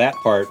song, that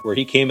part, where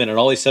he came in and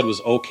all he said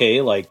was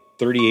okay like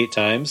 38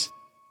 times.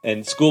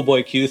 And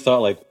Schoolboy Q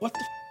thought, like, what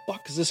the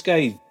fuck is this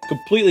guy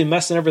completely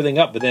messing everything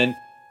up? But then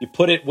you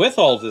put it with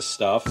all this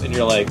stuff and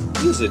you're like,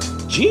 he's a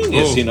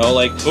genius, you know,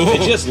 like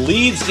it just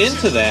leads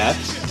into that,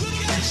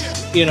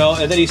 you know,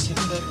 and then I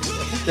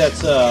think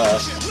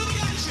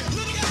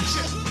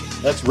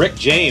that's Rick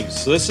James.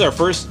 So this is our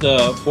first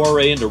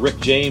foray into Rick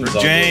James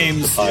on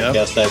the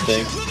podcast, I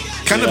think.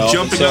 Kind of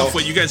jumping off off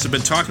what you guys have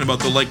been talking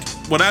about, though, like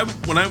when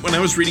I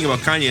was reading about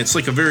Kanye, it's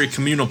like a very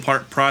communal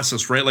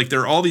process, right? Like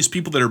there are all these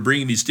people that are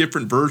bringing these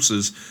different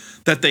verses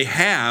that they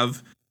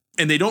have,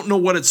 and they don't know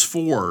what it's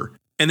for.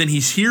 And then he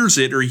hears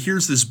it, or he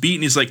hears this beat,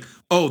 and he's like,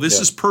 "Oh, this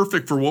is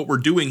perfect for what we're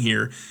doing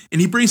here." And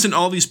he brings in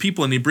all these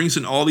people, and he brings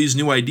in all these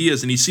new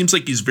ideas, and he seems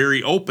like he's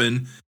very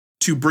open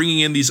to bringing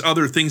in these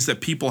other things that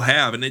people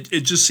have, and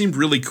it just seemed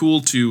really cool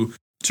to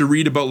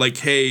read about. Like,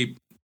 hey,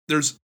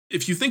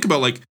 if you think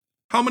about like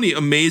how many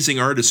amazing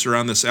artists are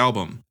on this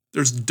album,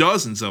 there's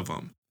dozens of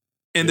them,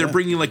 and they're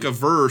bringing like a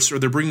verse, or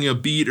they're bringing a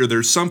beat, or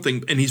there's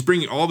something, and he's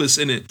bringing all this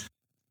in it.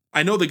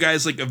 I know the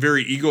guy's like a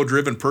very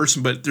ego-driven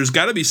person, but there's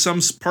got to be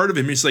some part of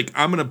him. He's like,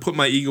 I'm going to put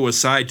my ego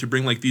aside to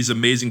bring like these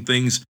amazing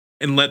things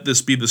and let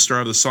this be the star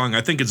of the song.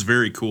 I think it's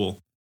very cool.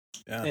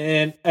 Yeah.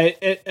 And I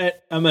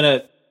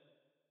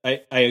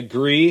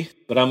agree,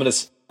 but I'm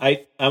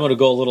gonna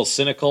go a little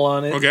cynical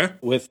on it. Okay.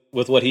 With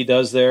what he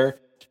does there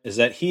is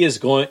that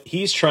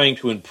he's trying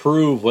to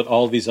improve what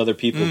all these other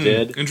people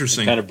did.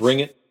 Interesting. Kind of bring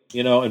it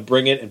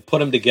and put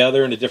them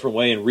together in a different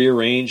way and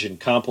rearrange and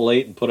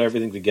compilate and put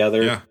everything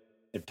together. Yeah.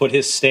 And put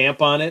his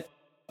stamp on it,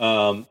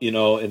 you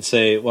know, and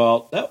say,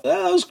 well, that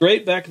was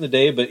great back in the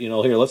day, but, you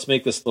know, here, let's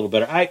make this a little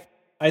better.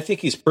 I think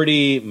he's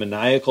pretty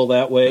maniacal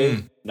that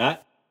way.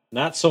 Not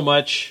so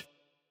much,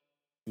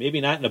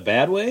 maybe not in a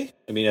bad way.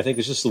 I mean, I think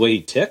it's just the way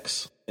he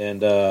ticks.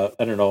 And I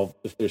don't know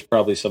if there's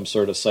probably some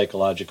sort of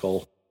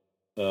psychological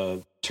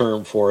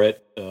term for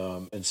it.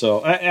 And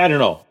so I don't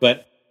know,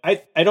 but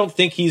I don't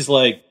think he's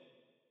like,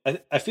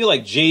 I feel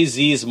like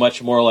Jay-Z is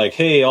much more like,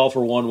 hey, all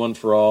for one, one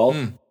for all.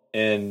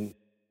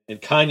 And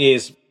Kanye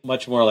is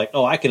much more like,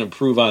 oh, I can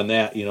improve on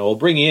that. You know, we'll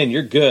bring you in,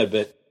 you're good,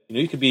 but you know,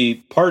 you could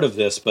be part of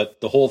this, but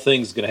the whole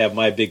thing's going to have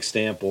my big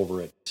stamp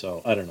over it.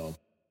 So I don't know.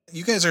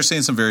 You guys are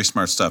saying some very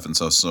smart stuff, and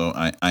so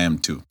I am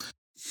too.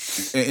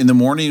 In the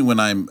morning when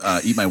I'm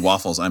eat my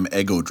waffles, I'm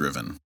ego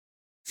driven.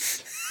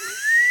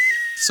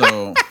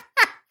 So,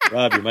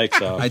 Rob, your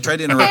mic's off. I tried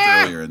to interrupt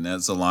earlier, and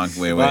that's a long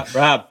way away.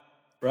 Rob.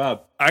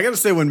 I got to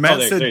say, when Matt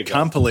there said you go.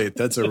 compilate,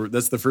 that's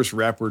the first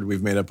rap word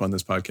we've made up on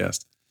this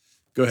podcast.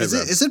 Go ahead,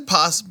 Rob. Is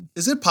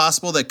it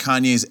possible that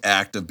Kanye's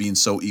act of being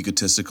so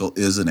egotistical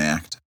is an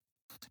act?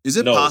 Is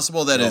it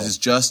possible that it is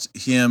just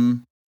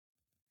him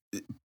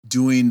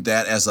doing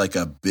that as like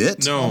a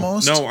bit?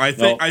 Almost? No.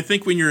 I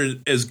think when you're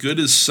as good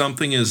as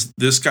something as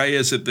this guy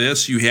is at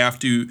this, you have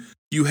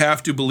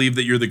to believe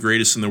that you're the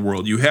greatest in the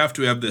world. You have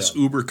to have this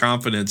uber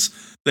confidence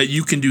that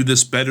you can do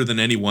this better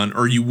than anyone,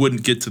 or you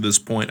wouldn't get to this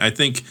point. I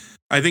think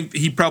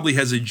he probably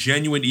has a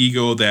genuine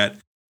ego that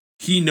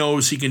he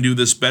knows he can do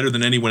this better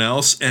than anyone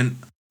else, and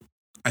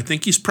I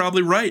think he's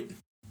probably right.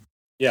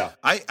 Yeah.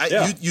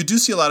 You do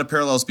see a lot of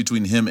parallels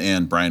between him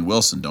and Brian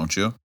Wilson, don't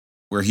you?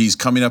 Where he's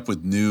coming up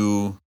with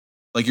new,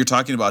 like you're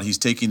talking about, he's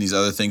taking these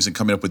other things and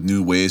coming up with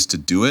new ways to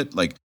do it.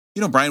 Like,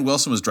 you know, Brian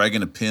Wilson was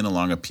dragging a pin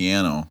along a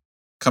piano,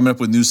 coming up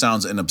with new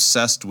sounds and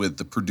obsessed with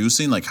the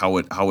producing, like how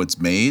it's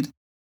made.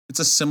 It's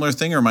a similar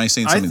thing, or am I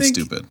saying something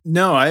stupid?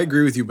 No, I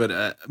agree with you,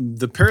 but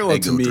the parallel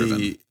to me,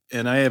 Ego-driven.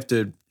 and I have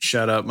to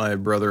shout out my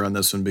brother on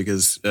this one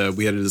because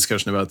we had a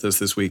discussion about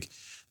this week.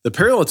 The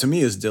parallel to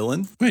me is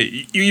Dylan.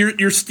 Wait,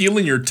 you're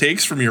stealing your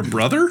takes from your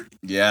brother?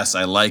 Yes,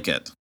 I like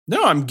it.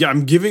 No, I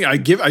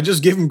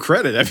just give him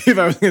credit. I mean, if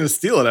I was going to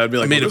steal it, I'd be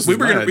like, I mean, well, we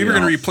were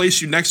going to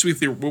replace you next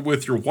week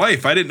with your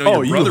wife. I didn't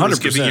know your brother was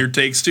giving your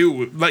takes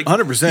too. Like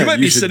 100%. You might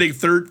be sitting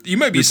third. You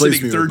might be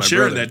sitting third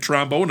chair in brother. that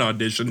trombone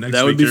audition next week.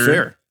 That would be Aaron.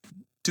 fair.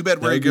 Too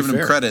bad where you're giving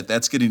him credit,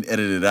 that's getting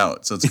edited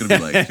out. So it's going to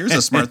be like, here's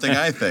a smart thing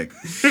I think.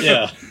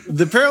 Yeah.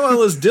 The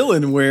parallel is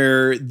Dylan,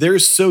 where they're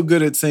so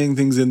good at saying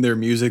things in their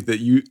music that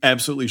you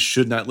absolutely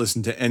should not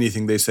listen to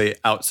anything they say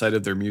outside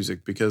of their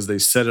music because they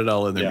said it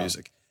all in their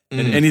music.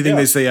 And anything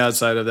they say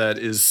outside of that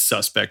is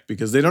suspect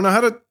because they don't know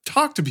how to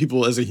talk to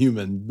people as a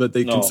human, but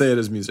they can say it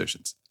as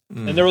musicians.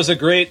 And there was a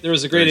great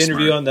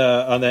interview on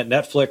that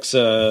Netflix.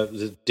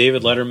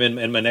 David Letterman,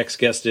 and my next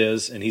guest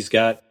and he's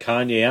got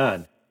Kanye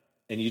on,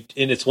 and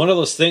it's one of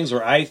those things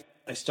where I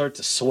start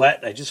to sweat.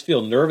 And I just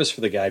feel nervous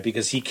for the guy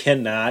because he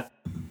cannot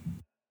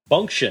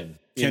function.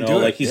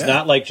 He's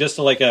not like just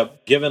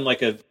given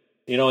like a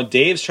and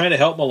Dave's trying to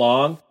help him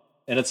along,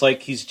 and it's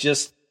like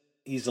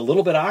he's a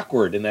little bit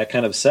awkward in that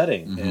kind of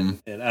setting,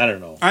 and I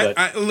don't know. But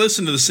I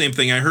listened to the same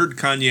thing. I heard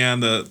Kanye on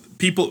the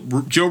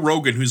Joe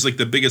Rogan, who's like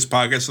the biggest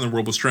podcast in the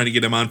world, was trying to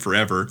get him on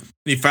forever, and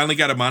he finally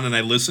got him on, and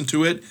I listened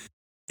to it,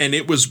 and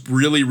it was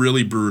really,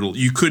 really brutal.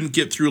 You couldn't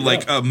get through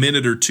like a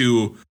minute or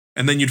two,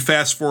 and then you'd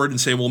fast forward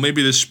and say, well,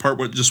 maybe this part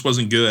just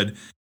wasn't good.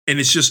 And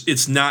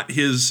it's not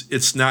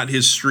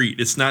his street.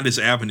 It's not his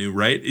avenue,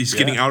 right? He's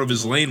getting out of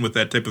his lane with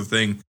that type of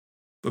thing.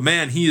 But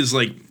man, he is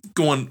like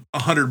going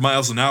 100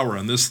 miles an hour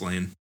on this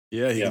lane.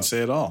 Yeah, he can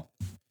say it all.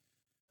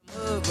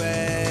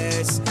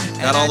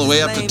 Got all the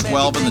way up to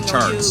 12 in the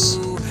charts.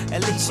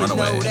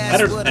 Runaway. I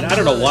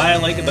don't know why I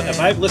like it, but if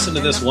I've listened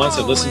to this once,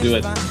 I've listened to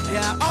it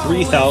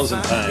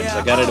 3,000 times.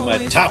 I got it in my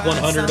top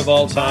 100 of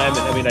all time,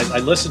 and I mean, I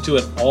listen to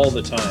it all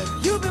the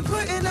time. You've been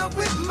putting up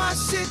with my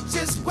shit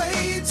just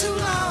way too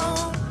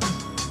long.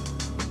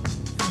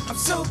 I'm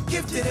so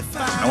gifted at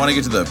finding. I want to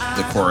get to the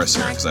chorus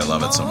here because I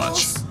love it so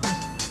much.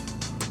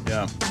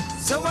 Yeah.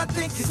 So I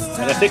think it's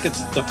and I think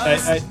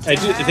I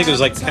think it was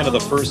like kind of the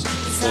first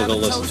we'll go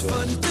listen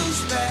to it.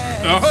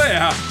 Oh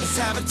yeah.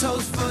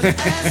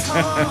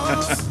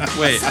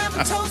 Wait.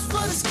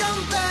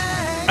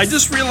 I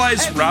just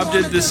realized Rob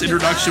did this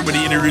introduction when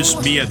he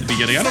introduced me at the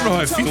beginning. I don't know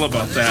how I feel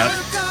about that.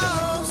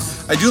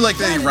 I do like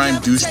that he rhymed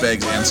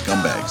douchebags and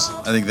scumbags.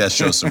 I think that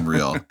shows some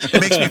real. It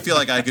makes me feel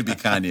like I could be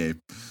Kanye.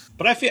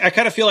 But I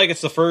kind of feel like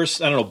it's the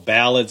first, I don't know,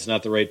 ballad's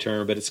not the right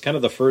term, but it's kind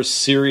of the first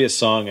serious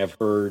song I've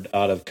heard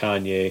out of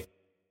Kanye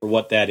for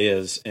what that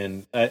is.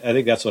 And I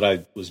think that's what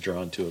I was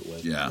drawn to it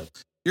with. Yeah.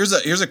 Here's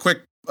a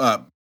quick,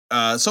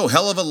 so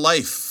Hell of a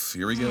Life.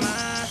 Here we go.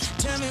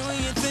 Tell me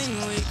when you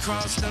think we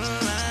crossed the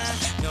line.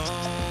 No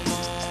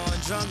more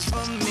drugs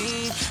for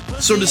me.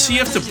 So does he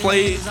have to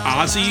play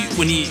Ozzy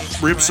when he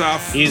rips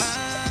off? He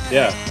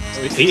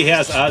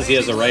has Ozzy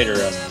as a writer.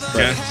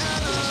 Okay.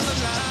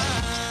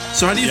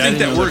 So how do you think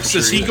that works?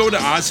 Does he go to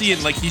Ozzy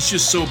and like he's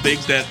just so big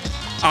that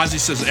Ozzy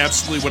says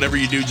absolutely whatever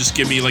you do, just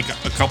give me like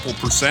a couple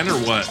percent or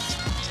what?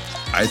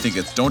 I think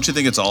don't you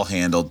think it's all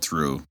handled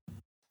through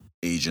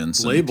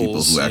agents, labels, and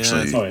people who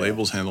actually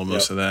labels handle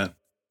most of that.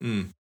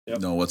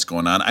 Know what's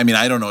going on. I mean,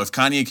 I don't know if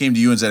Kanye came to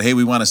you and said, "Hey,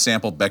 we want to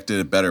sample Beck Did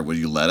It Better. Would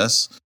you let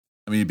us?"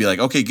 I mean, you'd be like,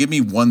 "Okay, give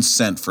me 1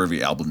 cent for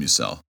every album you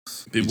sell."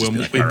 It'd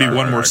be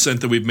one more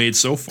cent that we've made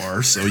so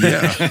far. So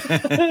yeah.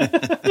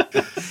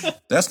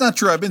 That's not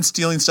true. I've been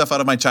stealing stuff out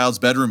of my child's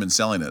bedroom and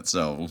selling it.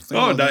 So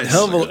nice.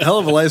 Hell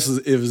of a Life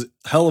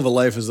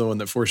is the one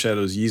that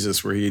foreshadows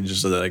Yeezus, where he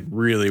just like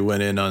really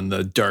went in on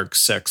the dark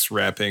sex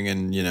rapping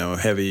and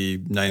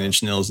heavy 9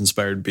 Inch Nails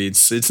inspired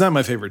beats. It's not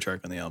my favorite track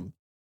on the album.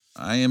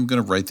 I am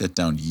going to write that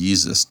down.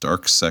 Yeezus,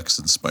 dark sex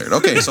inspired.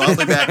 Okay, so I'll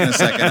be back in a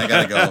second. I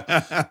got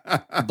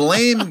to go.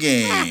 Blame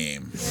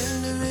Game.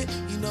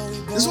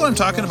 This is what I'm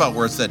talking about,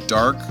 where it's that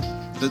dark.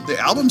 The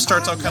album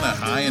starts out kind of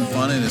high and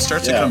fun, and it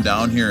starts to come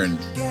down here. And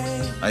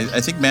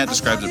I think Matt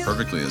describes it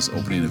perfectly as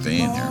opening a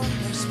vein here.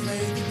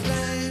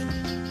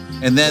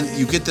 And then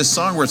you get this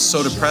song where it's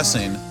so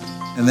depressing.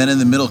 And then in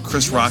the middle,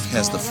 Chris Rock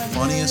has the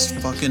funniest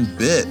fucking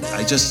bit.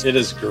 It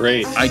is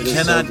great. I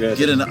cannot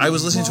get in. I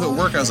was listening to it at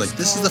work. I was like,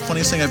 this is the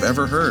funniest thing I've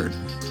ever heard.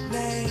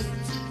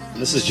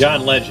 This is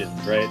John Legend,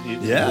 right?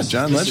 Yeah,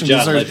 John Legend.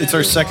 It's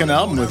our second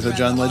album with a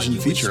John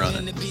Legend feature on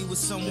it.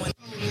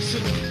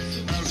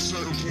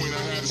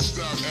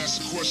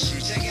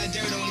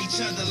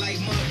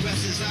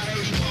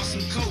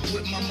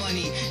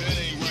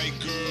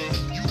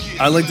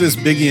 I like this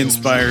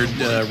Biggie-inspired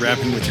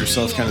rapping with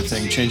yourself kind of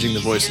thing, changing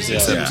the voices.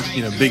 Except,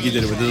 Biggie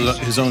did it with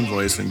his own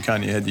voice, and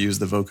Kanye had to use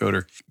the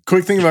vocoder.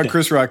 Quick thing about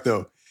Chris Rock,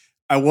 though.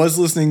 I was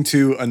listening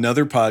to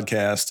another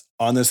podcast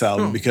on this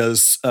album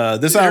because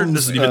this album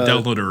doesn't even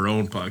download her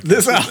own podcast.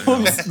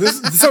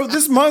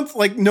 This month,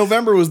 like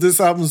November, was this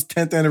album's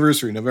 10th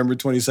anniversary, November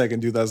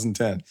 22nd,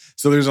 2010.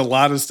 So there's a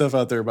lot of stuff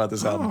out there about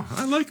this album.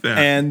 I like that.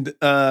 And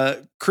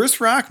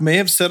Chris Rock may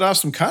have set off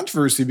some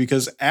controversy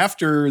because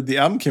after the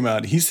album came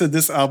out, he said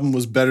this album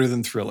was better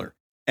than Thriller.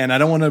 And I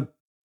don't want to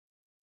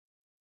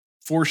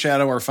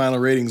foreshadow our final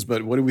ratings,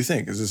 but what do we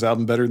think? Is this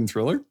album better than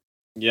Thriller?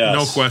 Yeah,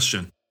 no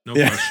question. No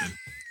question.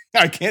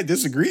 I can't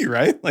disagree,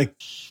 right? Like,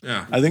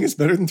 yeah, I think it's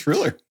better than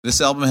Thriller.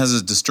 This album has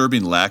a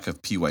disturbing lack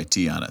of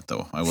PYT on it,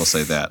 though. I will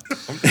say that.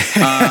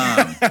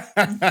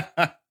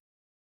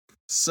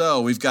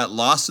 So we've got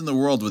Lost in the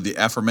World with the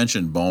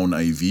aforementioned Bon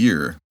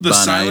Iver. The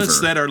silence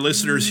that our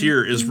listeners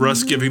hear is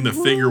Russ giving the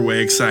finger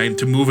wag sign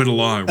to move it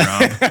along,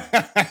 Rob.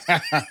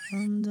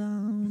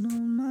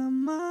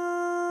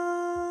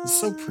 It's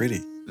so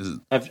pretty.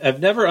 I've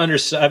never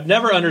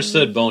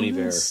understood Bon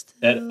Iver.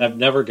 I've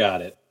never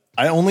got it.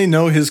 I only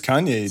know his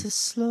Kanye.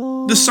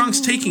 This song's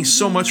taking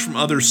so much from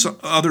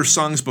other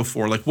songs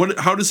before. Like,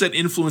 how does that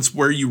influence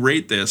where you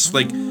rate this?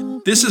 Like,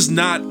 this is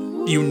not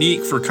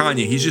unique for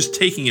Kanye. He's just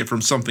taking it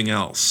from something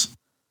else.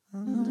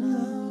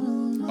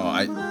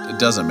 It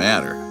doesn't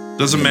matter.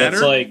 Doesn't matter?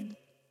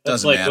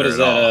 That's like what is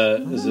that?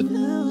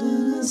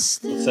 What's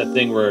that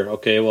thing where,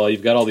 okay, well,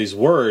 you've got all these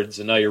words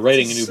and now you're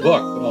writing a new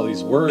book, but all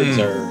these words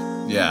are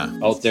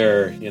out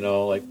there,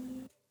 like.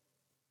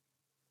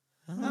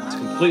 It's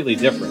completely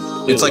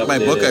different. It's like my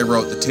book I Updated.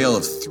 wrote, The Tale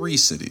of Three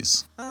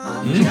Cities.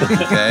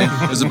 Okay?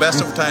 It was the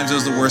best of times, it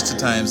was the worst of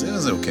times. It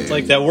was okay. It's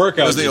like that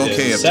workout. It was the you did,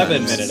 okay of 7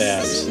 times. minute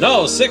abs.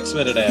 No, 6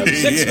 minute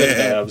abs. 6 minute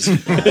abs.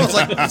 Well,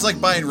 it's like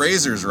buying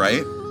razors,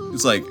 right?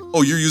 It's like,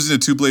 oh, you're using a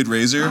 2-blade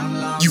razor?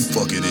 You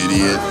fucking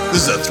idiot.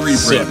 This is a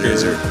 3-blade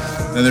razor.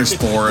 Then there's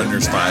 4 and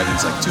there's 5, and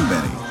it's like too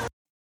many.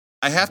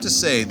 I have to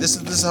say, this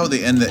is how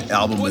they end the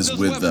album is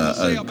with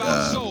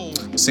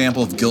a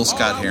sample of Gil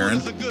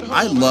Scott-Heron.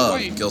 I love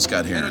Gil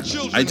Scott-Heron.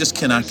 I just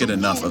cannot get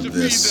enough of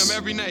this.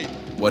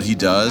 What he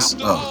does.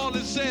 Oh,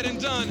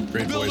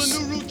 great voice.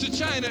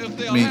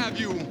 I mean,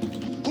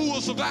 who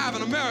will survive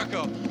in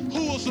America?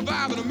 Who will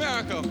survive in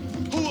America?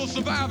 Who will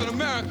survive in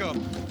America?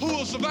 Who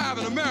will survive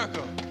in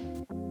America?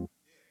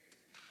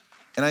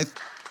 and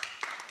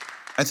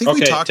I think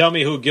we Okay, talked. tell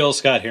me who Gil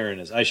Scott-Heron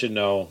is. I should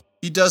know.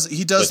 He does But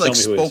like tell me who he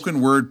is.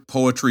 spoken word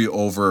poetry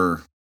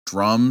over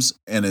drums,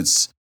 and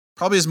it's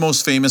probably his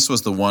most famous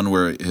was the one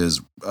where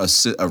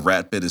a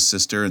rat bit his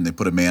sister, and they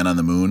put a man on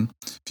the moon.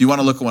 If you want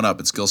to look one up,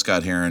 it's Gil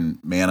Scott-Heron,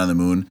 Man on the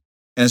Moon,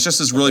 and it's just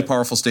this really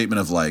powerful statement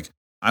of like,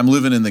 I'm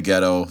living in the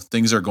ghetto,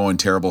 things are going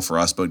terrible for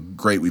us, but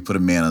great, we put a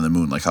man on the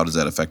moon. Like, how does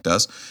that affect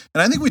us?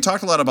 And I think we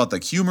talked a lot about the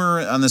humor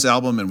on this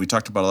album, and we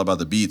talked a lot about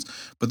the beats,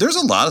 but there's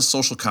a lot of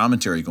social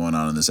commentary going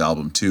on in this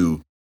album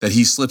too that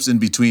he slips in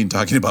between,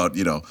 talking about,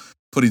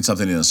 putting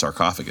something in a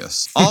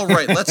sarcophagus. All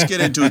right, let's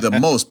get into the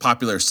most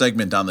popular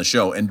segment on the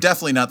show, and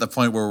definitely not the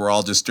point where we're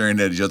all just staring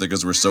at each other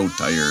because we're so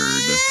tired. And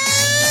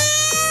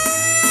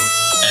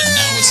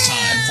now it's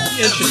time for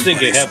Interesting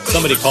to have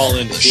somebody call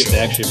in to see if they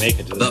actually make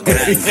it to this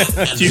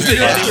point. Do you think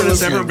anyone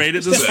has ever made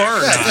it this far?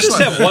 Or not?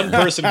 Just have one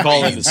person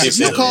call in to see if If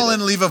you they call in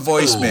and leave a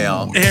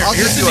voicemail, I'll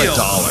here's give the you deal.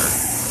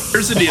 $1.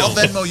 Here's the deal. I'll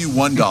Venmo you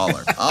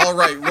 $1. All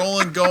right,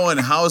 rolling, going.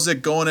 How's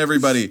it going,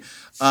 everybody?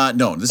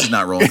 No, this is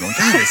not rolling, going.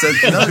 God,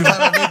 it's another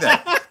time I made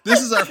that.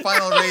 This is our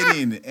final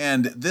rating,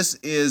 and this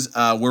is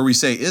where we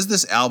say, is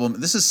this album?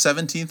 This is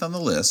 17th on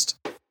the list.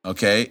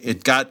 Okay,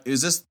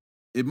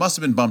 it must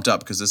have been bumped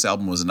up because this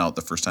album wasn't out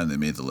the first time they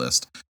made the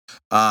list.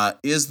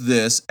 Is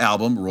this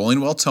album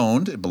Rolling Well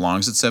Toned? It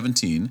belongs at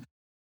 17.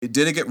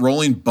 Did it get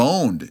Rolling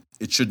Boned?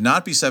 It should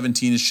not be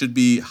 17. It should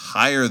be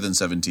higher than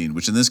 17,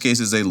 which in this case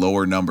is a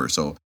lower number.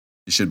 So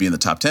it should be in the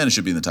top 10. It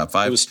should be in the top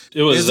 5.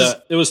 It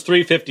was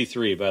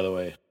 353, by the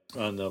way,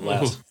 on the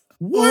last.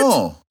 What?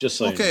 Oh, just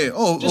so okay. You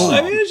know.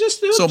 I mean, so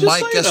just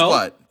Mike, so guess you know.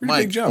 what?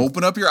 Mike,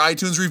 open up your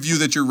iTunes review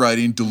that you're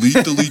writing. Delete,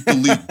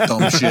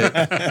 dumb shit.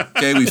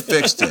 Okay, we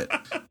fixed it.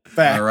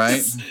 Facts. All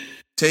right.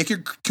 Take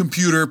your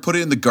computer, put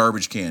it in the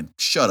garbage can.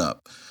 Shut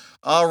up.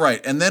 All right,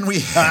 and then we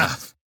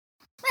have.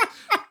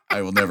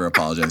 I will never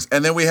apologize.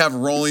 And then we have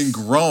Rolling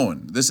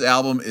Groan. This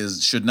album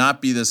should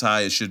not be this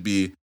high. It should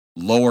be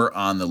lower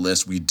on the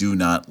list. We do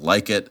not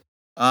like it.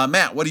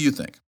 Matt, what do you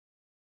think?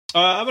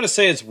 I'm going to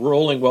say it's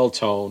Rolling Well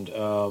Toned.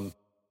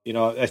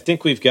 I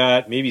think we've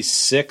got maybe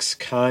 6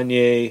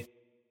 Kanye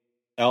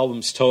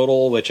albums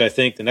total, which I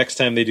think the next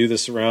time they do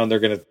this around, they're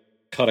going to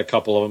cut a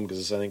couple of them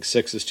because I think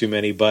 6 is too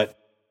many. But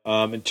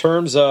in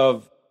terms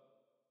of,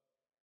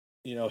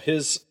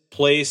 his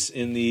place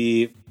in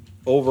the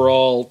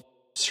overall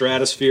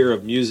stratosphere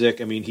of music,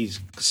 I mean,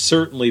 he's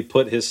certainly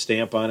put his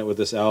stamp on it with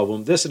this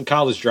album. This and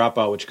College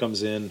Dropout, which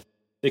comes in, I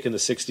think, in the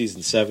 60s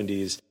and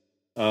 70s.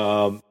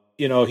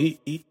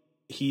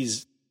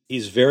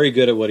 He's very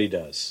good at what he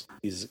does.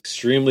 He's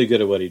extremely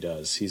good at what he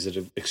does. He's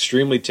an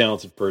extremely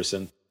talented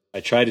person. I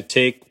try to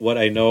take what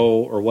I know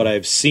or what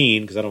I've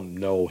seen, because I don't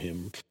know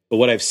him, but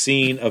what I've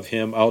seen of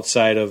him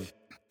outside of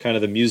kind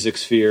of the music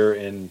sphere,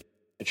 and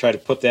I try to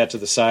put that to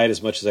the side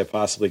as much as I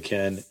possibly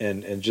can,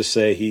 and just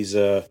say he's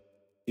a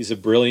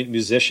brilliant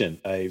musician.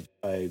 I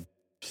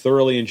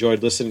thoroughly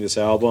enjoyed listening to this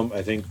album.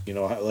 I think,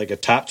 like a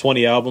top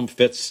 20 album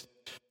fits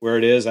where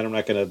it is. I'm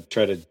not going to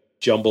try to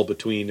jumble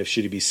between if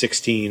should he be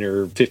 16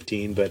 or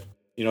 15, but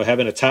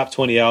having a top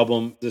 20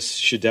 album, this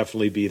should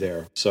definitely be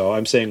there. So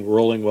I'm saying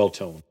Rolling Well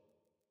Toned.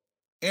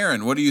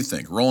 Aaron, what do you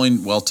think?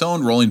 Rolling Well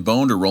Toned, Rolling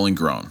Boned, or Rolling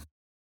Groan?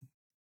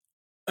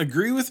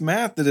 Agree with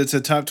Matt that it's a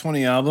top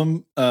 20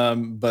 album,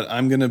 but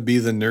I'm going to be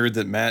the nerd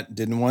that Matt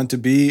didn't want to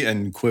be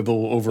and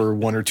quibble over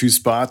 1 or 2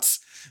 spots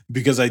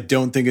because I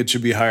don't think it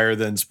should be higher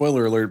than,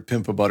 spoiler alert,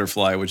 Pimp a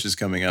Butterfly, which is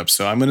coming up.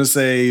 So I'm going to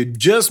say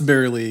just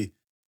barely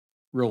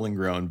Rolling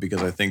Groan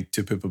because I think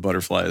To Pimp a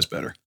Butterfly is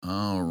better.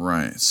 All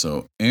right.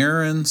 So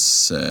Aaron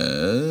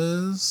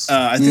says...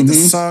 I think the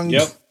song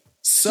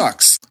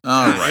sucks.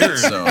 All right. Aaron,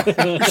 So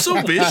you're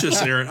so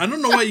vicious, Aaron. I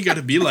don't know why you got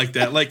to be like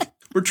that. Like,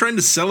 we're trying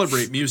to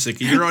celebrate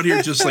music, and you're out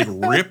here just like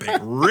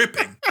ripping.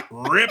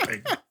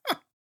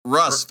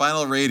 Russ,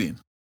 final rating.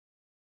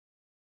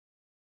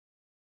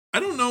 I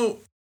don't know.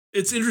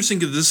 It's interesting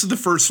because this is the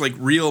first like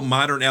real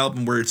modern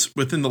album where it's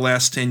within the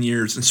last 10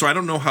 years. And so I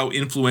don't know how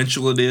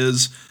influential it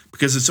is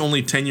because it's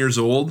only 10 years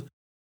old.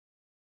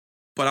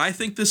 But I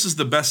think this is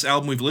the best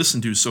album we've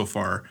listened to so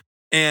far.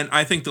 And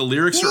I think the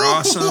lyrics are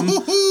awesome.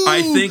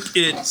 I think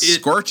it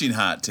scorching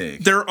hot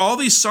take. There are all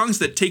these songs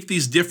that take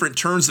these different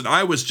turns that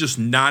I was just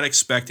not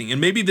expecting.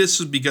 And maybe this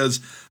is because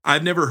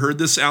I've never heard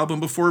this album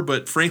before,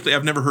 but frankly,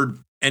 I've never heard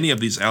any of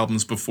these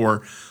albums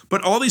before.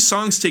 But all these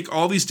songs take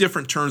all these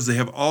different turns. They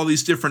have all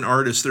these different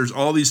artists. There's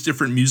all these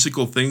different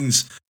musical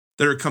things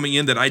that are coming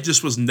in that I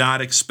just was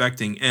not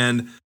expecting.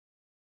 And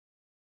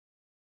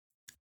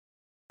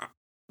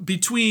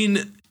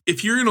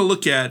if you're going to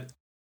look at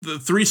the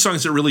three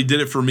songs that really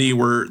did it for me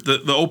were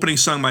the opening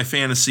song, My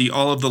Fantasy,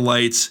 All of the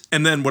Lights,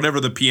 and then whatever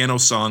the piano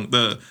song,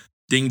 the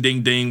Ding,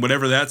 Ding, Ding,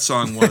 whatever that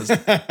song was.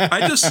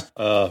 I just...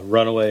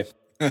 Runaway.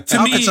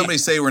 How can somebody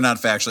say we're not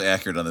factually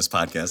accurate on this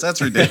podcast?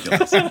 That's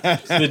ridiculous.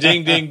 The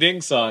Ding, Ding,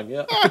 Ding song,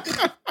 yeah.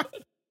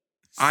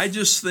 I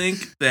just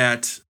think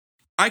that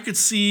I could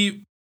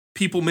see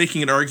people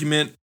making an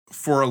argument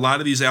for a lot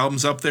of these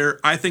albums up there.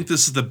 I think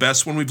this is the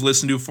best one we've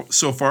listened to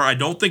so far. I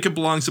don't think it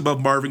belongs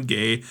above Marvin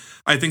Gaye.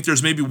 I think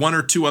there's maybe one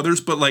or two others,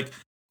 but like,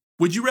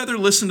 would you rather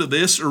listen to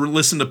this or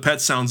listen to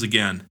Pet Sounds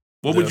again?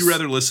 What would you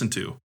rather listen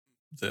to?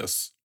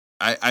 This.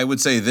 I would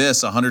say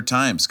this 100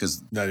 times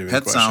because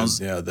Pet Sounds.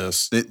 Yeah,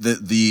 this.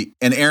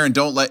 And Aaron,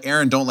 don't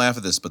laugh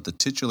at this, but the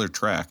titular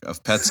track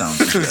of Pet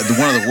Sounds is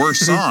one of the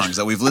worst songs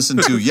that we've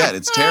listened to yet.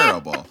 It's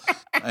terrible.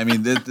 I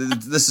mean,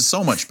 this is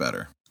so much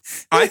better.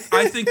 I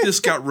think this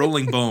got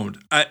rolling boned,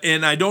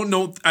 and I don't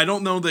know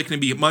that it can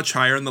be much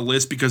higher on the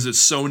list because it's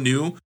so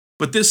new.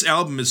 But this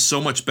album is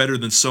so much better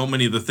than so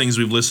many of the things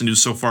we've listened to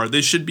so far.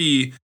 This should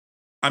be.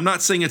 I'm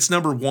not saying it's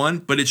number one,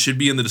 but it should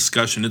be in the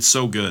discussion. It's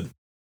so good.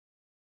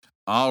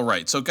 All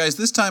right, so guys,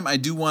 this time I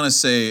do want to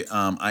say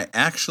I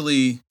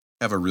actually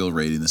have a real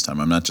rating this time.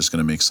 I'm not just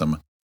going to make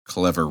some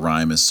clever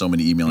rhyme, as so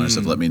many emailers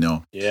have let me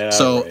know. Yeah.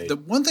 So the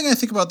one thing I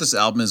think about this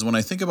album is when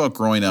I think about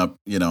growing up,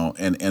 you know,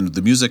 and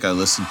the music I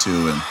listened to,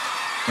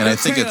 and I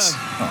think it's.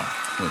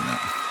 Oh, wait a minute.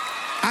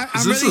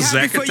 Is this really a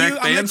Zack happy for you. Attack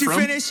I'll let band you from?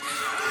 finish.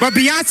 But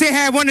Beyonce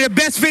had one of the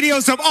best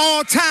videos of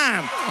all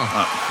time.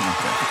 Okay.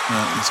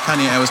 It's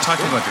Kanye. I was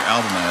talking about your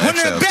album. One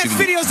of the best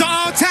videos of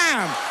all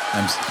time.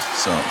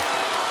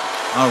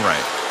 All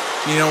right.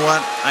 You know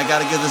what? I got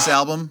to give this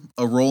album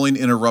a rolling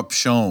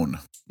interruption.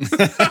 Because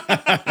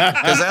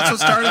that's what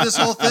started this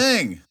whole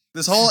thing.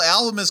 This whole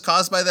album is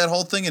caused by that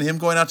whole thing and him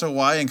going out to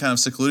Hawaii and kind of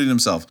secluding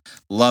himself.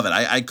 Love it.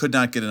 I could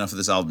not get enough of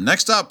this album.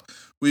 Next up,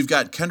 we've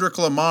got Kendrick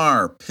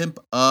Lamar, Pimp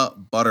a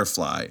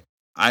Butterfly.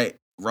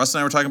 Russ and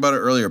I were talking about it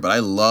earlier, but I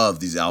love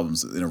these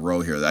albums in a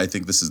row here. I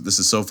think this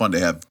is so fun to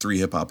have 3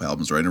 hip-hop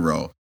albums right in a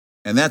row.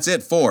 And that's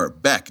it for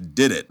Beck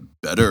Did It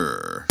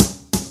Better.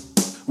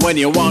 When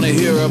you want to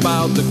hear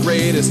about the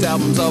greatest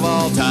albums of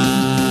all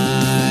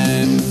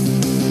time,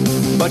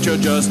 but you're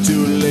just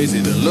too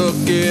lazy to look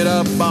it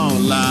up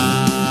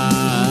online.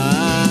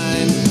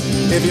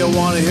 If you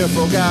want to hear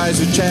 4 guys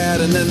who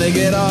chat and then they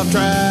get off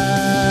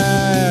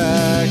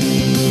track,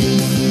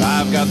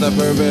 I've got the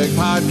perfect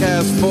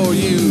podcast for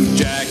you,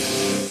 Jack.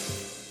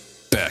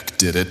 Beck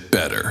Did It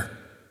Better.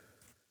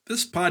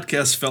 This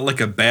podcast felt like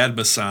a bad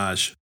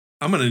massage.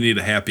 I'm going to need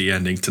a happy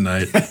ending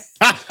tonight.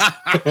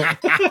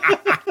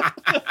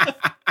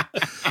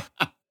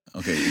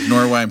 Okay,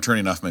 ignore why I'm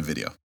turning off my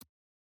video.